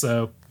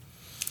 So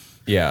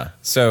yeah,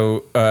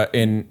 so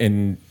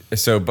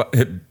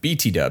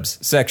BT Dubs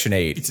Section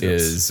 8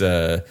 is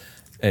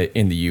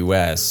in the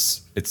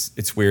US.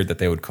 It's weird that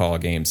they would call a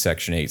game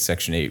Section 8.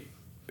 Section 8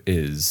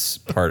 was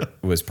part of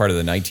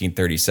the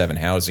 1937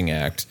 Housing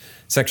Act.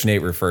 Section 8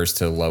 refers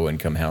to low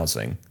income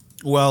housing.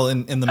 Well,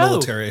 in the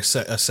military, a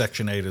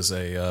Section 8 is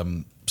a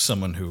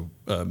someone who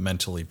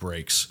mentally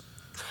breaks.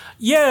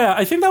 Yeah,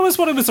 I think that was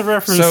what it was a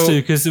reference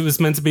to, because it was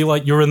meant to be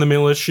like you're in the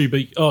military, but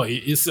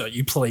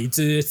you play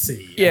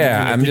dirty.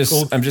 Yeah, I'm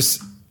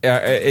just.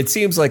 It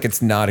seems like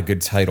it's not a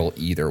good title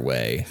either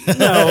way.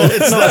 No,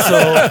 it's not at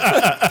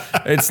all.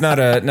 It's not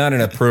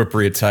an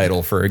appropriate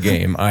title for a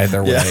game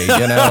either way.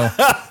 You know,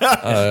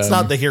 it's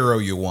not the hero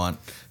you want.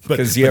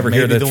 Because you ever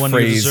hear the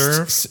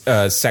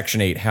phrase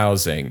Section 8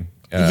 housing?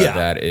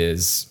 That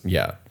is,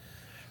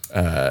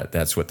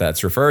 that's what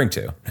that's referring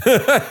to.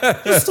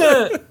 Just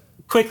to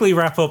quickly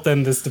wrap up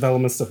then this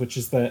development stuff, which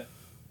is that,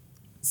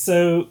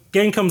 so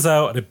game comes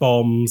out and it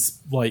bombs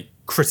like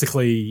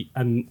critically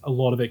and a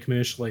lot of it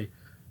commercially.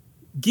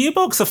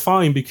 Gearbox are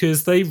fine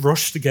because they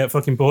rushed to get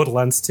fucking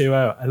Borderlands 2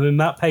 out, and then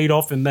that paid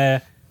off in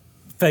their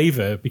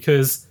favor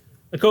because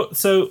according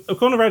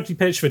to Randy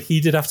Pitchford,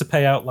 he did have to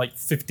pay out like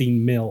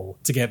 15 mil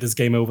to get this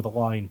game over the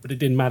line, but it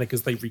didn't matter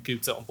because they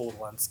recouped it on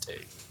Borderlands 2.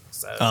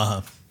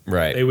 So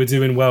right, they were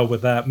doing well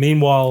with that.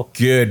 Meanwhile,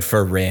 good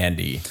for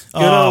Randy.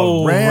 Good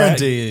old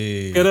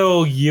Randy. Good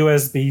old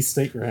USB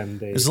stick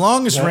Randy. As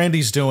long as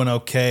Randy's doing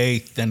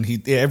okay, then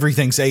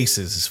everything's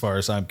aces as far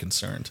as I'm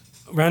concerned.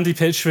 Randy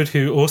Pitchford,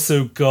 who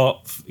also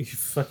got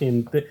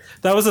fucking...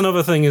 That was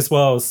another thing as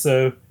well.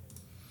 So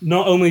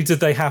not only did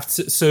they have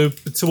to... So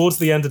towards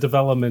the end of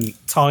development,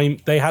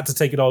 they had to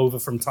take it over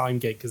from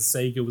Timegate because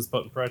Sega was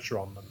putting pressure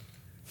on them.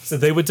 So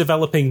they were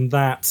developing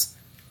that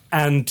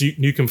and Duke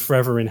Nukem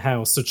Forever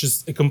in-house, which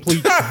is a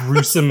complete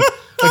gruesome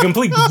a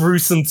complete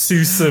gruesome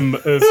twosome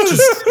of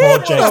just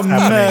projects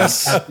happening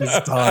at this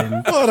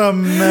time. What a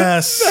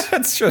mess.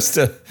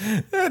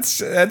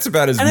 That's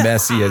about as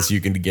messy as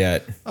you can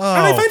get. And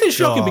I find it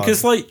shocking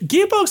because, like,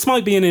 Gearbox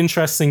might be an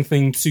interesting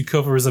thing to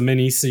cover as a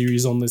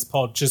mini-series on this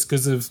pod just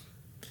because of...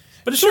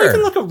 But it's not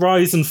even like a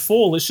rise and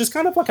fall. It's just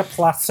kind of like a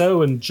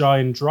plateau and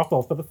giant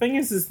drop-off. But the thing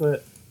is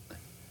that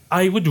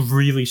I would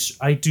really...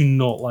 I do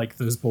not like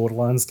those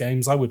Borderlands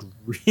games. I would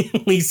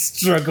really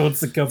struggle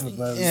to cover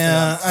those.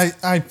 Yeah,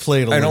 I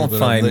played a little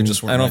bit of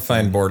them. I don't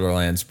find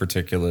Borderlands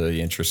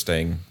particularly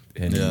interesting.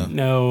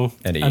 No.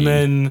 And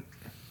then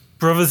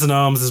Brothers in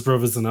Arms is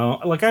Brothers in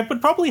Arms. Like, I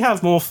would probably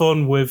have more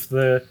fun with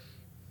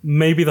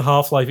maybe the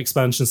Half-Life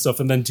expansion stuff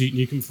and then Duke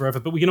Nukem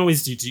Forever, but we can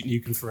always do Duke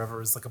Nukem Forever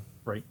as like a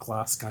break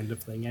glass kind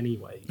of thing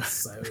anyway.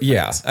 So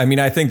yeah, I mean,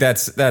 I think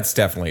that's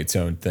definitely its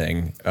own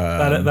thing.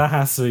 That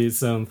has to be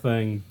its own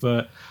thing.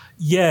 But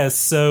yeah,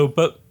 just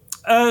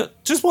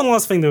one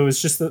last thing though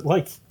is just that,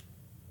 like,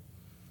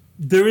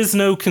 there is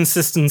no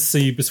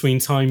consistency between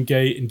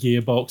Timegate and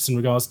Gearbox in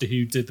regards to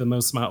who did the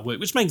most amount of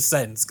work, which makes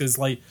sense because,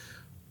 like,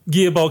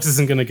 Gearbox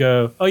isn't going to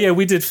go, oh yeah,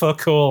 we did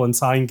fuck all and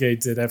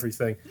Timegate did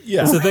everything.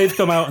 Yeah. So they've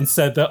come out and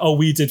said that, oh,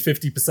 we did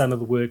 50% of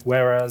the work,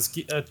 whereas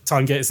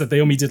Timegate said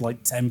they only did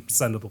like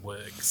 10% of the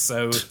work.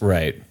 So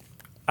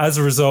as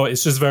a result,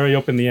 it's just very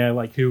up in the air,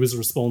 like who was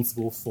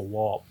responsible for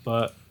what.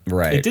 But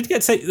it did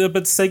get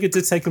but Sega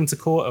did take them to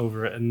court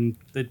over it, and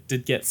they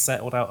did get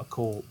settled out of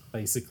court,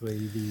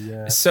 basically.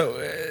 It's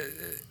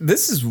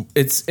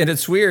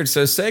weird.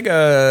 So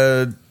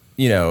Sega,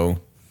 you know,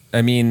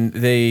 I mean,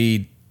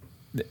 they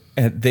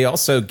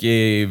also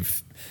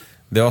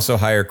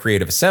hire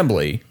Creative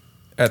Assembly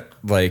at,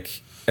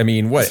 like, I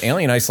mean, what,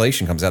 Alien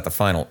Isolation comes out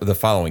the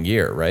following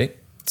year, right?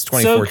 It's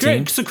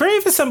 2014. So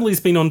Creative Assembly's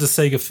been on to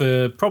Sega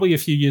for probably a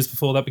few years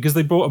before that because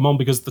they brought them on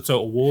because of the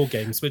Total War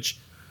games, which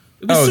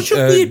it was such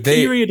a weird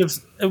period of...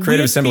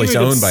 Creative Assembly's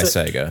owned by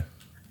Sega.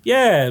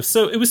 Yeah,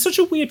 so it was such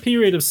a weird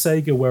period of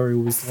Sega where it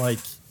was like,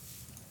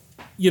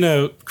 you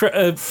know,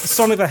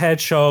 Sonic the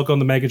Hedgehog on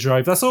the Mega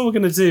Drive, that's all we're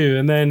going to do,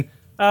 and then...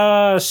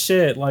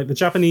 shit, like the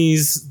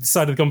Japanese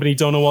side of the company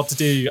don't know what to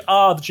do. The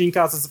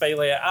Dreamcast is a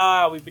failure.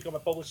 We've become a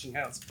publishing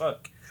house.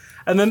 Fuck.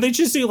 And then they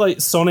just do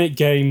like Sonic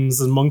games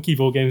and Monkey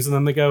Ball games, and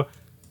then they go,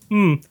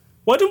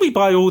 why don't we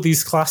buy all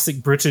these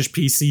classic British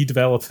PC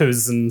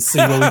developers and see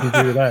what we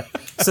can do with that?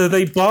 So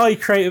they buy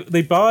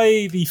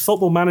the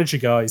Football Manager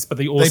guys, but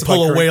they also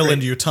pull a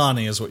Wayland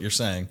Yutani, is what you're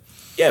saying.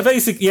 Yeah,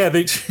 basically, yeah.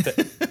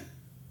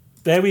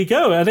 There we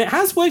go. And it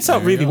has worked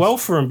out really well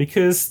for them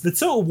because the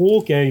Total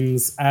War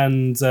games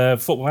and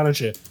Football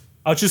Manager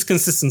are just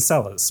consistent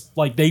sellers.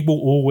 Like, they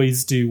will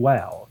always do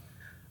well.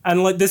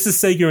 And, like, this is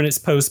Sega in its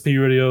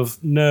post-period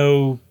of,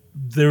 no,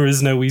 there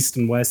is no East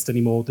and West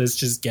anymore. There's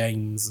just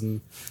games,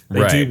 and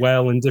they do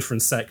well in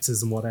different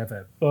sectors and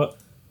whatever. But,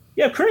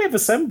 yeah, Creative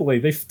Assembly,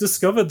 they've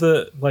discovered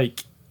that,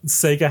 like,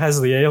 Sega has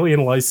the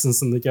Alien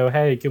license, and they go,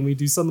 hey, can we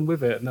do something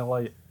with it? And they're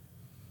like,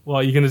 well,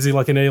 are you going to do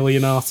like an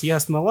Alien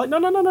RTS? And they're like,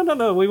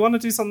 no, we want to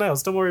do something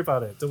else. Don't worry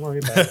about it. Don't worry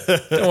about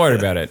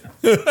it. And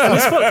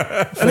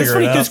it's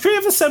funny because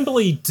Creative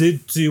Assembly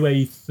did do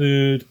a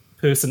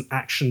third-person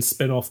action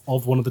spin-off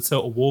of one of the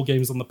Total War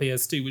games on the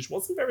PS2, which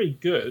wasn't very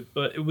good,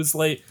 but it was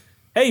like,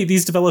 hey,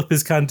 these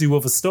developers can do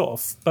other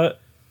stuff.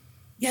 But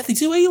yeah, they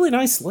do Alien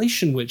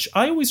Isolation, which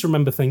I always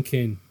remember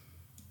thinking,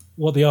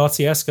 well, the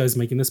RTS guy's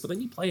making this, but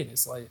then you play it,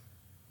 it's like,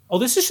 oh,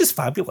 this is just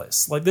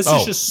fabulous. Like, this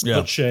is just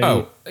such a...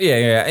 Oh,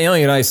 yeah.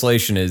 Alien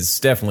Isolation is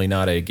definitely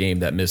not a game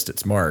that missed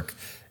its mark.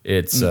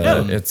 It's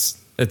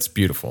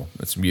beautiful.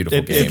 It's a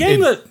beautiful game. It's a game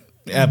that,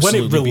 when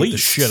it released... beat the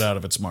shit out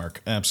of its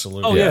mark.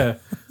 Absolutely. Oh, yeah.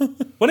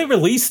 When it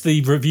released,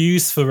 the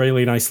reviews for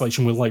Alien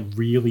Isolation were, like,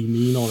 really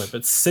mean on it.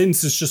 But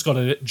since, it's just got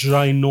a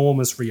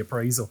ginormous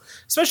reappraisal.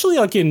 Especially,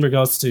 like, in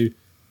regards to...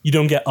 You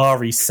don't get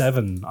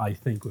RE7, I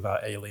think,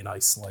 without Alien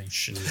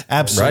Isolation.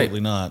 Absolutely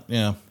not.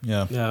 Yeah.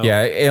 No.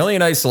 Yeah,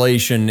 Alien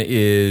Isolation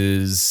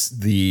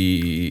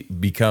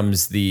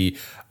becomes the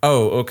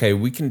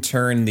we can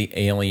turn the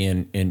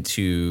alien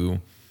into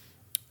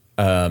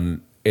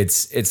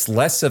it's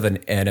less of an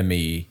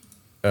enemy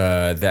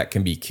that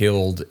can be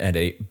killed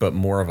but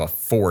more of a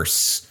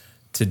force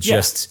to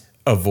just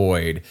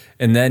avoid.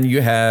 And then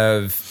you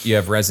have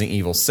Resident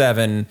Evil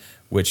 7,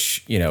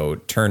 which, you know,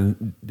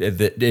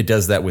 it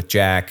does that with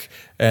Jack.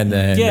 And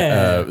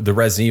then the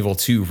Resident Evil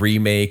 2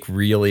 remake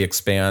really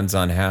expands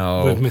on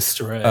how with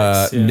Mr.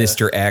 X,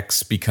 Mr.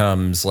 X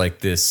becomes like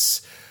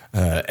this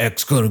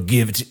X gonna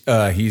give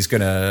it he's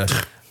gonna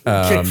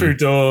kick through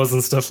doors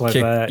and stuff like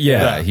that.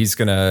 Yeah, he's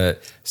gonna.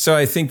 So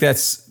I think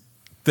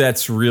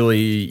that's really,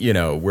 you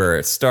know, where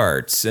it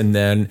starts. And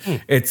then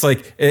it's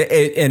like,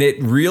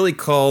 it really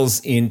calls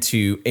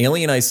into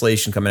Alien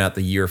Isolation coming out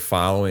the year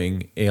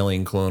following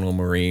Alien Colonial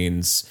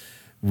Marines,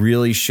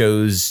 really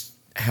shows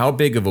how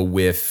big of a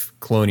whiff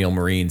Colonial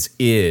Marines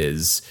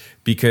is,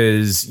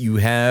 because you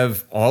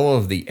have all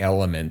of the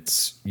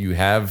elements. You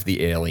have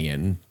the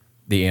aliens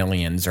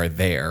are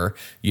there.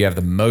 You have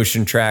the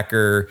motion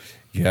tracker.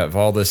 You have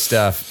all this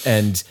stuff,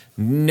 and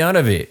none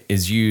of it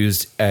is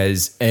used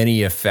as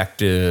any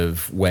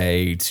effective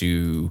way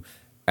to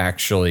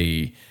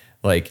actually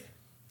like.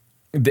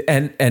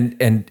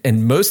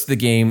 And most of the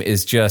game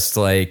is just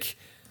like,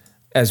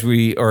 as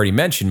we already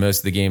mentioned, most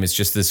of the game is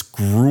just this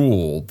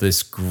gruel,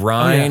 this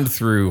grind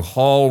through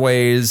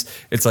hallways.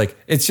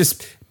 It's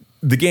just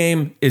the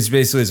game is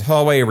basically this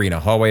hallway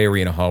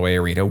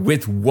arena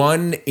with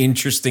one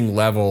interesting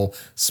level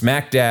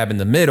smack dab in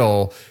the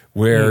middle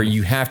where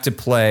you have to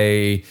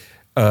play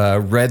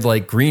red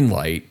light, green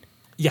light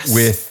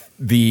with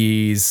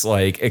these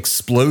like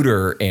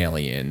exploder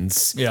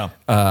aliens.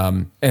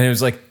 And it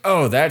was like,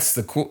 oh, that's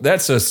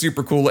a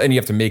super cool, and you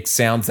have to make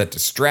sounds that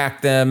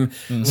distract them.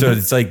 So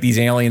it's like these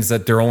aliens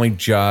that their only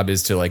job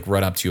is to like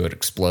run up to you and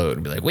explode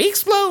and be like, we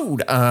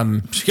explode.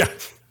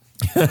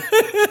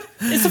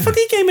 It's a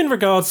funny game in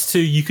regards to,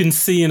 you can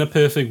see in a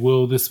perfect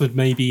world this would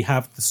maybe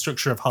have the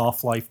structure of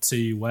Half-Life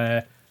 2,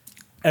 where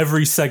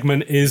every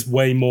segment is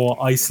way more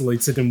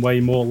isolated and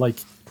way more like,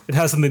 it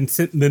has the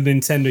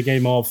Nintendo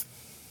game of,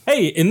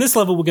 hey, in this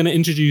level we're going to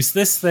introduce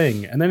this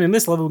thing, and then in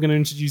this level we're going to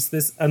introduce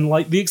this, and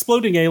like the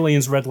exploding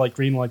aliens red light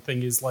green light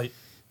thing is like,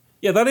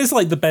 yeah, that is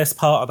like the best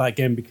part of that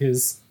game,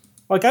 because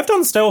like I've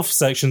done stealth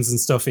sections and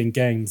stuff in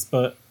games,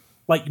 but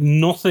like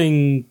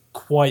nothing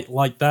quite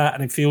like that,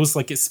 and it feels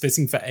like it's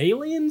fitting for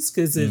aliens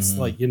because it's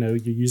like, you know,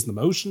 you're using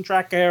the motion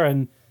tracker,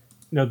 and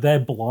you know they're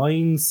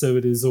blind, so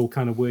it is all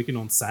kind of working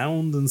on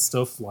sound and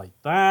stuff like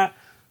that.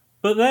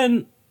 But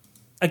then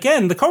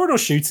again, the corridor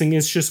shooting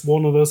is just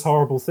one of those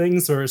horrible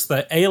things where it's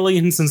the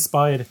aliens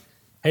inspired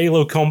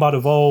Halo Combat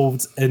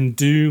Evolved and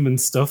Doom and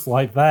stuff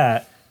like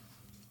that.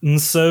 And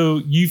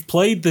so you've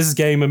played this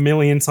game a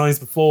million times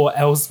before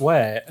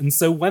elsewhere. And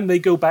so when they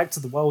go back to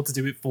the world to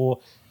do it for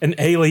an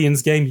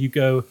aliens game, you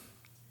go,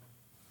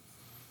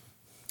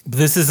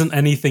 this isn't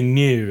anything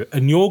new.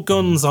 And your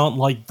guns aren't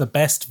like the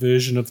best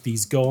version of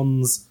these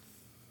guns.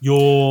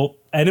 Your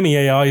enemy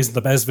AI is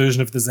the best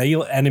version of this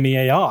enemy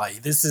AI.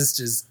 This is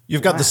just...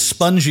 You've got the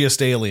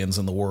spongiest aliens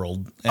in the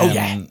world.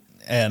 And,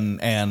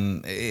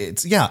 And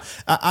it's... Yeah,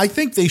 I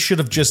think they should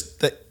have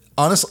just...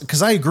 Honestly,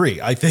 because I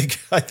agree. I think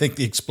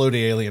the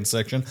exploding alien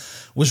section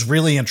was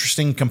really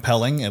interesting,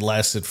 compelling. It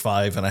lasted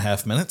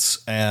 5.5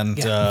 minutes, and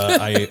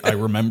I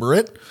remember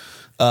it.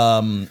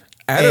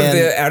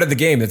 Out of the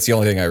game, that's the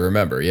only thing I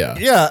remember.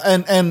 Yeah,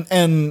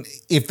 and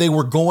if they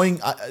were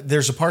going,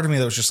 there's a part of me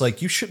that was just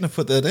like, you shouldn't have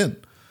put that in.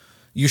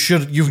 It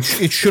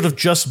should have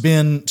just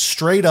been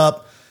straight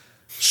up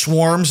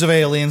swarms of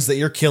aliens that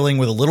you're killing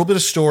with a little bit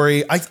of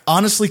story. I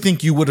honestly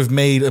think you would have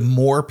made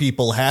more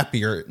people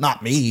happier,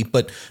 not me,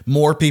 but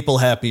more people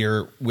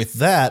happier with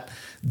that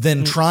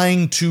than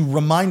trying to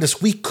remind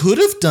us we could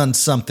have done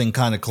something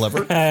kind of clever.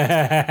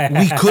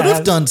 We could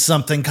have done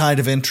something kind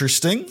of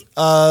interesting.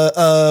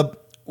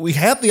 We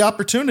had the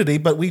opportunity,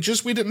 but we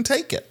didn't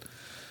take it.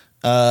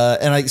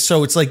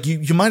 So it's like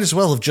you might as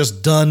well have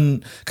just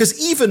done,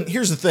 because even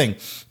here's the thing.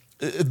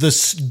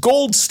 The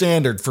gold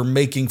standard for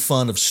making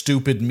fun of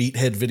stupid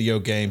meathead video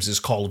games is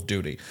Call of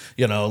Duty.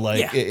 You know,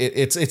 like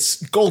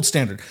it's gold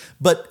standard.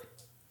 But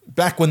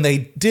back when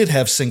they did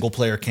have single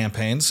player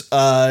campaigns,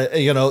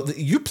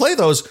 you play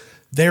those,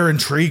 they're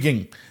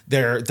intriguing.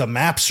 The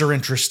maps are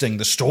interesting.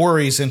 The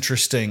story's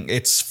interesting.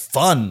 It's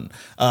fun.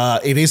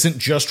 It isn't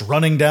just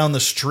running down the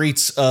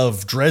streets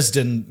of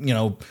Dresden,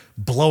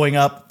 blowing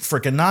up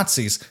freaking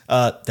Nazis.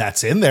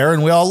 That's in there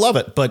and we all love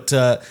it. But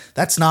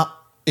that's not.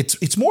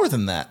 It's more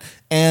than that,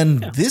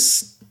 and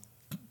this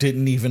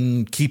didn't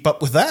even keep up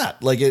with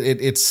that. Like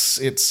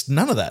it's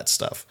none of that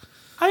stuff.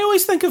 I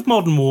always think of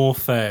Modern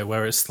Warfare,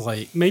 where it's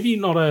like maybe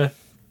not a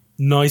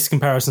nice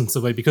comparison to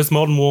the way, because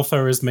Modern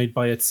Warfare is made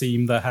by a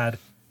team that had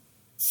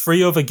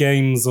 3 other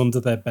games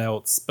under their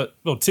belts,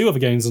 2 other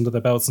games under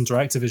their belts under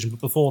Activision, but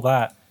before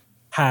that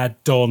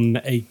had done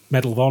a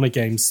Medal of Honor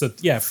game. So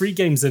 3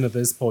 games in at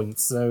this point.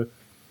 So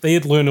they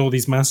had learned all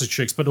these master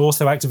tricks, but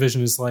also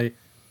Activision is like,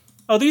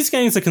 oh, these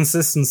games are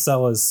consistent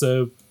sellers,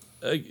 so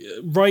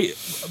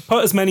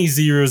put as many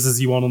zeros as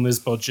you want on this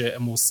budget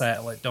and we'll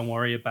settle it, don't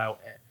worry about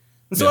it.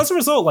 And so as a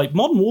result, like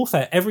Modern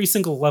Warfare, every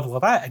single level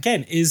of that,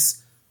 again,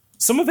 is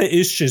some of it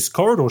is just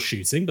corridor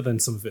shooting, but then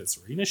some of it's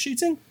arena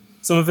shooting.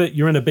 Some of it,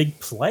 you're in a big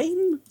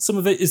plane. Some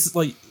of it is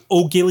like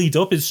all gillied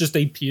up. It's just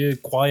a pure,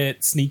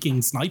 quiet,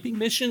 sneaking, sniping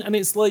mission. And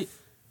it's like,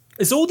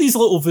 it's all these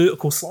little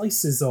vertical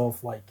slices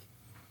of like,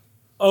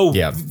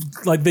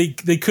 like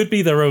they could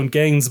be their own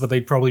games, but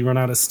they'd probably run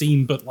out of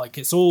steam. But like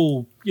it's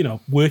all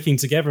working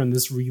together in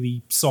this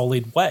really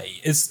solid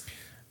way.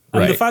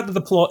 And the fact that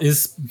the plot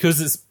is,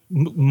 because it's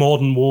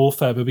Modern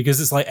Warfare, but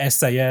because it's like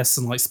SAS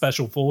and like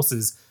Special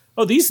Forces.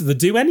 Oh, these are the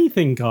do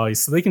anything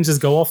guys, so they can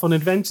just go off on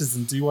adventures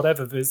and do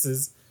whatever.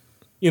 Versus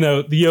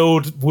the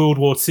old World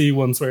War II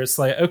ones where it's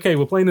like, okay,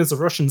 we're playing as a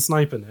Russian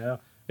sniper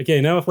now.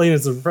 Okay, now we're playing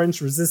as a French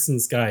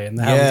resistance guy, and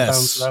the helmets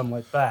bounce around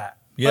like that.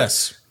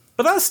 Yes.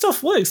 But that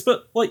stuff works.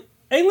 But like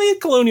Alien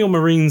Colonial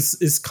Marines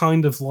is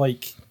kind of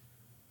like,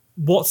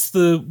 what's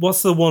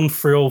the one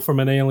thrill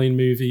from an Alien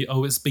movie?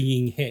 Oh, it's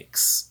being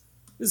Hicks.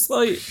 It's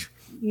like,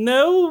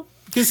 no,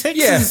 because Hicks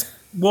is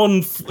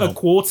a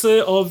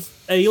quarter of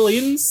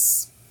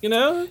aliens, you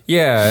know?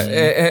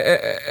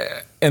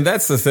 Yeah, and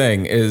that's the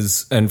thing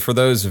is, and for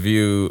those of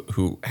you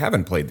who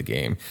haven't played the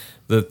game,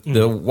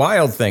 the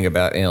wild thing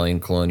about Alien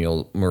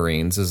Colonial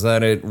Marines is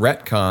that it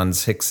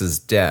retcons Hicks's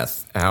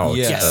death out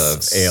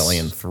of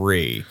Alien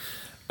 3.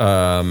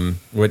 And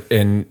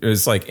it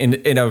was like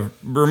in a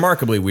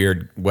remarkably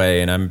weird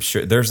way, and I'm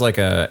sure there's like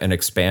an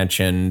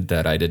expansion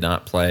that I did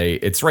not play.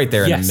 It's right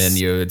there in the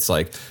menu. It's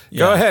like,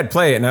 go ahead,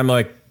 play it, and I'm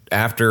like,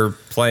 after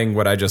playing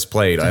what I just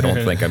played, I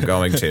don't think I'm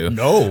going to.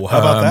 No, how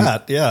about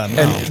that? Yeah.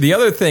 No. And the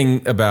other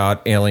thing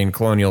about Aliens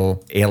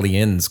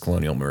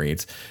Colonial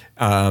Marines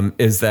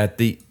is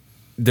that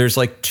there's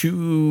like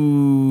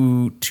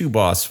two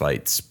boss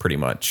fights pretty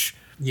much.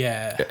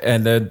 Yeah.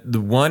 And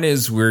the one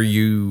is where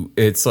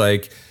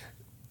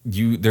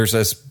there's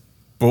this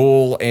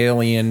bull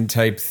alien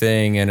type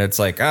thing, and it's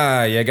like,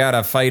 you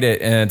gotta fight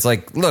it, and it's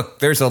like, look,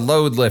 there's a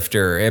load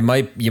lifter. You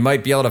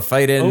might be able to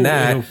fight it in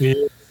that. It'll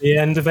be the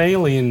end of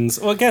Aliens.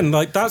 Well, again,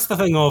 like that's the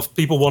thing of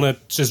people want to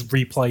just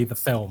replay the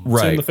film,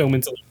 turn the film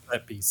into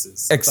set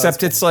pieces.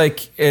 Except it's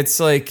like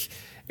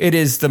it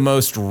is the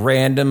most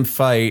random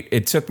fight.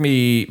 It took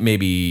me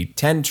maybe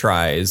 10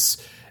 tries.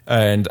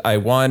 And I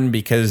won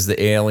because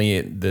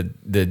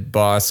the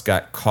boss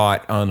got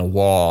caught on a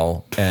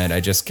wall, and I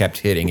just kept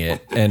hitting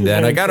it. And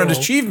then I got an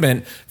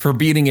achievement for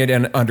beating it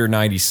in under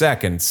 90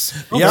 seconds.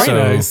 Yeah, so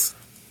nice.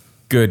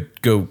 Good,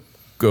 go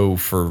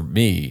for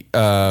me.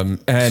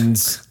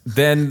 And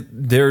then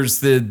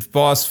there's the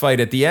boss fight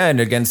at the end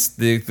against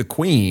the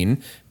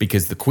queen,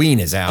 because the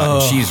queen is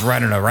out and she's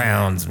running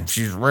around and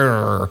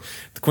the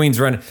queen's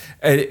running.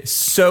 And it's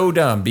so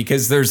dumb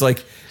because there's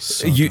like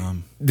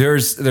dumb.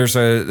 There's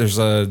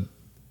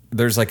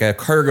like a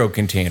cargo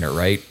container,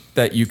 right,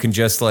 that you can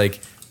just like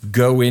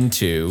go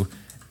into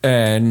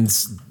and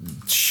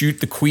shoot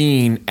the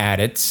queen at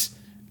it.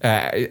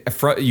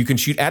 You can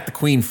shoot at the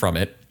queen from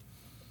it,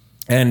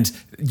 and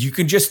you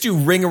can just do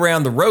Ring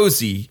Around the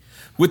Rosie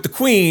with the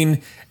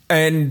queen.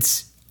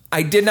 And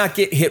I did not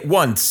get hit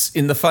once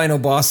in the final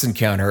boss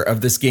encounter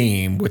of this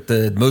game with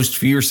the most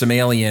fearsome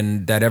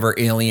alien that ever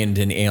aliened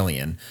an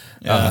alien.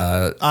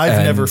 Yeah.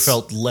 I've never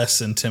felt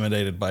less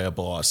intimidated by a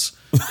boss,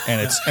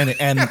 and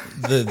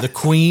the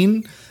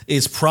queen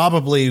is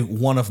probably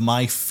one of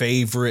my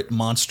favorite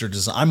monster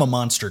design. I'm a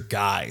monster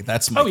guy.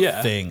 That's my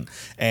thing,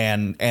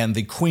 and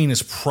the queen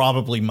is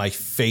probably my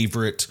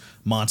favorite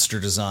monster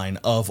design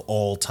of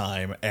all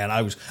time, and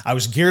I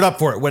was geared up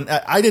for it. When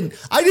I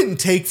didn't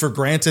take for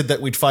granted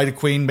that we'd fight a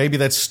queen. Maybe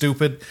that's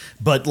stupid,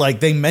 but like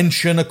they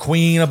mention a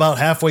queen about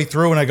halfway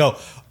through, and I go,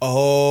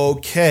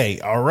 okay,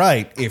 all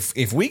right.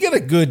 If we get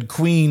a good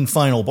queen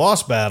final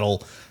boss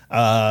battle,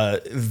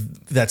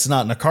 that's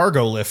not in a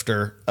cargo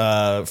lifter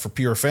for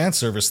pure fan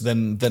service,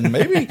 then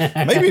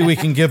maybe we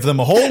can give them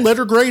a whole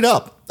letter grade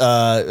up.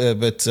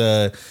 But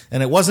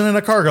and it wasn't in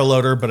a cargo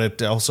loader, but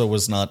it also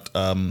was not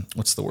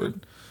what's the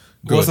word?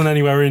 Good. Wasn't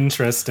anywhere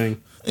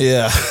interesting.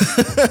 Yeah.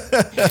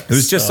 It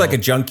was just like a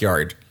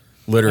junkyard,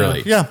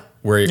 literally.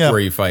 Where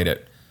you fight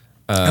it.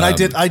 And I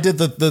did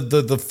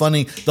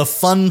the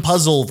fun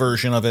puzzle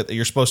version of it that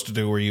you're supposed to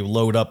do, where you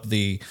load up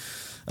the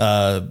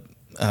I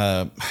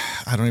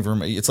don't even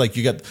remember. It's like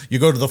you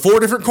go to the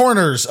 4 different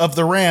corners of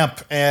the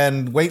ramp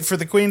and wait for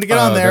the queen to get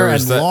on there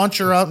and launch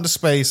her out into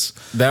space.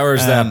 There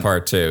was that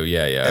part too.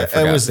 Yeah. I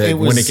forgot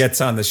when it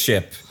gets on the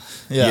ship.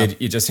 Yeah.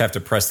 You just have to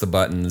press the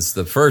buttons.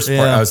 The first part,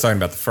 I was talking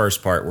about the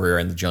first part where you're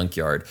in the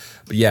junkyard.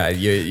 But yeah,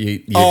 you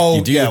do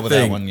the thing.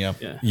 That one,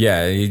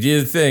 yeah, you do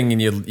the thing,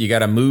 and you got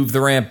to move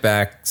the ramp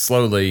back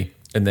slowly,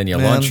 and then you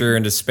launch her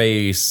into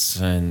space.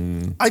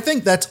 And I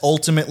think that's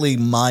ultimately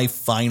my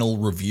final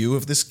review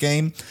of this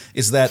game,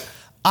 is that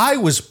I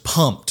was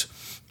pumped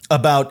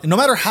about, no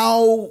matter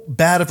how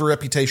bad of a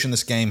reputation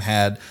this game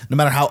had, no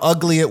matter how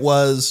ugly it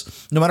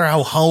was, no matter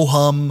how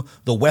ho-hum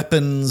the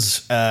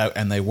weapons,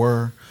 and they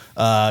were,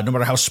 no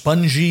matter how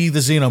spongy the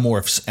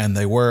xenomorphs, and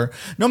they were,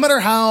 no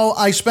matter how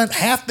I spent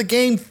half the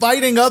game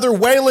fighting other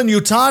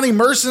Weyland-Yutani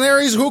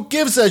mercenaries, who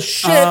gives a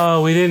shit?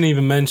 Oh, we didn't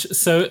even mention.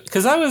 So,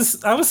 because I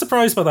was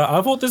surprised by that.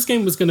 I thought this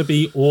game was going to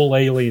be all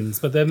aliens,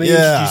 but then they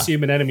introduced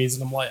human enemies,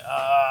 and I'm like,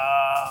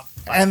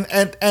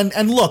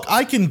 And look,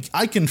 I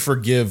can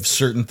forgive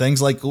certain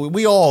things. Like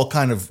we all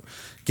kind of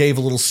gave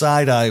a little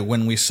side eye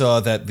when we saw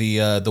that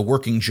the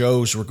Working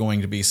Joes were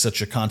going to be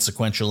such a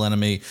consequential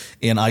enemy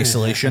in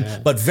Isolation.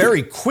 But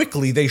very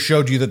quickly they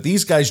showed you that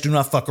these guys do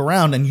not fuck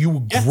around, and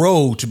you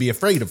grow to be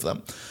afraid of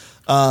them.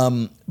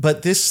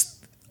 But this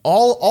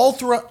all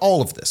throughout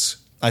all of this,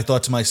 I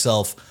thought to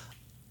myself,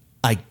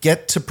 I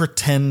get to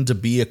pretend to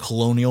be a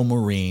Colonial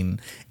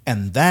Marine,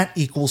 and that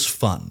equals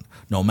fun.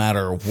 No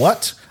matter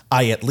what,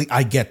 I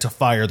get to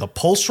fire the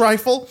pulse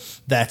rifle.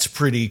 That's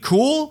pretty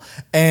cool.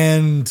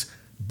 And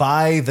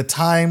by the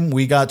time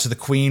we got to the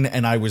queen,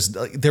 and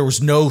there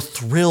was no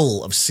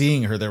thrill of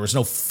seeing her, there was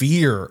no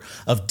fear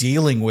of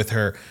dealing with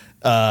her.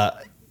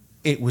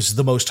 It was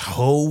the most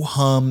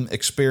ho-hum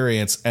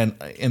experience, and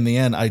in the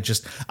end, I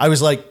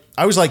was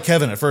like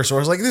Kevin at first, where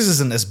I was like, this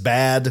isn't as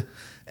bad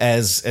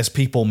as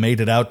people made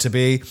it out to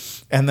be.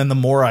 And then the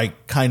more I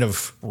kind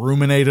of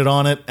ruminated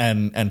on it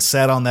and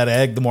sat on that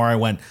egg, the more I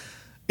went,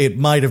 it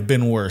might have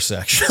been worse,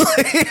 actually.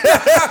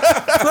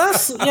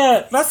 That's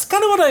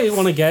kind of what I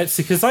want to get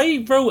to, because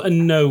I wrote a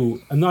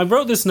note, and I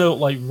wrote this note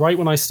like right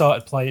when I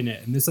started playing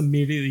it, and this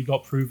immediately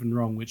got proven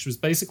wrong, which was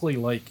basically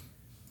like,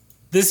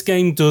 this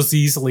game does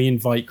easily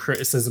invite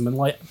criticism, and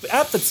like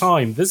at the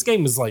time, this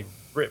game was like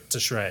ripped to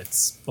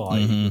shreds by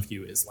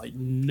reviewers. Like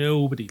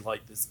nobody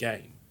liked this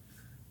game.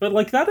 But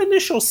like that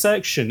initial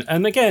section,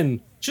 and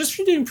again, just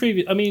from doing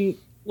previous, I mean,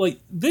 like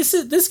this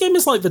game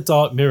is like the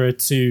dark mirror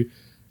to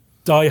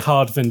Die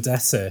Hard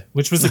Vendetta,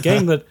 which was a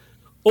game that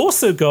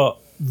also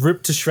got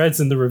ripped to shreds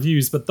in the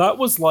reviews, but that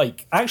was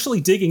like actually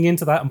digging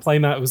into that and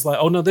playing that, it was like,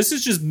 oh no, this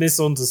is just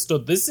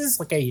misunderstood. This is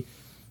like a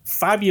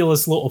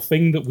fabulous little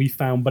thing that we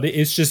found, but it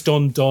is just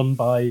undone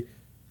by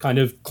kind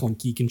of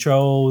clunky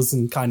controls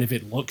and kind of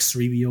it looks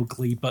really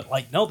ugly, but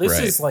like no, this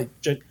is like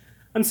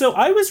and so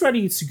I was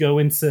ready to go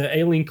into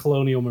Alien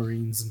Colonial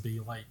Marines and be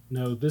like,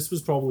 no, this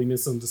was probably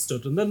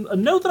misunderstood. And then a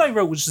note that I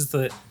wrote, which is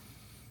that,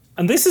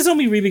 and this is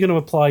only really going to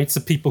apply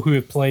to people who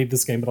have played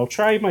this game, but I'll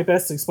try my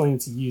best to explain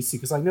it to you,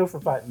 because I know for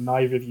a fact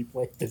neither of you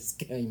played this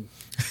game.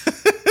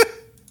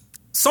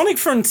 Sonic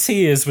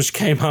Frontiers, which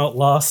came out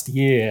last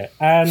year,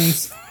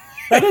 and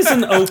that is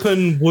an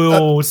open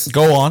world...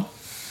 Go on.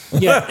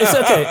 Yeah, it's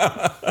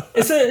okay.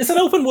 It's an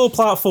open world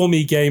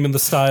platformy game in the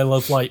style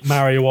of like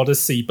Mario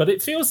Odyssey, but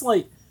it feels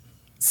like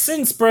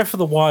since Breath of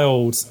the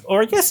Wild,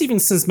 or I guess even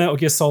since Metal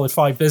Gear Solid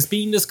 5, there's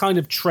been this kind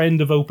of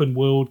trend of open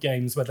world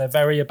games where they're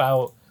very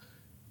about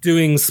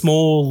doing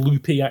small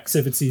loopy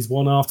activities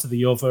one after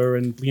the other,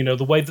 and you know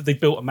the way that they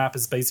built a map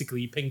is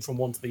basically you ping from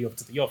one to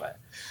the other,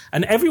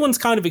 and everyone's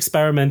kind of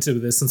experimented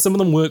with this, and some of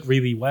them work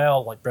really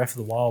well, like Breath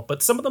of the Wild,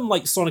 but some of them,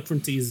 like Sonic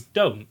Frontiers,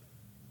 don't.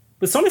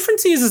 But Sonic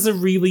Frontiers is a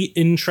really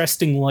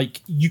interesting,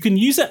 like, you can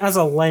use it as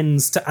a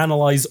lens to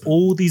analyze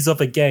all these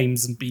other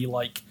games and be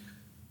like,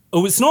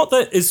 oh, it's not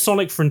that it's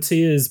Sonic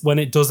Frontiers, when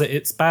it does it,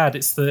 it's bad.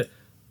 It's that,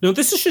 no,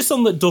 this is just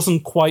something that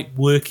doesn't quite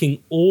work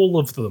in all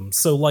of them.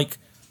 So, like,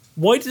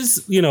 what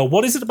is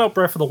it about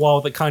Breath of the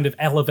Wild that kind of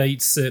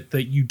elevates it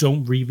that you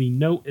don't really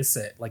notice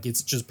it? Like,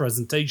 it's just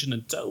presentation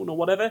and tone or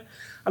whatever.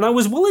 And I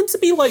was willing to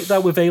be like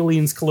that with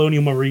Aliens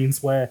Colonial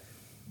Marines, where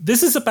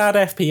this is a bad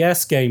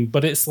FPS game,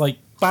 but it's like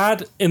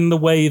bad in the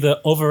way that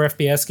other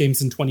FPS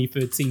games in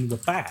 2013 were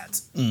bad.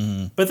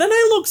 Mm-hmm. But then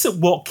I looked at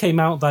what came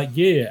out that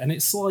year, and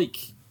it's like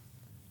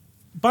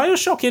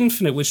BioShock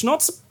Infinite, which,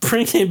 not to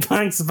bring it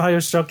back to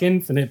BioShock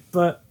Infinite,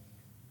 but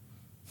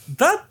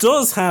that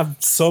does have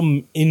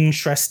some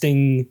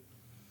interesting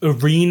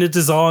arena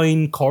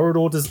design,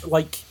 corridor design,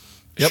 like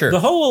sure.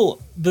 The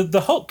whole the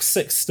hook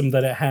system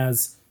that it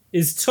has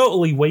is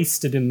totally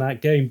wasted in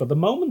that game, but the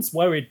moments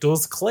where it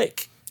does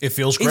click, it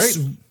feels great.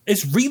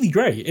 It's really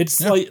great.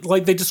 It's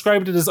like they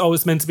described it as, oh,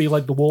 it's meant to be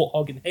like the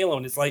Warthog in Halo,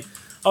 and it's like,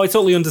 oh, I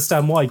totally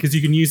understand why, because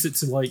you can use it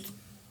to like,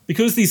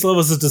 because these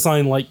levels are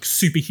designed like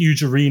super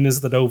huge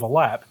arenas that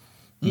overlap,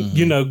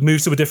 you know,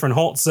 move to a different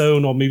hot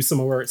zone or move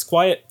somewhere where it's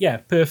quiet. Yeah,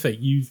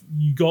 perfect. You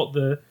got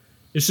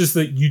it's just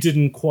that you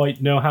didn't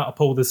quite know how to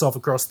pull this off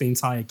across the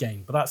entire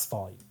game, but that's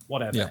fine.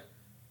 Whatever.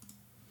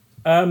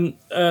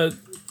 Yeah.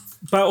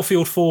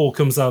 Battlefield 4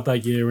 comes out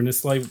that year, and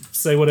it's like,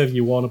 say whatever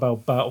you want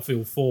about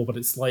Battlefield 4, but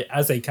it's like,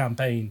 as a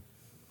campaign,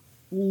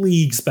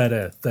 leagues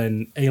better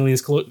than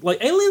Aliens.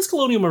 Aliens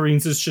Colonial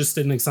Marines is just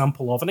an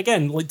example of, and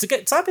again, like to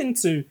tap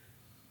into,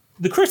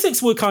 the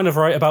critics were kind of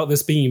right about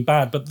this being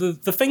bad, but the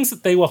things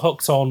that they were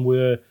hooked on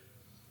were,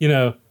 you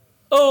know,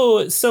 oh,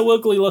 it's so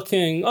ugly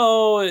looking,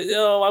 oh,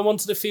 I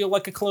wanted to feel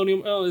like a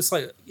Colonial, oh, it's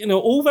like, you know,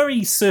 all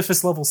very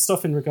surface level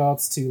stuff in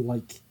regards to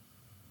like,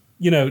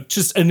 you know,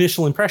 just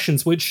initial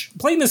impressions, which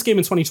playing this game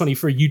in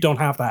 2023, you don't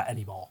have that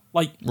anymore.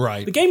 Like,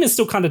 right. The game is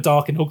still kind of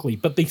dark and ugly,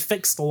 but they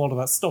fixed a lot of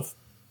that stuff.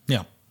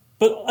 Yeah.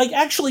 But like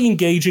actually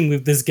engaging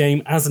with this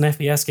game as an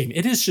FPS game,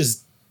 it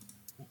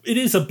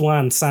is a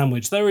bland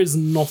sandwich. There is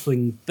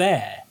nothing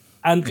there.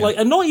 And like,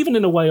 and not even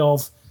in a way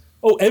of,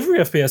 oh, every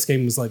FPS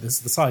game was like this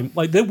at the time.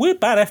 Like, there were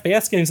bad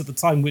FPS games at the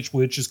time which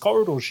were just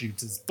corridor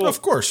shooters. But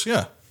of course,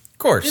 yeah. Of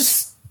course.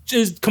 This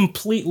just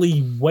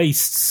completely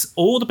wastes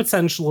all the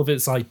potential of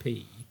its IP.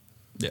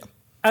 Yeah.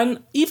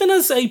 And even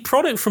as a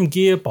product from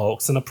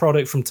Gearbox and a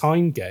product from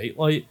Timegate,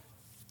 like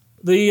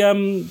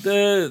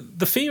the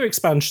Fear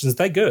expansions,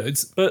 they're good,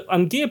 but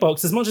on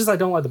Gearbox, as much as I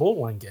don't like the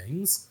Borderline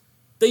games,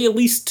 they at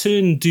least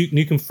turn Duke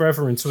Nukem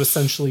Forever into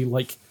essentially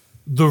like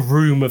the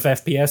room of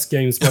FPS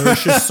games, where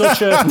it's just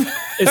such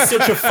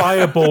a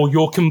fireball,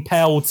 you're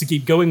compelled to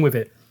keep going with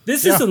it.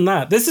 This isn't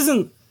that. This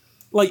isn't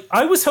like,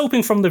 I was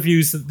hoping from the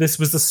views that this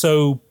was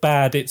so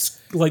bad, it's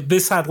like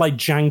this had like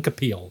jank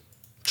appeal.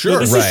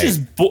 Sure, no,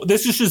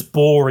 this is just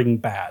boring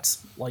bad.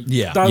 Like,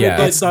 that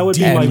would it's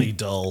be deadly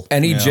dull.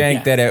 Any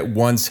jank that it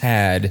once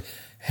had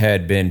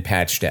had been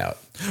patched out.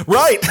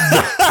 Right.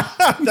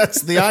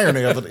 That's the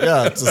irony of it.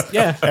 Yeah. It's just,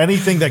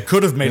 anything that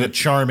could have made it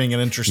charming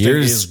and interesting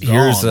is gone.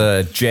 Here's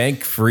a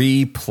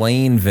jank-free,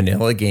 plain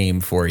vanilla game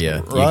for you.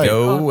 Right. You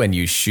go and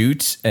you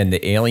shoot, and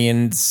the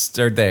aliens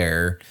are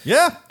there.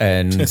 Yeah.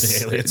 And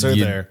the aliens are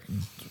there.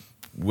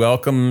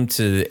 Welcome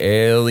to the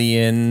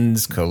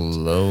Aliens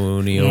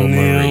Colonial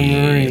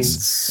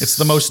Marines. It's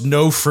the most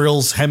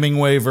no-frills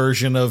Hemingway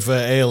version of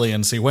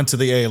Aliens. He went to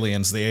the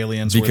aliens. The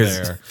aliens were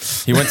there.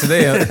 He went to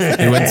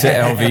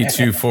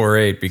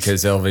LV-248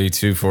 because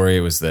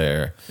LV-248 was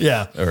there.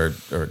 Yeah. Or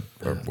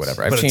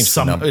whatever. I've But changed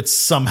the number. it's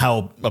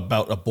somehow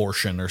about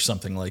abortion or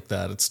something like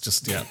that. It's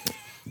just,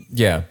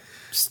 Yeah.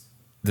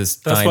 This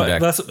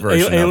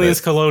version Aliens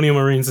of it. Colonial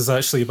Marines is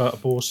actually about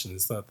abortion.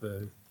 Is that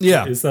the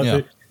Is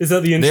that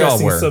the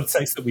interesting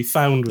subtext that we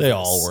found? They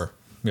all were.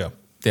 Yeah.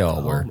 They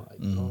all were. Oh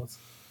my God.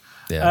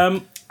 Yeah.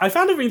 I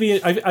found it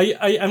really.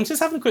 I'm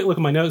just having a quick look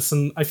at my notes,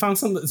 and I found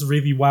something that's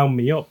really wound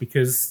me up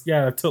because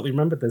I totally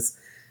remembered this.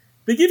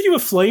 They give you a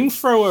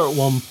flamethrower at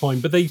one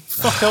point, but they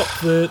fuck up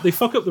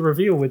the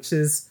reveal, which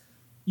is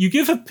you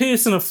give a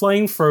person a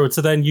flamethrower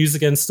to then use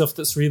against stuff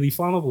that's really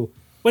flammable.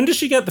 When does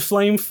she get the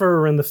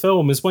flamethrower in the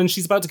film? Is when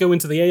she's about to go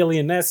into the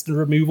alien nest and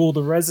remove all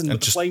the resin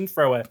with the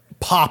flamethrower.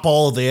 Pop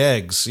all of the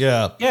eggs,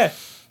 yeah. Yeah.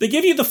 They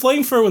give you the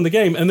flamethrower in the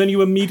game, and then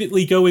you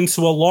immediately go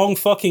into a long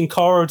fucking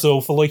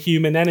corridor full of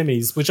human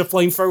enemies, which a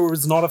flamethrower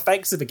is not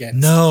effective against.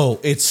 No,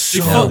 it's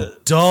so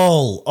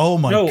dull. Oh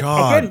my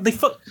God. Again,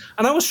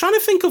 and I was trying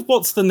to think of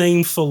what's the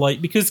name for, like,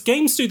 because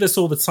games do this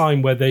all the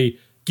time where they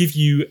give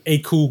you a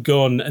cool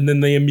gun, and then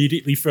they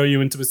immediately throw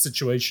you into a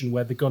situation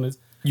where the gun is...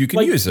 You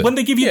can use it. When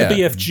they give you the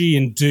BFG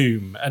in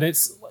Doom, and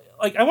it's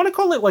like, I want to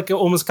call it like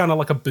almost kind of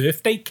like a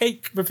birthday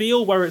cake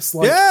reveal, where it's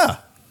like,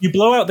 you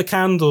blow out the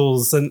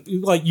candles, and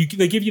like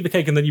they give you the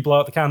cake, and then you blow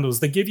out the candles.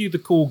 They give you the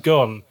cool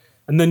gun,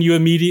 and then you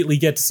immediately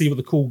get to see what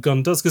the cool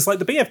gun does. Because like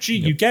the BFG,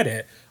 you get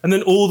it, and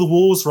then all the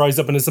walls rise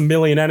up, and there's a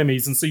million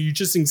enemies, and so you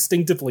just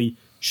instinctively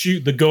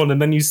shoot the gun,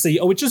 and then you see,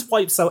 it just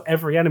wipes out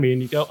every enemy,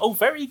 and you go, oh,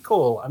 very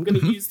cool. I'm going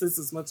to use this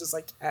as much as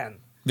I can.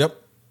 Yep.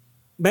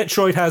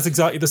 Metroid has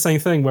exactly the same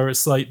thing, where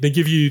it's like they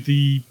give you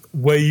the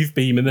wave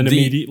beam, and then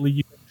immediately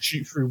you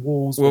shoot through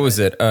walls. What was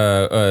it?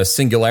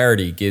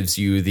 Singularity gives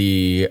you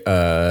the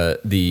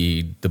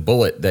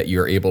bullet that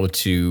you're able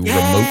to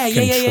remote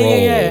control.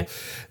 Yeah.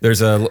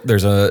 There's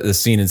a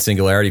scene in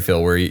Singularity,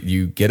 Phil, where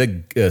you get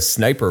a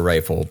sniper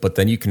rifle, but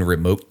then you can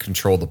remote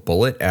control the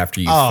bullet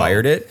after you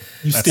fired it.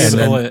 You steal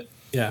the bullet.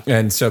 Yeah.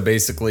 And so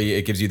basically,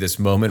 it gives you this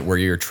moment where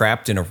you're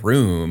trapped in a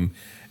room.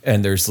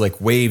 And there's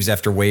like waves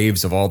after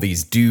waves of all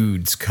these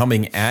dudes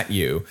coming at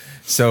you.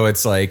 So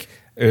it's like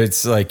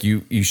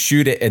you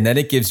shoot it, and then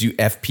it gives you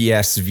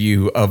FPS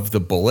view of the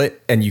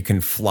bullet, and you can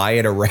fly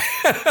it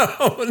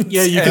around.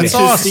 Yeah, you can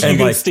steer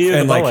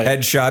the bullet.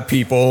 Headshot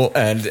people,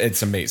 and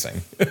it's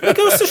amazing. It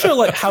goes to show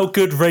like how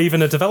good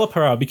Raven a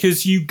developer are,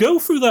 because you go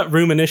through that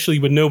room initially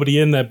with nobody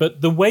in there, but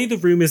the way the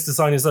room is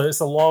designed is that it's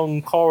a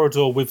long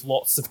corridor with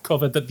lots of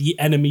cover that the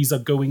enemies are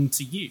going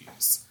to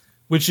use,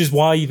 which is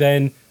why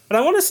then. And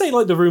I want to say,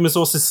 like, the room is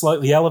also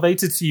slightly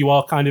elevated, so you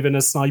are kind of in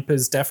a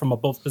sniper's death from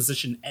above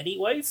position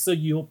anyway, so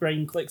your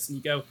brain clicks and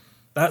you go,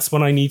 that's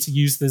when I need to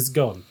use this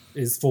gun,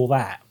 is for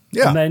that.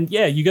 Yeah. And then,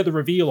 you get the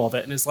reveal of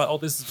it, and it's like, oh,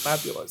 this is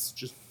fabulous.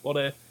 Just what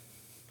a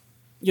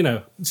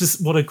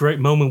great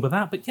moment with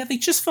that. But they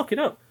just fuck it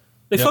up.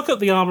 They fuck up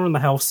the armor and the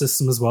health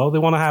system as well. They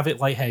want to have it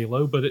like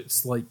Halo, but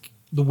it's like,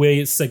 the way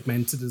it's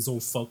segmented is all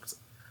fucked.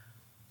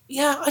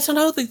 Yeah, I don't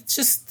know,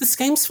 this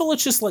game's full of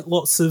just, like,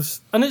 lots of...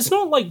 And it's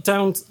not, like,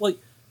 down to, like...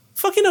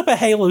 Fucking up a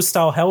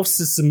Halo-style health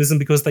system isn't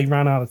because they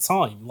ran out of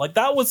time. Like,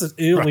 that was an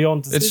early on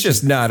decision. It's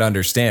just not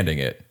understanding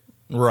it.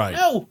 Right.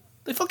 No,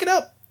 they fuck it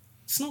up.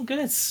 It's not good.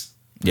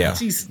 Yeah.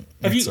 Jeez.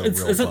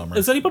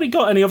 Has anybody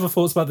got any other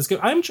thoughts about this game?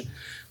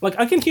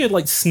 I can hear,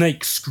 like,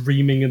 Snake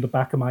screaming in the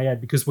back of my head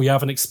because we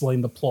haven't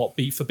explained the plot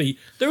beat for beat.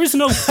 There is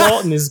no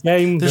plot in this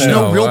game. There's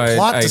no real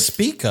plot to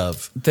speak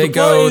of.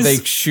 They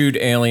shoot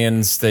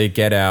aliens, they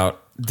get out.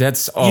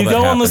 That's all you that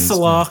go happens. on the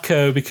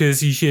Sulaco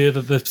because you hear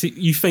that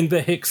you think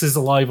that Hicks is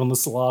alive on the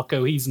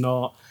Sulaco. He's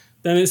not.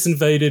 Then it's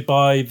invaded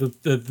by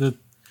the.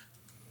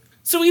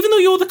 So even though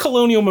you're the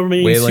Colonial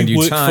Marines Wayland who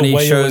work for Yutani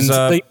Wayland, shows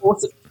up. they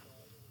also,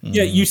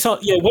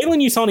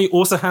 Wayland Yutani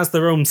also has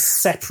their own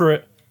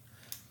separate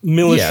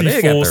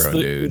military force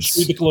that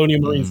shoot the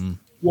Colonial Marines.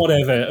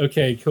 Whatever.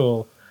 Okay,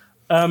 cool.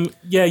 If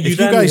you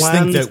guys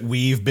think that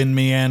we've been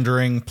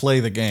meandering, play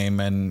the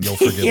game and you'll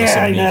forgive us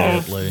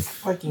immediately.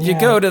 You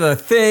go to the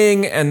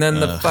thing, and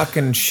then the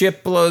fucking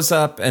ship blows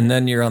up, and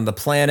then you're on the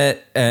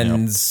planet,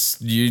 and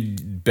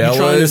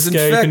Bella is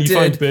infected. And you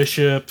find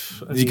Bishop.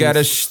 You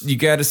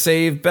gotta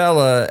save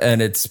Bella,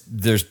 and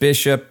there's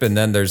Bishop, and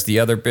then there's the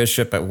other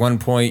Bishop. At one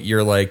point,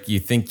 you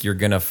think you're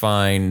gonna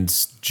find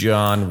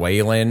John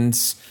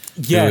Wayland.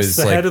 Yes,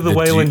 the head of the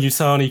Wayland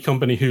Yutani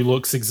company, who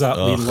looks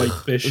exactly like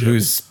Bishop.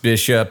 Who's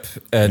Bishop,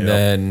 and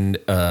then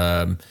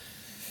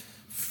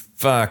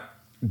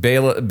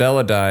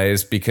Bella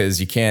dies because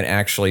you can't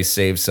actually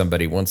save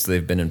somebody once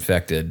they've been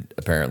infected,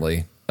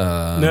 apparently.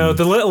 No,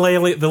 the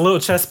little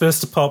chest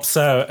burster pops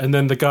out, and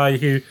then the guy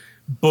who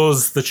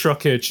Buzz the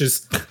trucker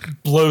just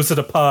blows it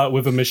apart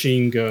with a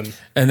machine gun.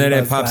 And then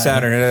it pops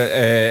out and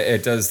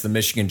it does the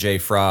Michigan J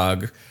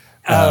Frog.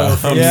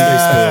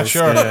 Yeah,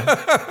 sure.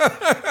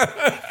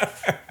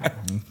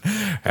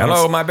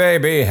 Hello, my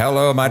baby.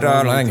 Hello, my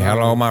darling.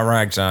 Hello, my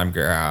ragtime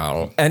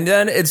girl. And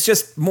then it's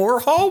just more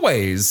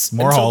hallways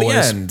until the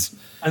end.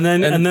 And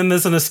then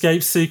there's an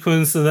escape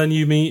sequence, and then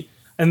you meet,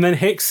 and then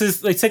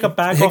they take a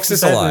bag off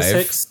his head. And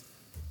Hicks.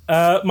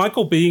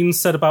 Michael Bean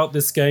said about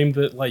this game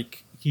that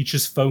like he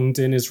just phoned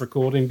in his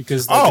recording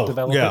because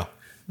the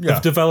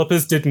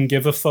developers didn't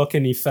give a fuck,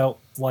 and he felt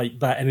like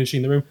that energy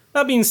in the room.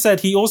 That being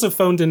said, he also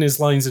phoned in his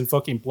lines in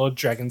fucking Blood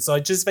Dragon, so I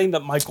just think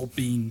that Michael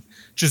Bean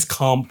just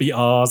can't be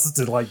arsed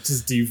to like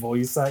just do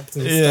voice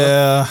acting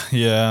stuff.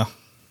 Yeah.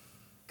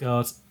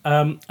 God.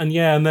 And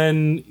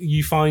then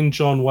you find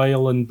John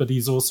Wayland, but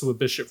he's also a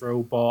Bishop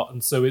robot,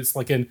 and so it's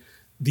like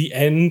the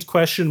end ?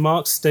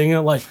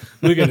 Stinger, like,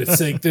 we're gonna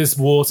take this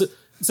water.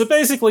 So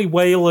basically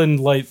Wayland,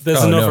 like,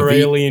 there's another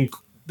alien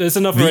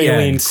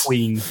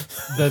queen.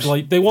 That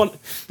like they want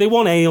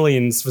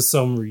aliens for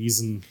some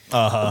reason.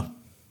 Yeah.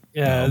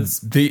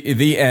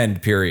 The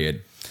end,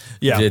 period.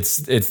 Yeah. It's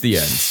the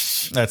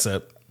end. That's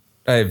it.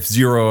 I have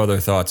zero other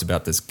thoughts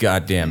about this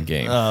goddamn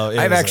game.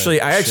 I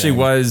actually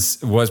was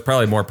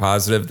probably more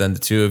positive than the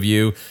two of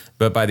you,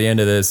 but by the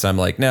end of this, I'm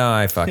like, no,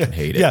 I fucking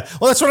hate it. Yeah,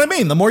 well, that's what I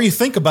mean. The more you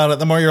think about it,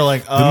 the more you're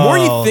like, the more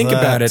you think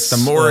about it, the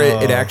more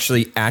it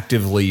actually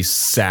actively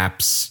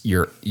saps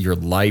your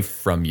life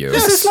from you.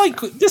 This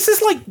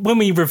is like when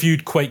we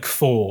reviewed Quake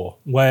 4,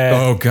 where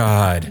oh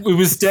god, it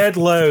was dead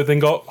low, then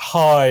got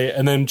high,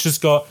 and then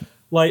just got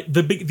like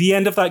the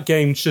end of that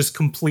game just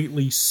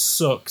completely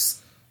sucks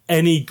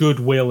any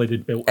goodwill it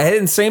had built.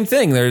 And same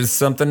thing, there's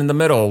something in the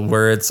middle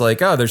where it's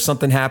like, oh, there's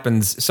something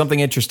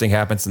interesting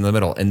happens in the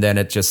middle, and then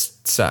it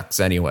just sucks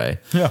anyway.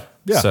 Yeah.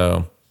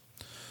 So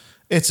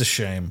it's a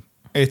shame.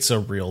 It's a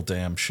real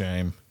damn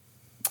shame.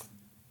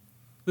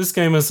 This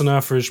game has an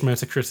average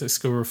Metacritic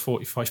score of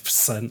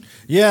 45%.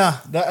 Yeah,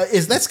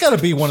 that's got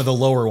to be one of the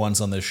lower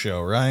ones on this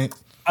show, right?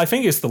 I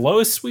think it's the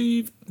lowest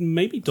we've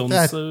maybe done.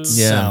 That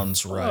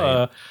sounds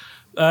right.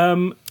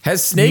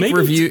 Has Snake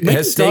reviewed?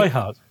 Has Snake? Die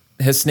Hard.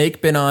 Has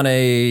Snake been on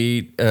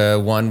a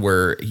one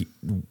where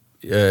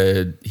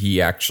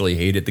he actually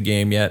hated the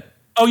game yet?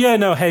 Oh yeah,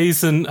 no,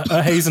 Hayes and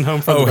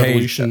Homefront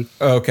Revolution.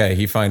 Okay,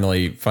 he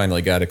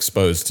finally got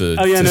exposed to.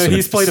 Oh yeah, no,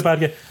 he's played a bad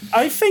game.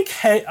 I think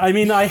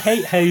I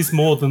hate Hayes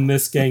more than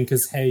this game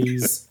because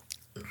Hayes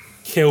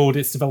killed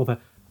its developer.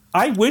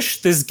 I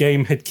wish this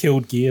game had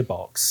killed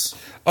Gearbox.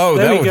 Oh,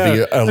 that would be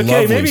a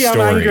lovely maybe story.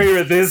 I'm angry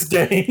with this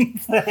game.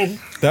 Then.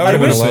 That would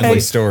have been a lovely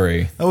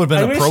story. That would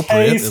have been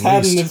appropriate. Hayes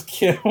hadn't have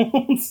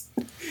killed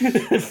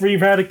Free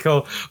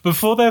Radical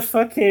before their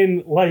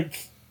fucking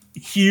like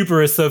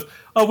hubris of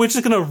we're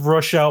just gonna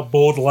rush out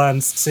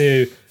Borderlands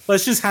 2.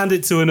 Let's just hand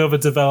it to another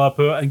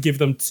developer and give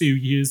them 2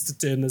 years to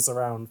turn this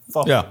around.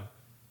 Fuck yeah, them.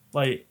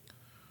 Like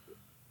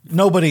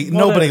nobody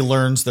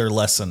learns their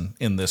lesson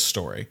in this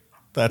story.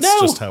 That's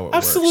just how it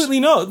absolutely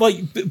works. not.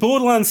 Like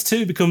Borderlands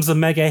 2 becomes a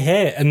mega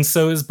hit, and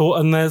so is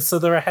so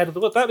they're ahead of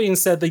the world. That being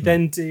said, they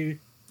then do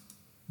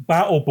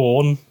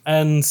Battleborn,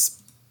 and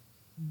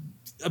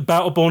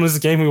Battleborn is a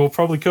game we will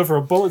probably cover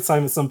on Bullet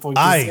Time at some point.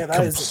 I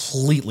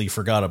completely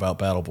forgot about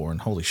Battleborn.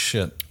 Holy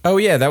shit. Oh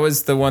yeah, that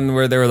was the one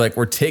where they were like,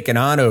 we're taking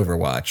on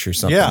Overwatch or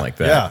something like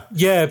that.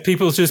 Yeah,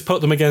 people just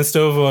put them against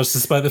Overwatch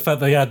despite the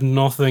fact they had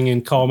nothing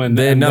in common.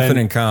 They had nothing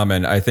in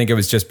common. I think it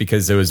was just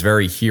because it was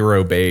very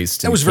hero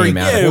based. It was very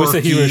it was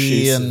a hero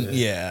shooter. And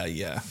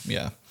yeah.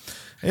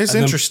 It's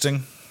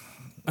interesting.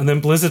 And then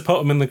Blizzard put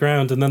them in the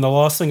ground, and then the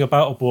last thing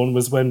about Battleborn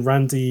was when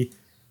Randy...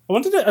 I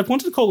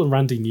wanted to call him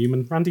Randy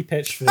Newman. Randy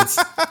Pitchford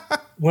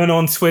went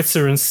on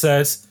Twitter and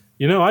said,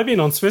 I've been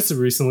on Twitter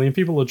recently and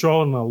people are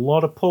drawing a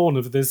lot of porn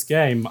of this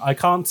game. I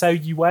can't tell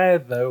you where,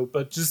 though,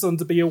 but just something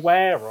to be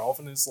aware of.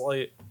 And it's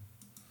like...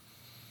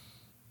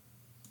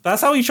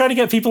 That's how he tried to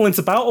get people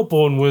into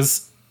Battleborn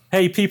was,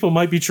 hey, people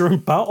might be drawing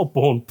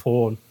Battleborn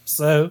porn.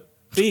 So,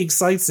 be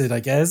excited, I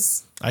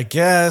guess.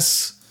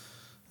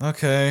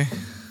 Okay.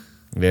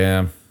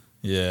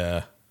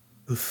 Yeah.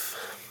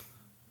 Oof.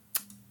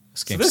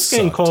 This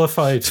game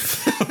qualified.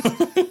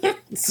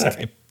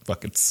 Sorry.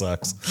 Fucking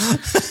sucks.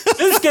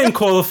 This game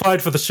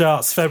qualified for the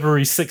charts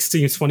February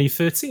 16,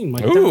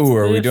 2013. Ooh,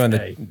 are we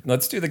doing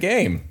let's do the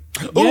game.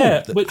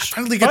 Yeah, I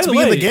finally get to be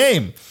in the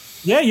game.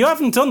 Yeah, you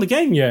haven't done the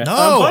game yet.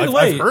 No, by the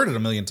way, I've heard it a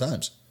million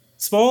times.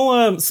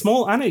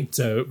 Small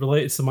anecdote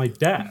related to my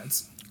dad.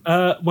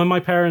 When my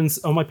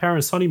parents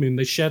honeymoon,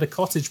 they shared a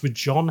cottage with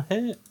John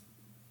Hurt.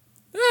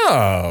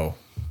 Oh.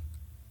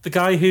 The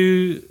guy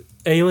who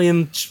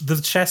the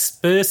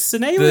chest bursts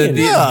in Alien.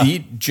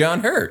 The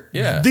John Hurt,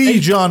 yeah. The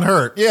John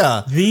Hurt,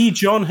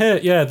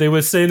 yeah. They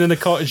were staying in a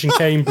cottage in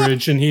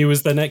Cambridge, and he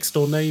was their next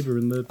door neighbor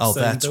in the same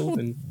that's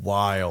building.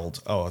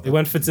 Wild. Oh, they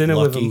went for dinner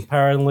with him.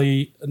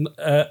 Apparently,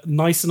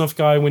 nice enough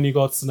guy when you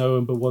got to know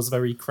him, but was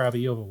very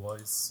crabby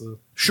otherwise. So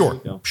sure.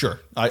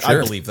 I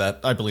believe that.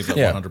 I believe that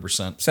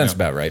 100%. Sounds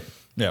about right.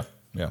 Yeah.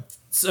 Yeah.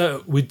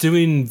 So we're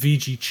doing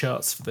VG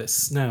charts for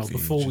this now.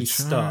 Before we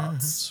start,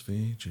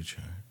 VG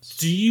charts.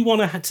 do you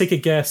want to take a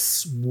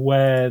guess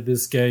where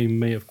this game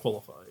may have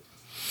qualified?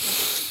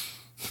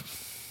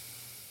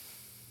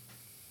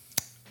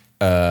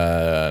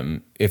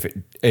 If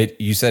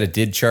you said it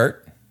did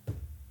chart.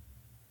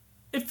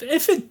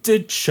 If it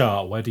did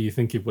chart, where do you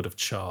think it would have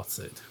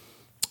charted?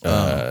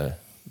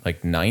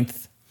 Like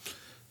 9th?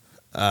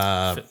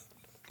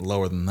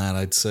 Lower than that,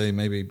 I'd say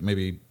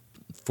maybe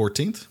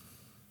 14th.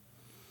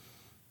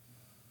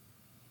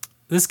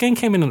 This game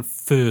came in at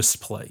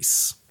first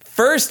place.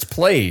 First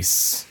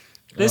place.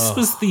 This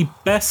was the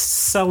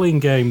best-selling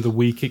game the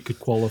week it could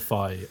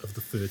qualify of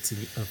the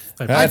 13th of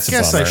February. I That's a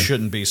guess I bummer.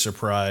 shouldn't be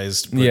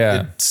surprised, but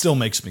Yeah. it still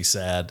makes me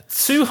sad.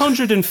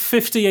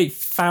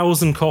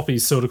 258,000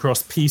 copies sold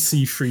across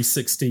PC,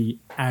 360,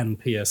 and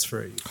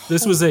PS3.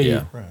 This was a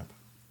Yeah.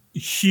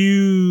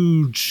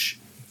 huge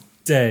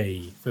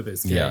day for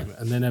this game, Yeah.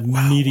 and then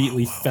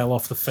immediately fell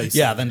off the face.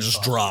 Yeah, of then the just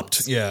earth.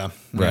 dropped. Yeah.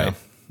 Right. Yeah,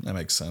 that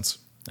makes sense.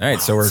 All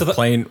right, so we're So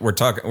playing. We're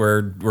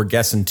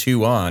guessing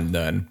 2 on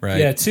then, right?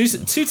 Yeah, 2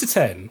 to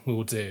 10 we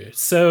will do.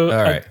 So,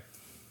 All right.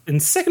 in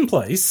second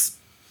place,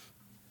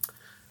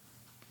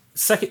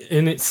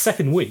 in its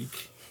second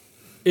week,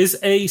 is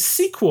a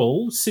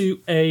sequel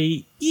to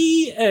a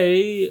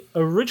EA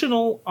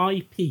original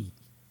IP.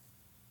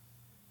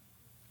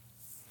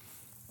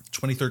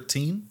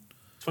 2013.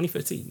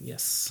 2013,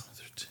 yes.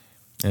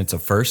 And it's a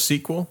first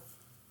sequel.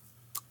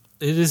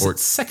 It is Or-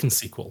 its second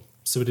sequel,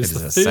 so it is It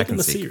is the a third second in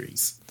the sequel.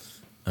 series.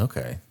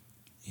 Okay.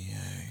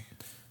 Yay.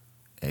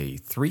 A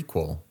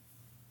threequel.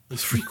 The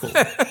prequel.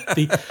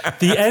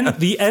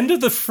 the end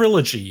of the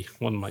trilogy,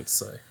 one might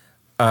say.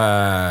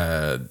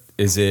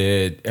 Is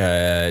it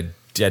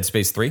Dead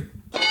Space 3?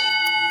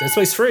 Dead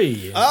Space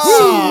 3.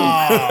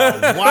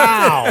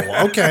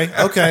 Wow.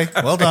 Okay.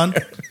 Well done.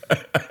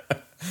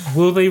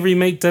 Will they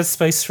remake Dead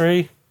Space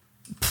 3?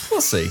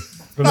 We'll see.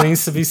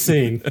 Remains to be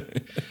seen.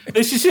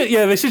 They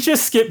should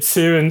just skip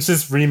 2 and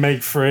just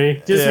remake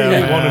 3. Just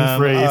remake 1 and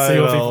 3. See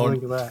what people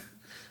think of that.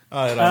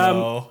 I don't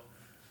know.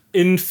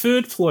 In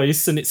third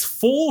place, in its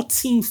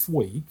 14th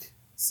week,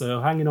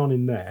 so hanging on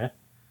in there,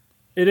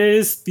 it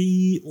is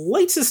the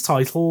latest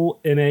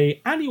title in a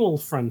annual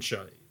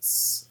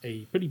franchise.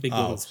 A pretty big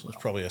one as It's well.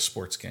 probably a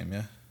sports game,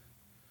 yeah.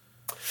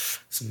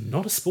 It's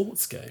not a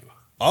sports game.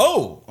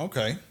 Oh,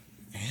 okay.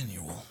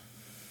 Annual.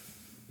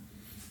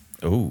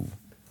 Oh.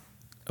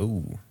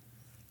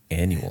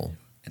 Annual.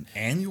 An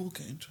annual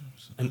game?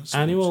 An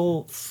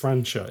annual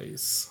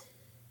franchise.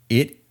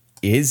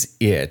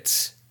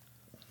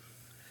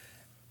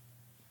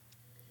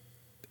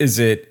 Is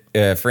it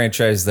a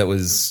franchise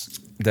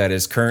that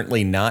is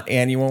currently not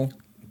annual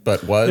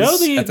but was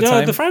at the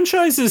time? The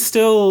franchise is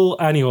still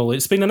annual.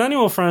 It's been an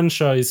annual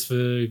franchise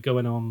for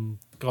going on,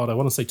 God, I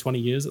want to say 20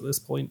 years at this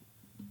point.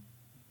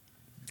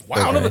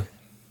 Wow. Okay.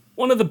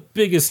 One of the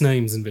biggest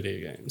names in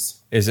video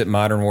games. Is it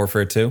Modern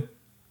Warfare 2?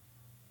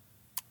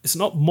 It's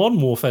not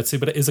Modern Warfare 2,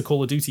 but it is a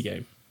Call of Duty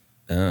game.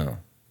 Oh.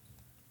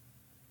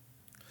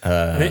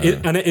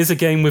 And it is a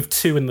game with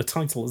 2 in the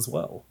title as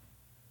well.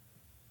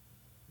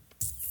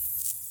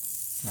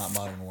 Not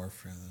Modern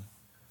Warfare, though.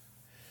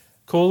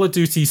 Call of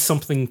Duty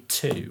something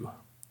 2.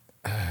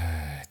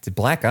 Did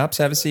Black Ops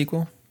have a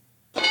sequel?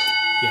 Yeah,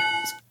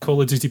 it's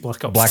Call of Duty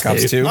Black Ops Black 2.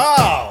 Ops 2?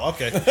 Oh,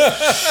 okay.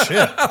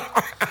 Shit.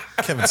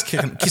 Kevin's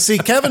kicking. See,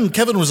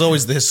 Kevin was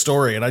always the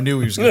historian. I knew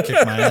he was going to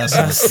kick my ass.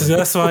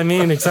 That's what I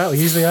mean, exactly.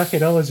 He's the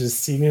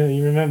archaeologist. You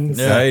remember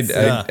the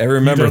Yeah. I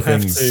remember You don't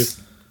have things.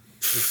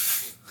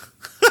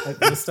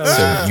 So,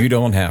 So you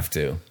don't have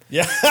to.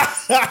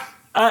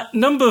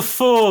 number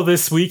 4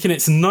 this week, in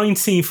its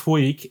 19th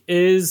week,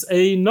 is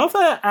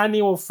another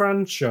annual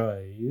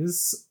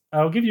franchise.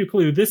 I'll give you a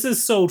clue. This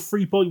has sold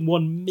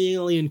 3.1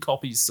 million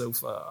copies so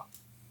far.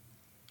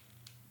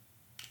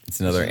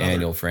 It's another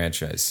annual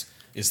franchise.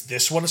 Is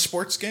this one a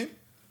sports game?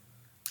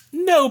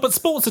 No, but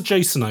sports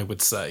adjacent, I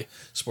would say.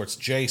 Sports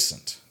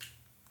adjacent.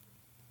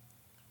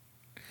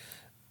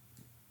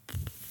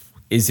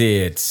 Is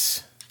it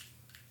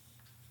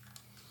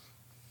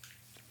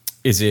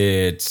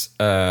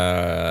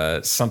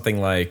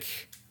something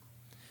like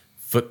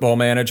Football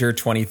Manager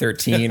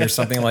 2013 or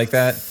something like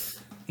that?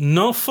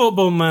 Not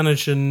Football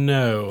Manager,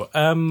 no.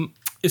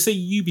 It's a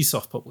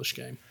Ubisoft published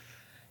game.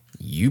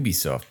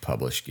 Ubisoft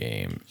published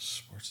game.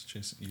 Sports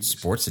adjacent.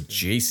 Sports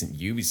adjacent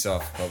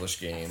Ubisoft published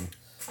game.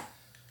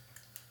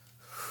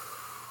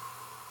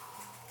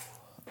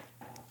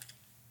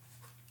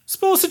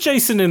 Sports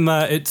adjacent in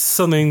that it's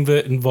something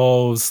that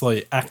involves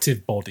like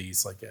active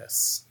bodies, I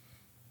guess.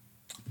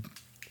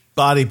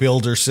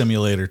 Bodybuilder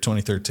Simulator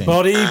 2013.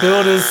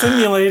 Bodybuilder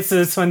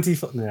Simulator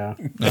 20. Yeah.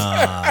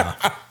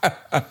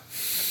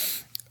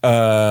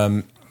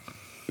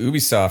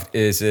 Ubisoft,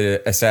 is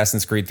it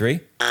Assassin's Creed 3?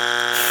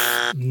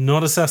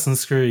 Not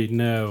Assassin's Creed,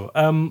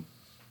 no.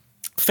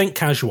 Think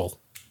casual.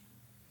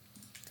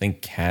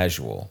 Think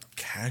casual.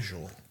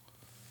 Casual.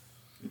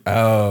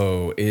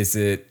 Oh, is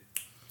it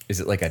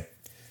like a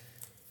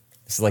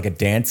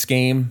dance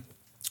game?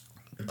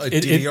 A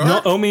It DDR?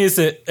 not only is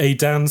it a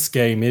dance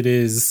game, it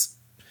is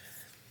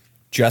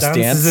Just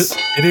Dance?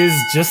 It is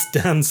Just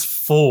Dance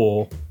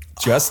 4.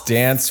 Just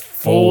Dance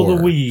 4. For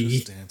the Wii.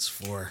 Just Dance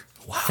 4.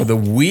 Wow. For the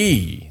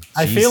Wii.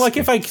 I feel like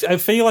if I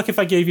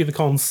gave you the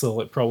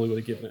console, it probably would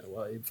have given it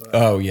away. But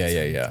oh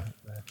yeah.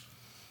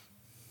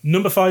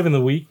 Number 5 in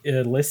the week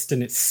list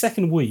in its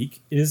second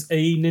week is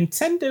a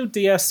Nintendo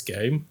DS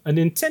game, a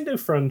Nintendo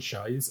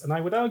franchise, and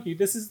I would argue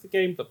this is the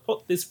game that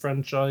put this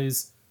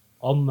franchise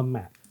on the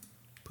map.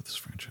 Put this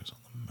franchise on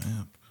the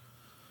map.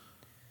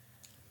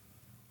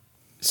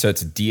 So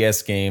it's a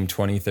DS game,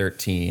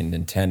 2013,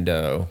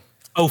 Nintendo.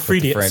 Oh,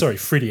 3DS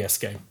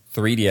game.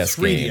 3DS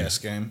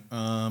game.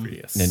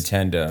 3DS.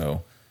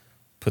 Nintendo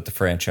put the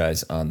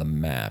franchise on the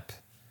map.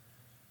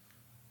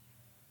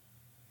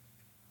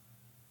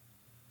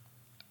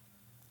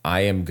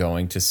 I am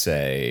going to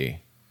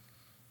say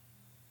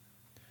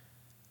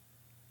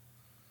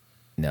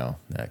no.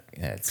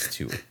 That's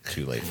too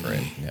late for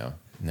it.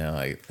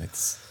 No.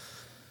 It's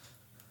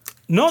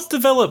not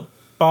developed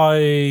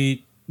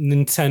by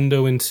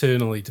Nintendo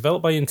internally.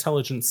 Developed by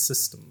Intelligent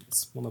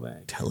Systems. One of their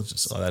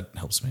Intelligence. Oh, that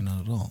helps me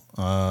not at all.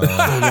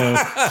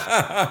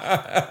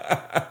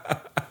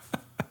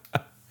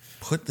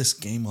 Put this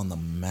game on the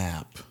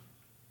map.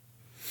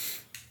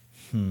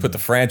 Put the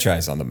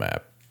franchise on the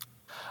map.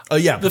 Oh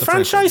yeah, the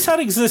franchise had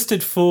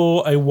existed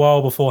for a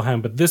while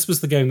beforehand, but this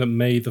was the game that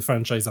made the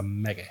franchise a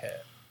mega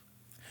hit.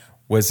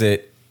 Was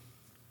it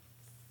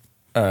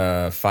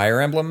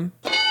Fire Emblem?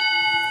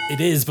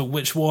 It is, but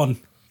which one?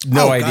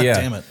 No idea.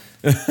 God damn it.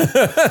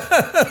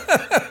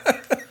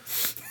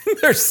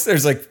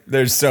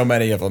 there's so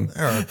many of them.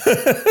 There are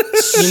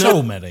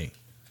so many.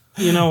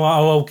 You know what?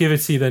 I'll give it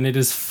to you then. It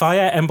is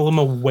Fire Emblem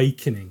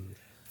Awakening.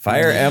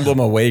 Fire Emblem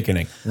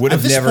Awakening. Would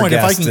have never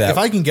guessed that. If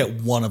I can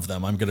get one of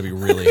them, I'm going to be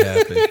really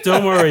happy.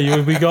 Don't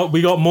worry, we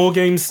got more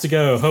games to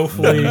go.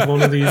 Hopefully,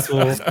 one of these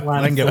will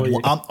land for you.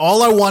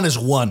 All I want is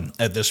one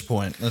at this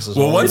point.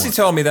 Once you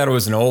told me that it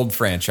was an old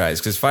franchise,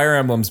 because Fire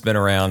Emblem's been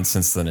around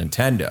since the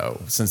Nintendo,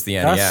 since the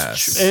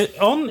NES.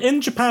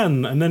 In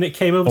Japan, and then it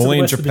came over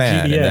only to the West in Japan,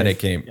 of the GBA. and then it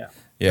came. Yeah.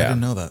 Yeah. I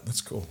didn't know that.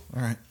 That's cool.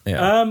 All right.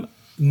 Yeah.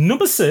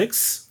 Number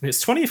 6, in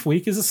its 20th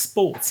week, is a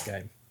sports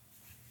game.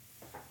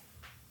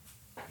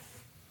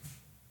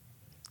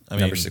 I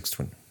mean, Number 6,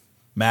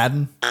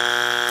 Madden.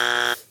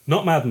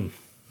 Not Madden.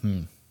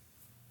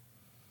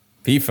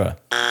 FIFA.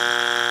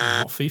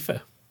 Not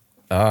FIFA.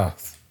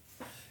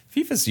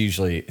 FIFA's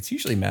usually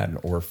Madden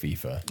or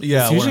FIFA.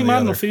 Yeah, it's usually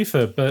Madden or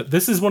FIFA, but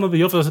this is one of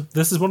the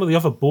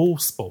other ball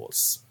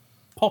sports.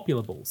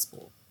 Popular ball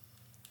sport.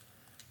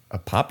 A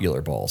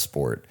popular ball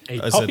sport.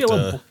 Is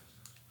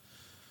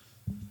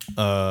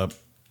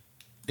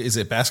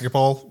it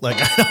basketball?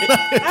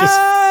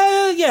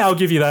 Yeah, I'll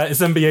give you that. It's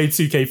NBA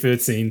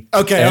 2K13.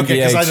 Okay,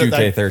 NBA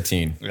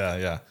 2K13.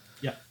 Yeah.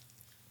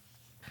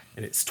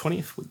 In its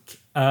 20th week.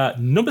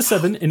 Number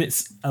 7, in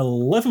its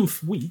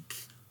 11th week,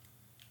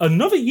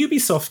 another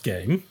Ubisoft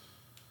game.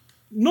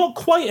 Not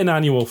quite an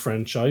annual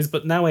franchise,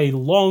 but now a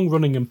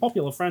long-running and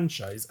popular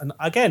franchise. And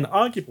again,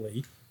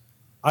 arguably,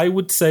 I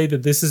would say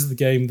that this is the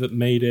game that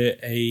made it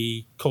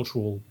a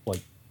cultural,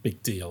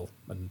 big deal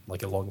and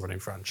a long-running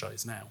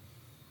franchise now.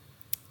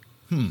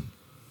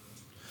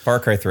 Far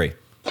Cry 3.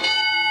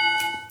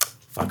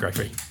 Far Cry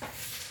 3.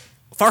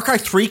 Far Cry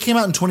 3 came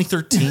out in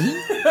 2013?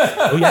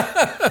 Oh, yeah.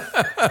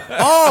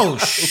 Oh,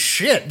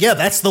 shit. Yeah,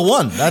 that's the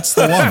one. Yeah,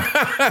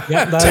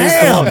 that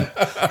Damn. is the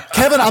one.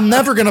 Kevin, I'm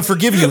never going to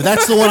forgive you.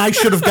 That's the one I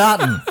should have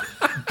gotten.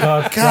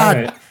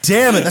 God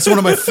damn it. That's one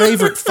of my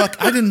favorite. I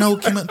didn't know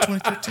it came out in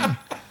 2013.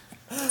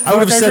 I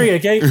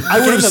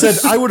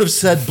would have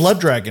said Blood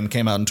Dragon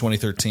came out in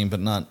 2013, but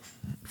not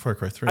Far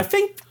Cry 3. I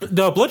think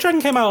Blood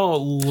Dragon came out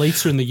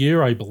later in the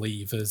year, I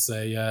believe, as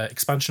a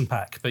expansion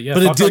pack. But yeah,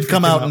 but it did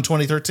come out in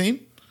 2013.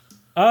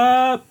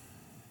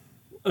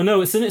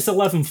 No, it's in its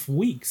 11th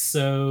week.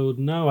 So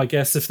no, I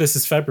guess if this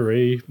is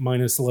February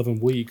minus 11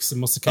 weeks, it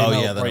must have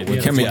came out right.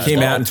 It came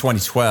out in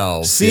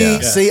 2012.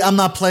 See, I'm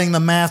not playing the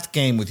math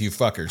game with you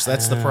fuckers.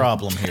 That's the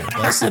problem here.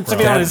 That's the problem.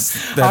 To be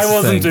honest, I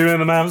wasn't doing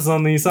the maths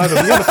on these either.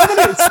 But yeah, the fact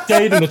that it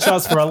stayed in the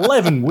charts for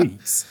 11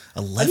 weeks.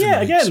 11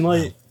 weeks. Again,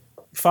 wow.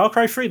 Far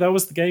Cry 3, that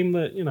was the game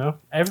that,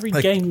 every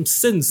game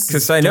since.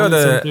 Because I know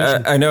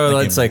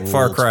it's like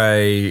Far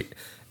Cry.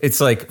 It's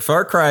like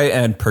Far Cry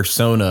and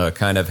Persona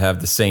kind of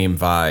have the same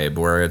vibe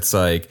where it's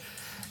like,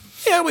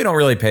 yeah, we don't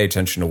really pay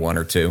attention to 1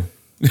 or 2.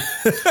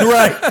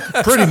 Right,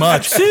 pretty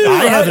much.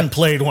 I haven't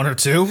played 1 or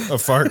 2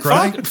 of Far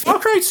Cry. Far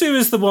Cry 2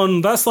 is the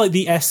one, that's like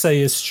the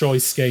essayist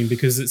choice game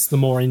because it's the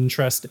more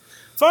interesting.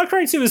 Far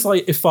Cry 2 is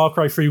like if Far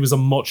Cry 3 was a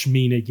much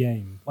meaner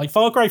game. Like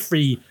Far Cry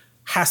 3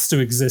 has to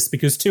exist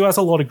because 2 has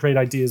a lot of great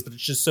ideas, but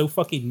it's just so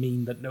fucking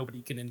mean that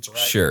nobody can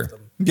interact with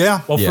them.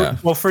 Yeah.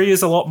 Well, 3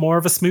 is a lot more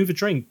of a smoother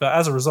drink, but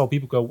as a result,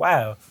 people go,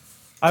 wow,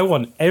 I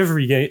want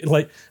every game.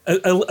 Like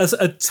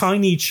a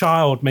tiny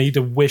child made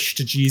a wish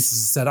to Jesus and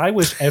said, I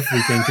wish every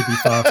game could be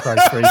Far Cry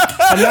 3.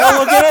 And now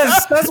look at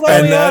us. That's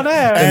where we are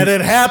now. And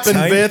it happened,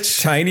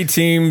 bitch.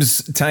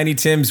 Tiny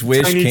Tim's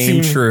wish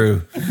came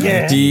true.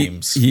 Yeah.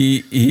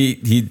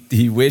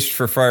 He wished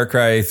for Far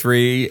Cry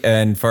 3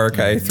 and Far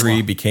Cry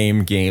 3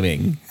 became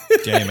gaming.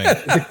 gaming.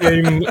 It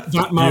became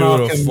Batman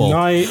Arkham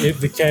Knight.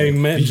 It became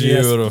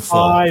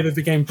MGS5. It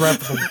became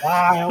Breath of the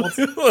Wild.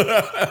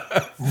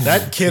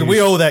 That kid,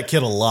 we owe that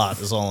kid a lot.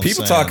 Is all I'm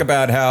People saying. talk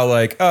about how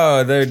like,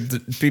 oh,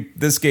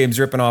 this game's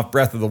ripping off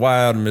Breath of the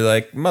Wild, and be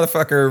like,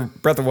 motherfucker,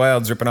 Breath of the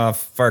Wild's ripping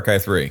off Far Cry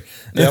 3.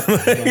 Yep,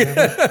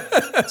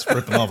 it's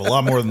ripping off a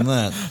lot more than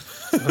that.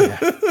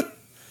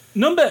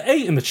 Number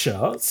 8 in the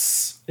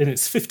charts, in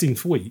its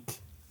 15th week,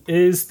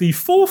 is the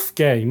 4th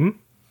game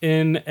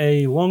in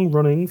a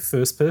long-running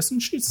first-person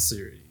shooter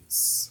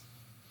series.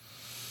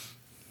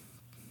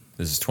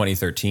 This is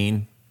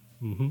 2013.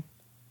 Mm-hmm.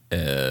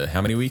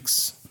 How many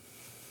weeks?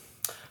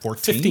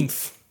 14?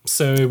 15th.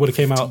 So it would have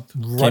came out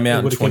in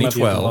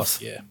 2012.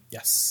 Last year.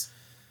 Yes.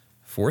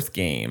 4th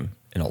game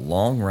in a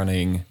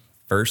long-running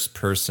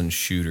first-person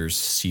shooter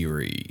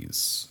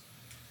series.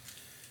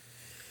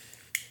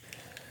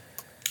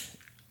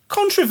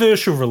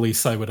 Controversial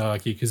release, I would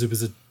argue, because it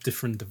was a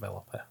different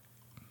developer.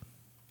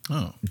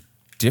 Oh.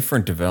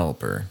 Different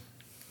developer.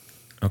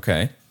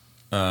 Okay.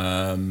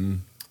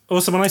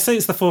 Also, when I say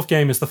it's the 4th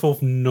game, it's the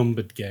 4th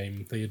numbered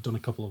game. They had done a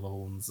couple of other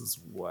ones as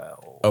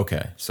well.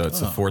 Okay, so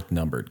it's the 4th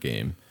numbered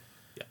game.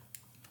 Yeah.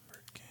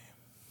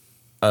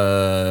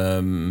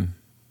 Trying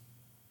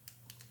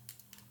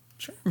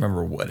to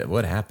remember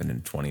what happened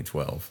in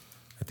 2012.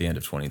 At the end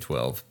of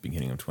 2012,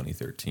 beginning of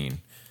 2013.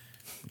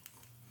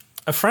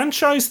 A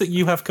franchise that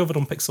you have covered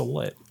on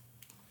PixelLit.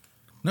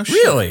 No shit.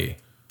 Really?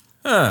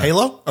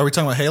 Halo? Are we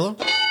talking about Halo?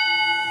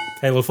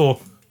 Halo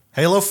 4.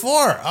 Halo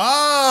 4.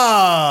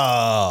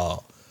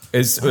 Oh.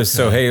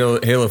 So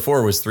Halo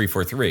 4 was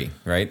 343,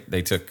 right?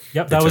 They took.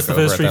 Yep, they that was took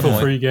the over first at that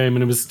 343 point? game,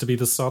 and it was to be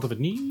the start of a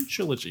new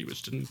trilogy,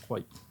 which didn't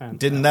quite pan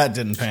out.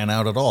 Didn't pan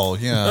out at all.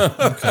 Yeah.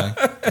 Okay.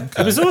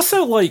 It was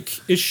also like,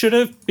 it should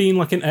have been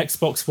like an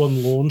Xbox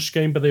One launch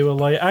game, but they were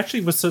like,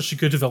 actually, we're such a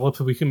good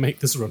developer, we can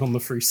make this run on the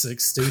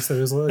 360. So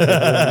it was like,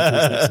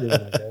 I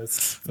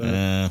guess.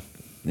 But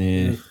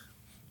Yeah.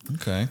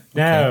 Okay.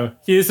 now,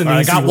 here's an All right,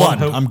 I easy got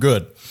one. one. I'm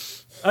good.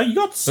 Oh, you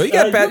got. So you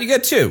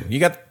got two. You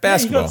got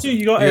basketball.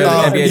 You got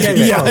NBA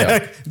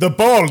 2K. The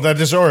ball that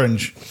is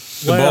orange.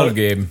 The ball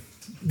game.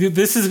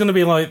 This is going to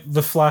be like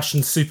the Flash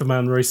and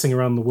Superman racing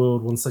around the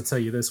world once I tell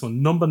you this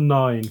one. Number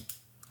 9.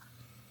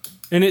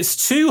 In its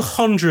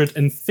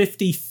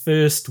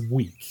 251st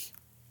week.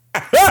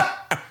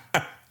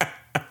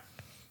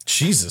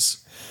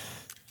 Jesus.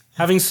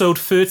 Having sold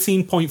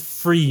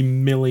 13.3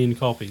 million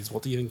copies.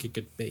 What do you think it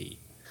could be?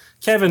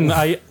 Kevin,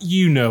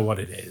 you know what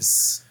it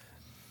is.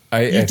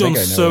 You've done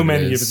so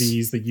many of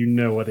these that you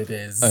know what it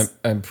is.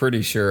 I'm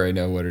pretty sure I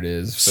know what it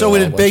is. So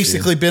it had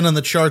basically been on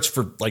the charts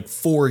for like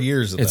 4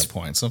 years at that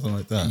point, something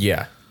like that.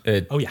 Yeah.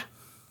 Oh yeah.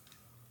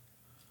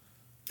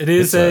 It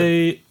is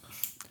should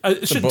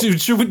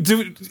we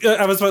do?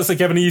 I was about to say,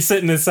 Kevin, are you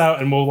sitting this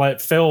out and we'll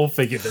let Phil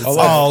figure this out?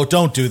 Oh,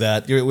 don't do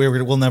that.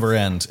 We'll never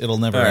end. It'll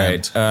never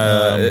end.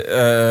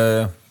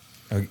 I'm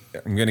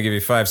going to give you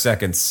 5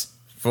 seconds.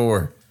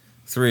 4,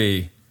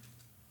 3,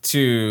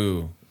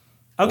 2.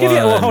 I'll give you.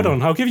 Well, hold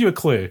on. I'll give you a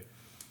clue.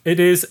 It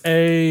is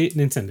a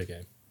Nintendo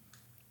game.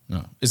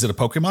 No. Is it a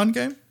Pokemon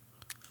game?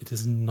 It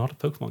is not a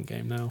Pokemon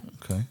game. No.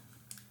 Okay.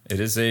 It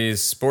is a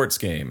sports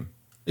game.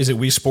 Is it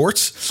Wii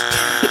Sports?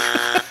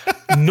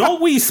 Not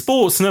Wii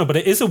Sports. No, but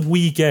it is a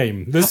Wii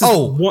game. This is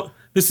what.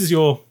 This is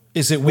your.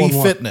 Is it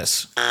Wii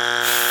Fitness?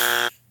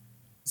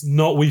 It's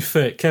not Wii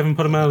Fit. Kevin,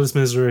 put him out of his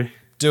misery.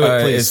 Do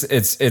it, please.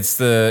 It's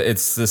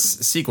the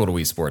sequel to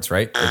Wii Sports,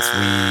 right? It's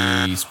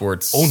Wii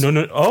Sports. Oh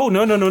no! Oh,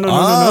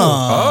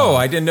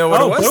 I didn't know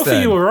what it was. Both then.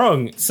 of you were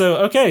wrong.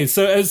 So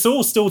so it's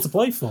all still to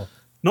play for.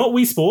 Not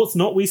Wii Sports,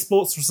 not Wii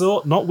Sports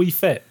Resort, not Wii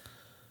Fit.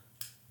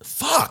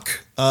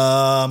 Fuck.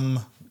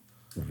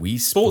 Wii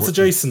Sports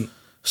adjacent.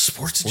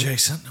 Sports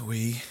adjacent.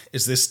 Wii.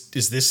 Is this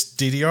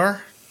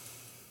DDR?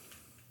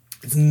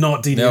 It's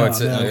not DDR. No,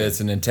 it's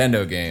a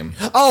Nintendo game.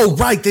 Oh,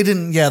 right. They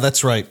didn't. Yeah,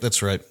 that's right.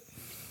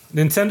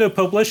 Nintendo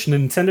published,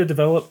 Nintendo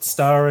developed,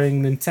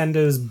 starring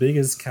Nintendo's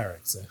biggest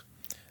character.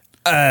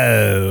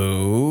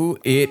 Oh,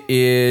 it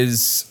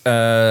is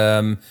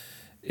Mario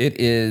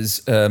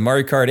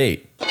Kart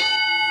 8.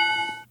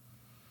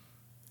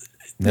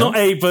 No? Not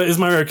 8, but it's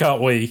Mario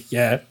Kart Wii.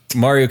 Yeah.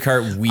 Mario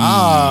Kart Wii.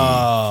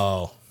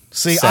 Oh.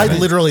 See, 7, I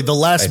literally the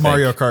last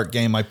Mario Kart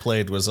game I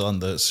played was on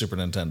the Super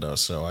Nintendo,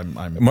 so I'm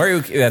Mario.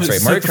 That's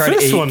right. Mario Kart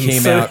 8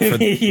 came out for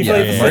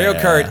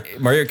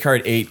Mario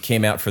Kart 8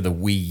 came out for the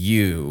Wii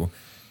U,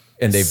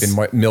 and they've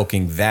been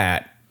milking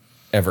that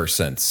ever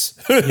since.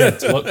 Yeah,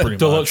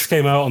 Deluxe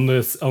came out on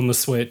the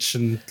Switch,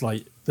 and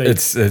like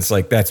it's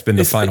like that's been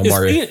the final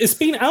Mario. It's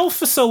been out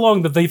for so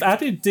long that they've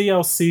added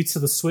DLC to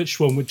the Switch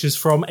one, which is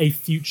from a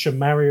future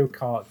Mario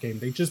Kart game.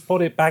 They just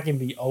put it back in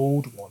the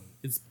old one.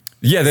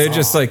 They're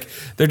just like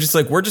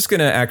we're just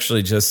gonna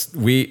actually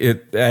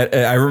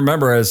I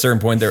remember at a certain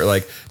point they were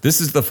like,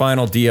 this is the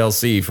final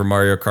DLC for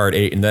Mario Kart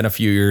 8, and then a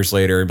few years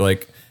later it'd be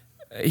like,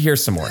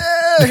 here's some more.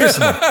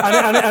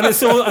 and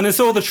it's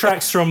all the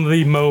tracks from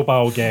the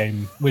mobile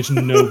game, which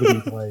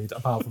nobody played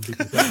apart from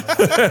people playing.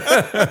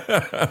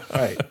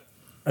 Right.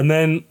 And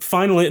then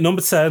finally at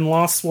number 10,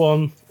 last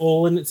one,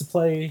 all in it to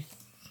play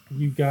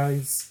you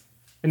guys.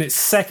 In its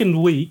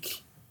second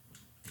week,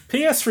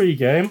 PS3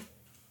 game,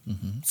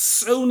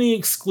 Sony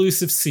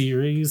exclusive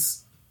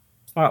series,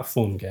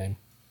 platform game.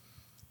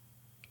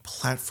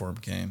 Platform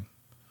game.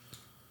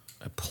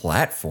 A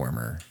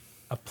platformer.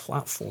 A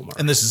platformer.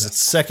 And this is its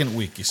second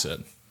week, you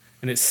said.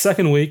 In its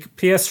second week,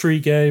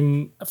 PS3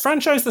 game, a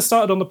franchise that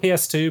started on the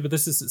PS2, but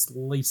this is its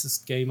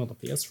latest game on the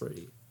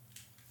PS3.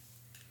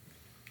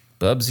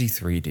 Bubsy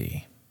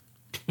 3D.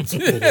 Bubsy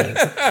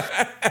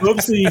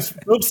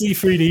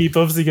 3D.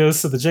 Bubsy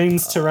goes to the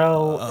James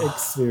Terrell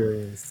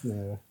experience.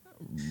 No.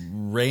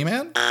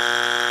 Rayman?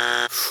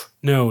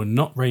 No,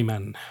 not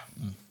Rayman.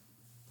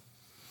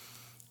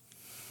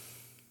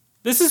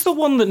 This is the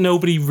one that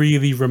nobody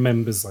really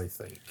remembers, I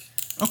think.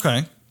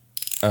 Okay.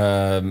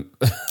 I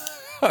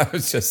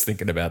was just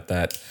thinking about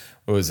that.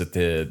 What was it?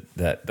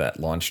 That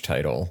launch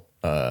title?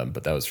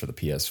 But that was for the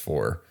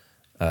PS4.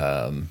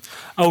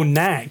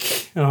 Knack.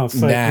 Oh,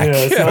 fuck.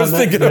 Knack. Yeah, I was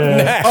thinking of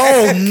Knack.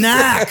 Oh,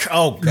 Knack!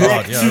 Oh, God.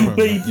 Knack Yeah, I 2, remember.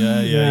 baby.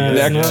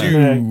 Yeah.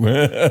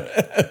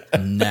 Knack 2.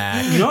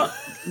 Knack.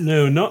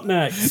 Not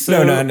Knack.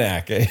 So, No, not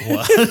Knack.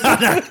 Not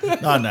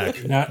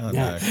Knack. Not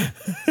Knack.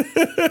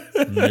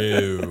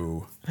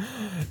 No.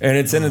 And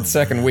it's in its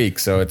second week,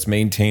 so it's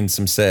maintained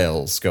some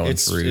sales going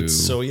through.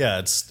 It's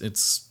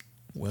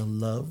well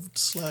loved /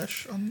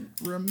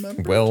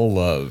 unremembered. Well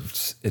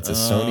loved. It's a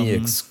Sony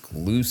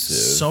exclusive.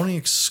 Sony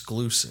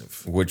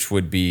exclusive. Which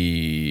would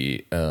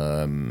be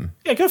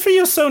Yeah, go for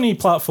your Sony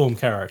platform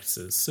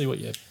characters. See what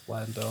you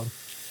land on.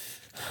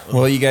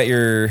 well, you got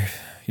your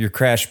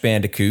Crash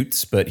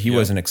Bandicoots, but he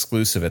wasn't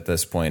exclusive at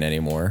this point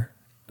anymore.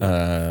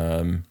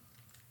 You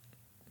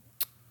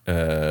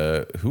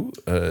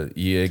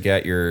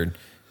got your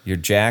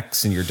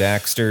Jacks and your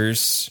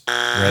Daxters,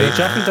 right?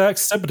 Jack and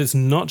Daxter, but it's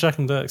not Jack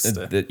and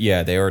Daxter.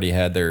 Yeah, they already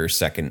had their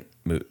second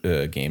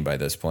game by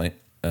this point.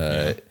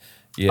 I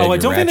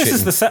don't think this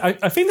is the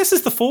I think this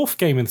is the fourth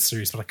game in the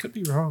series, but I could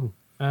be wrong.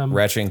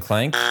 Ratchet and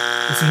Clank.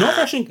 It's not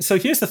Ratchet. So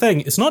here's the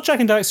thing: it's not Jack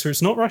and Daxter.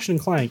 It's not Ratchet and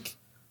Clank.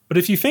 But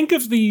if you think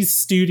of these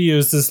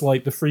studios as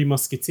like the Three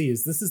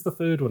Musketeers, this is the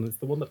third one. It's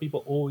the one that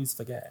people always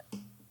forget.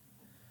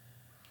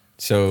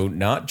 So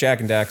not Jack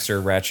and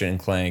Daxter, Ratchet and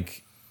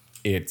Clank.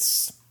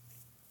 It's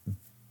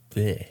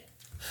bleh.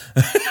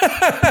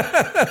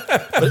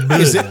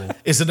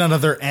 Is it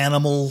another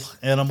animal?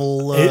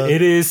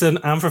 It is an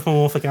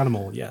anthropomorphic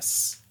animal.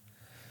 Yes.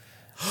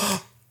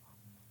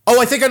 Oh,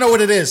 I think I know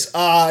what it is. But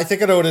I don't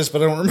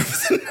remember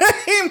the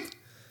name.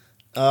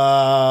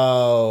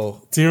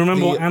 Oh. Do you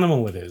remember what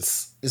animal it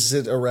is? Is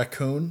it a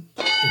raccoon?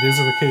 It is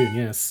a raccoon.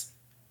 Yes.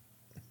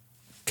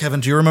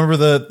 Kevin, do you remember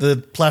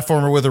the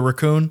platformer with a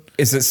raccoon?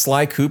 Is it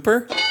Sly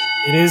Cooper?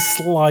 It is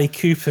Sly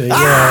Cooper.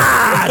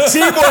 Yeah.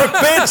 Teamwork,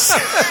 bitch!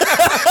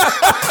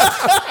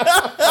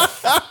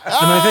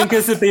 And I think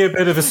this would be a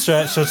bit of a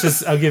stretch.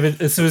 I'll give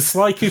it. So it's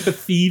Sly Cooper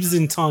Thieves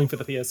in Time for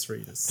the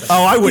PS3.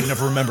 Oh, I wouldn't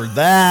have remembered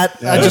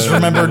that. I just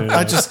remembered. No.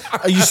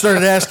 You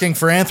started asking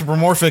for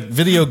anthropomorphic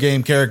video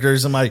game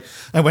characters, and I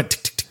went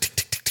tick, tick, tick, tick,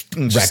 tick, tick, tick,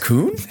 and just-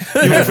 Raccoon?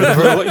 You went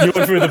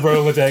through the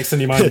Rolodex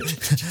and you might.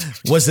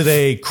 Was it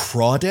a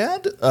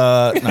crawdad?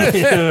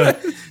 No.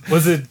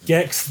 Was it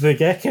Gex the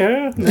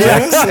Gecko? No?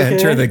 Yes. Okay.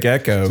 Enter the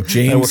Gecko.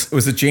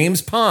 Was it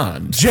James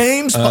Pond?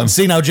 James Pond.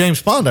 See, now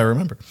James Pond, I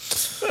remember.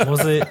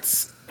 Was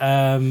it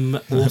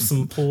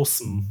Awesome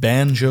Pawsome?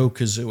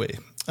 Banjo-Kazooie.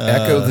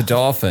 Echo the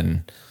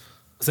Dolphin.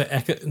 Was it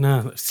Echo?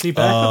 No, see,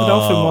 but Echo the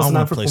Dolphin wasn't I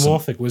wanna play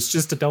anthropomorphic. It was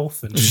just a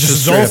dolphin.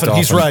 Just straight a up dolphin.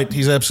 He's dolphin. right.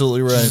 He's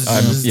absolutely right.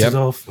 Just yep. a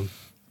dolphin.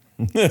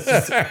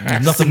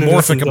 Nothing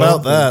morphic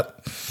about that.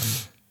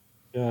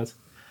 God.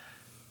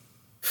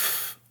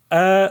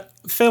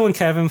 Phil and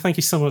Kevin, thank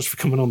you so much for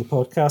coming on the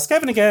podcast.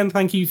 Kevin, again,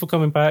 thank you for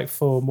coming back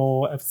for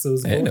more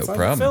episodes. Hey, no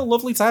problem. Phil,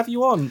 lovely to have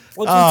you on.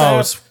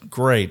 It's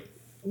great.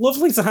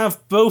 Lovely to have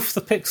both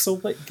the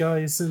PixelLit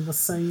guys in the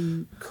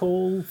same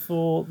call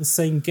for the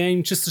same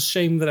game. Just a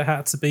shame that it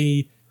had to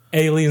be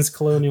Aliens,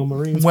 Colonial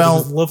Marines. Well,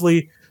 but it was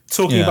lovely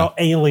talking yeah. about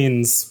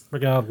aliens,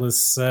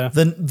 regardless.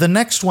 The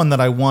next one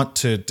that I want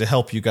to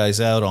help you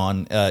guys out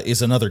on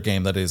is another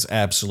game that is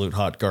absolute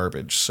hot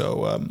garbage.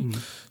 So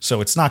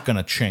it's not going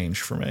to change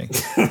for me.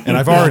 And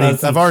I've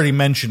already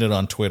mentioned it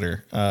on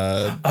Twitter.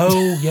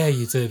 Oh yeah,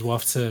 you did. We'll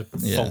have to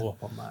follow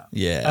up on that.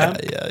 Yeah.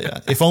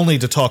 If only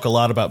to talk a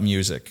lot about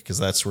music, because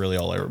that's really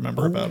all I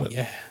remember about it.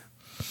 Yeah,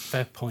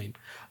 fair point.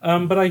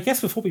 But I guess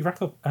before we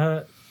wrap up,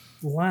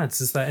 lads,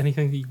 is there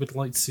anything that you would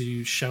like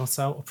to shout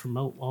out or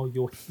promote while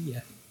you're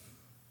here?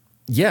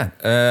 Yeah.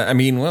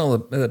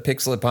 The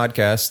PixelLit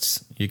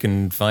podcast, you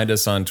can find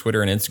us on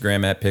Twitter and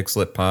Instagram at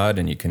PixelLitPod,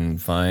 and you can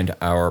find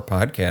our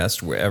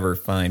podcast wherever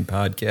fine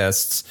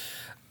podcasts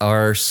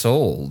are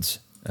sold.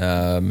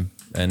 And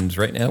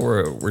right now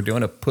we're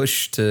doing a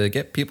push to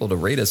get people to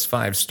rate us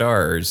 5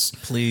 stars.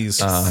 Please.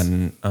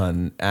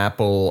 On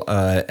Apple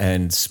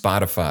and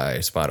Spotify.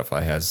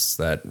 Spotify has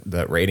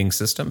that rating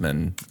system,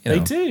 and They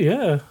do,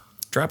 yeah.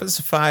 drop us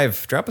a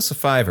 5. Drop us a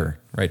 $5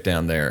 right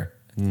down there,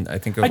 and I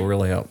think it will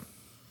really help.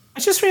 I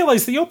just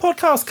realised that your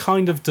podcast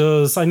kind of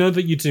does. I know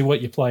that you do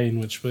what you're playing,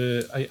 which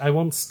I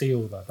won't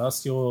steal that.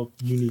 That's your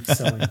unique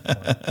selling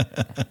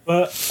point.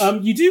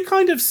 But you do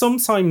kind of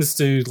sometimes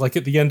do, like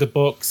at the end of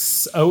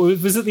books. Oh,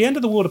 it was at the end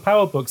of the World of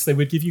Power books. They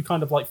would give you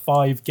kind of like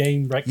 5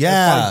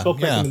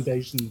 book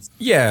recommendations.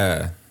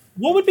 Yeah.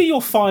 What would be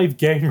your 5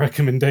 game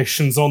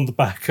recommendations on the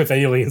back of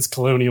Aliens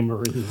Colonial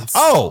Marines?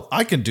 Oh,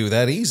 I can do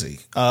that easy.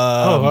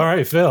 All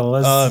right,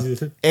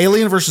 Phil.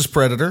 Alien versus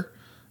Predator.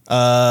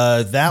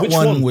 That Which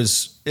one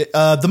was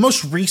the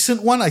most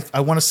recent one. I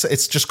want to say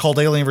it's just called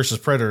Alien versus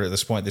Predator at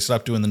this point. They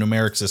stopped doing the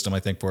numeric system,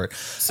 I think, for it.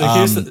 So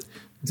here's do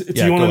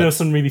you want to know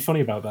something really funny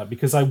about that?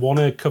 Because I want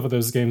to cover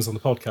those games on the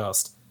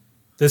podcast.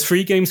 There's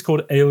 3 games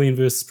called Alien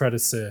versus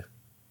Predator.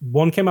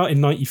 One came out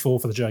in 94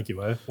 for the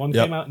Jaguar. One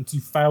came out in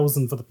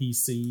 2000 for the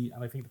PC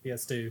and I think the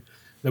PS2.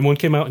 Then one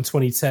came out in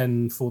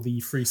 2010 for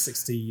the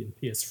 360 and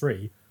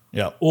PS3.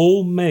 Yeah,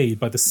 all made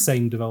by the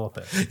same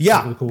developer. Yeah,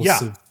 over the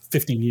course of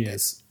 15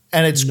 years.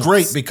 And it's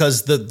great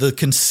because the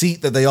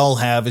conceit that they all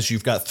have is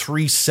you've got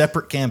 3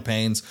 separate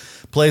campaigns.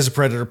 Play as a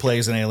Predator, play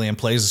as an Alien,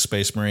 play as a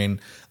Space Marine.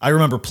 I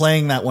remember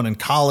playing that one in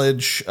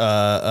college,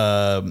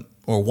 or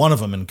one of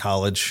them in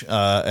college,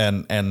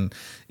 and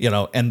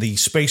the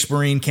Space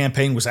Marine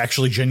campaign was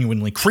actually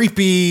genuinely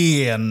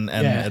creepy. And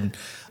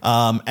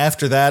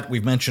after that,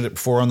 we've mentioned it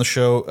before on the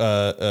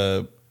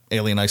show,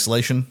 Alien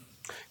Isolation.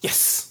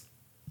 Yes.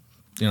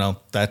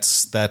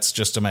 That's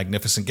just a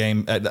magnificent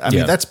game. I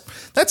mean,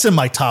 that's in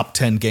my top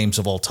 10 games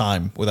of all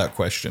time, without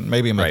question.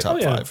 Maybe in my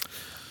top 5.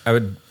 I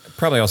would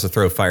probably also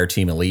throw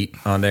Fireteam Elite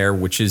on there,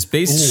 which is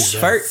basically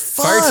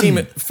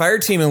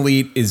Fireteam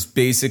Elite is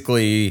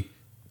basically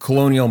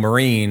Colonial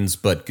Marines,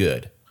 but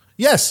good.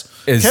 Yes,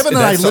 Kevin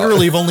and I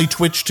literally have only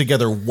twitched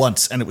together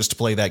once, and it was to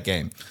play that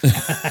game.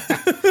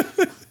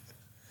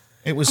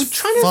 It was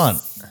fun.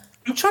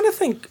 I'm trying to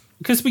think,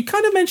 because we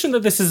kind of mentioned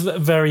that this is a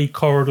very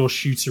corridor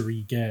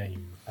shootery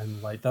game,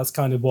 and like that's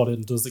kind of what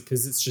it does it,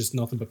 because it's just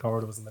nothing but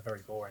corridors and they're very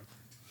boring.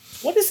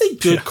 What is a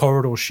good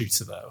corridor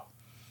shooter, though?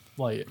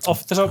 Like,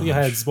 off the top of your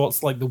heads,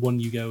 what's like the one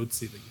you go to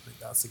that you think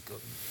that's a good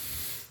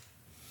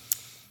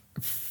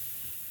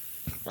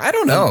one? I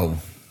don't know,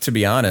 to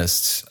be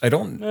honest. I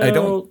don't.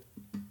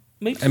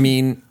 Maybe, I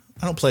mean,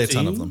 I don't play a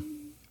ton of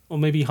them. Or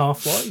maybe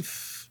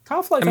Half-Life.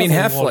 Half-Life. I mean,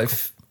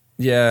 Half-Life.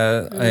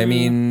 Yeah, I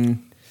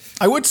mean,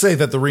 I would say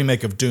that the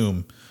remake of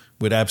Doom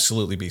would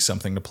absolutely be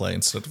something to play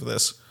instead of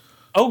this.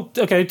 Oh,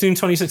 okay, Doom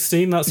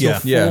 2016. That's your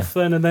 4th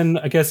then, and then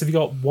I guess if you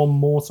got one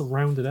more to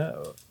round it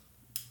out,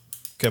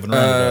 Kevin,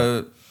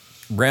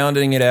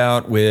 rounding it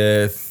out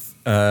with,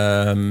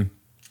 Knack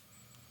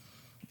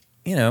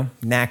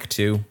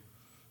 2.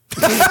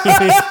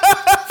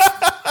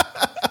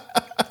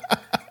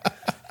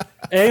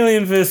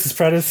 Alien vs.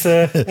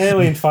 Predator,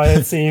 Alien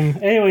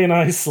Fireteam, Alien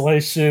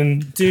Isolation,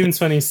 Doom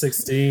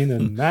 2016,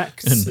 and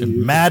Knack 2.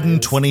 Madden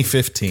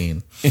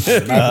 2015.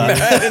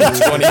 Madden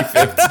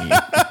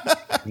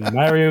 2015.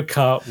 Mario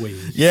Kart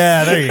Wii.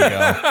 Yeah, there you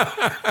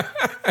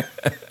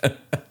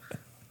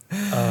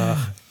go.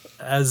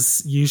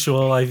 As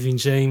usual, I've been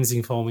James.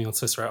 You can follow me on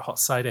Twitter at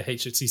HotCyder,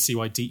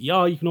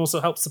 HOTCYDER. You can also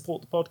help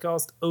support the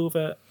podcast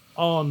over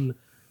on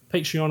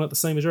Patreon at the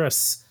same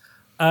address.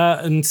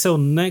 Until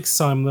next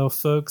time, though,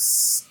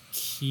 folks,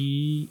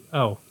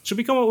 should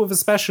we come up with a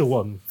special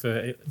one?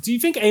 Do you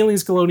think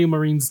Aliens Colonial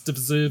Marines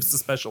deserves a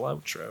special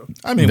outro?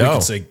 I mean, we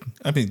could say,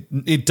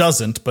 it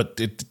doesn't, but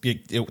it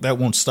that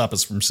won't stop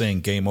us from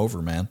saying game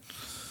over, man.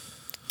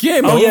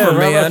 Game over,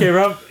 man. Okay,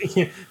 Rob.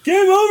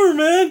 Game over,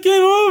 man.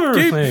 Game over.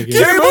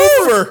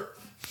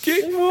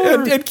 Game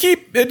over. And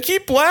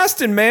keep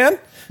blasting, man.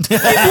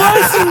 Keep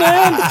blasting,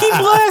 man. Keep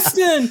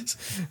blasting.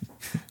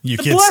 You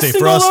kids stay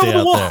frosty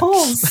out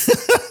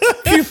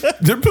there.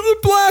 They're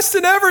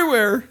blasting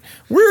everywhere.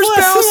 Where's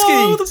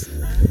Bowski?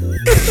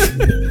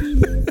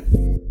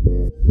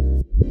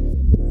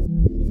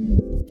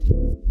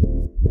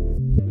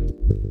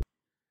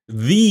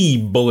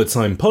 The Bullet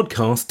Time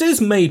Podcast is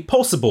made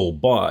possible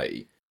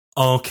by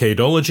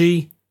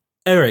Arcadeology,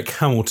 Eric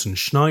Hamilton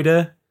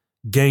Schneider,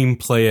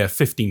 GamePlayer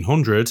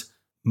 1500,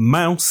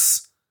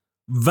 Mouse,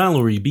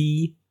 Valerie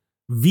B,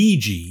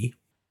 VG,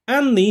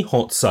 and the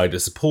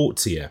HotCyder support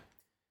tier.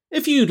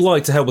 If you'd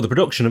like to help with the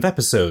production of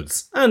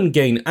episodes and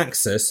gain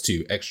access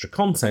to extra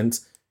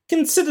content,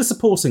 consider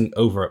supporting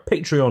over at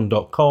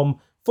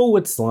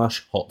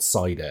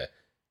patreon.com/HotCyder.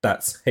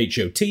 That's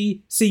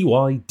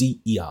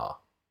HOTCYDER.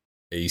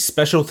 A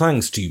special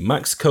thanks to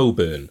Max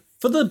Coburn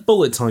for the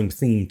Bullet Time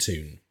theme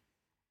tune.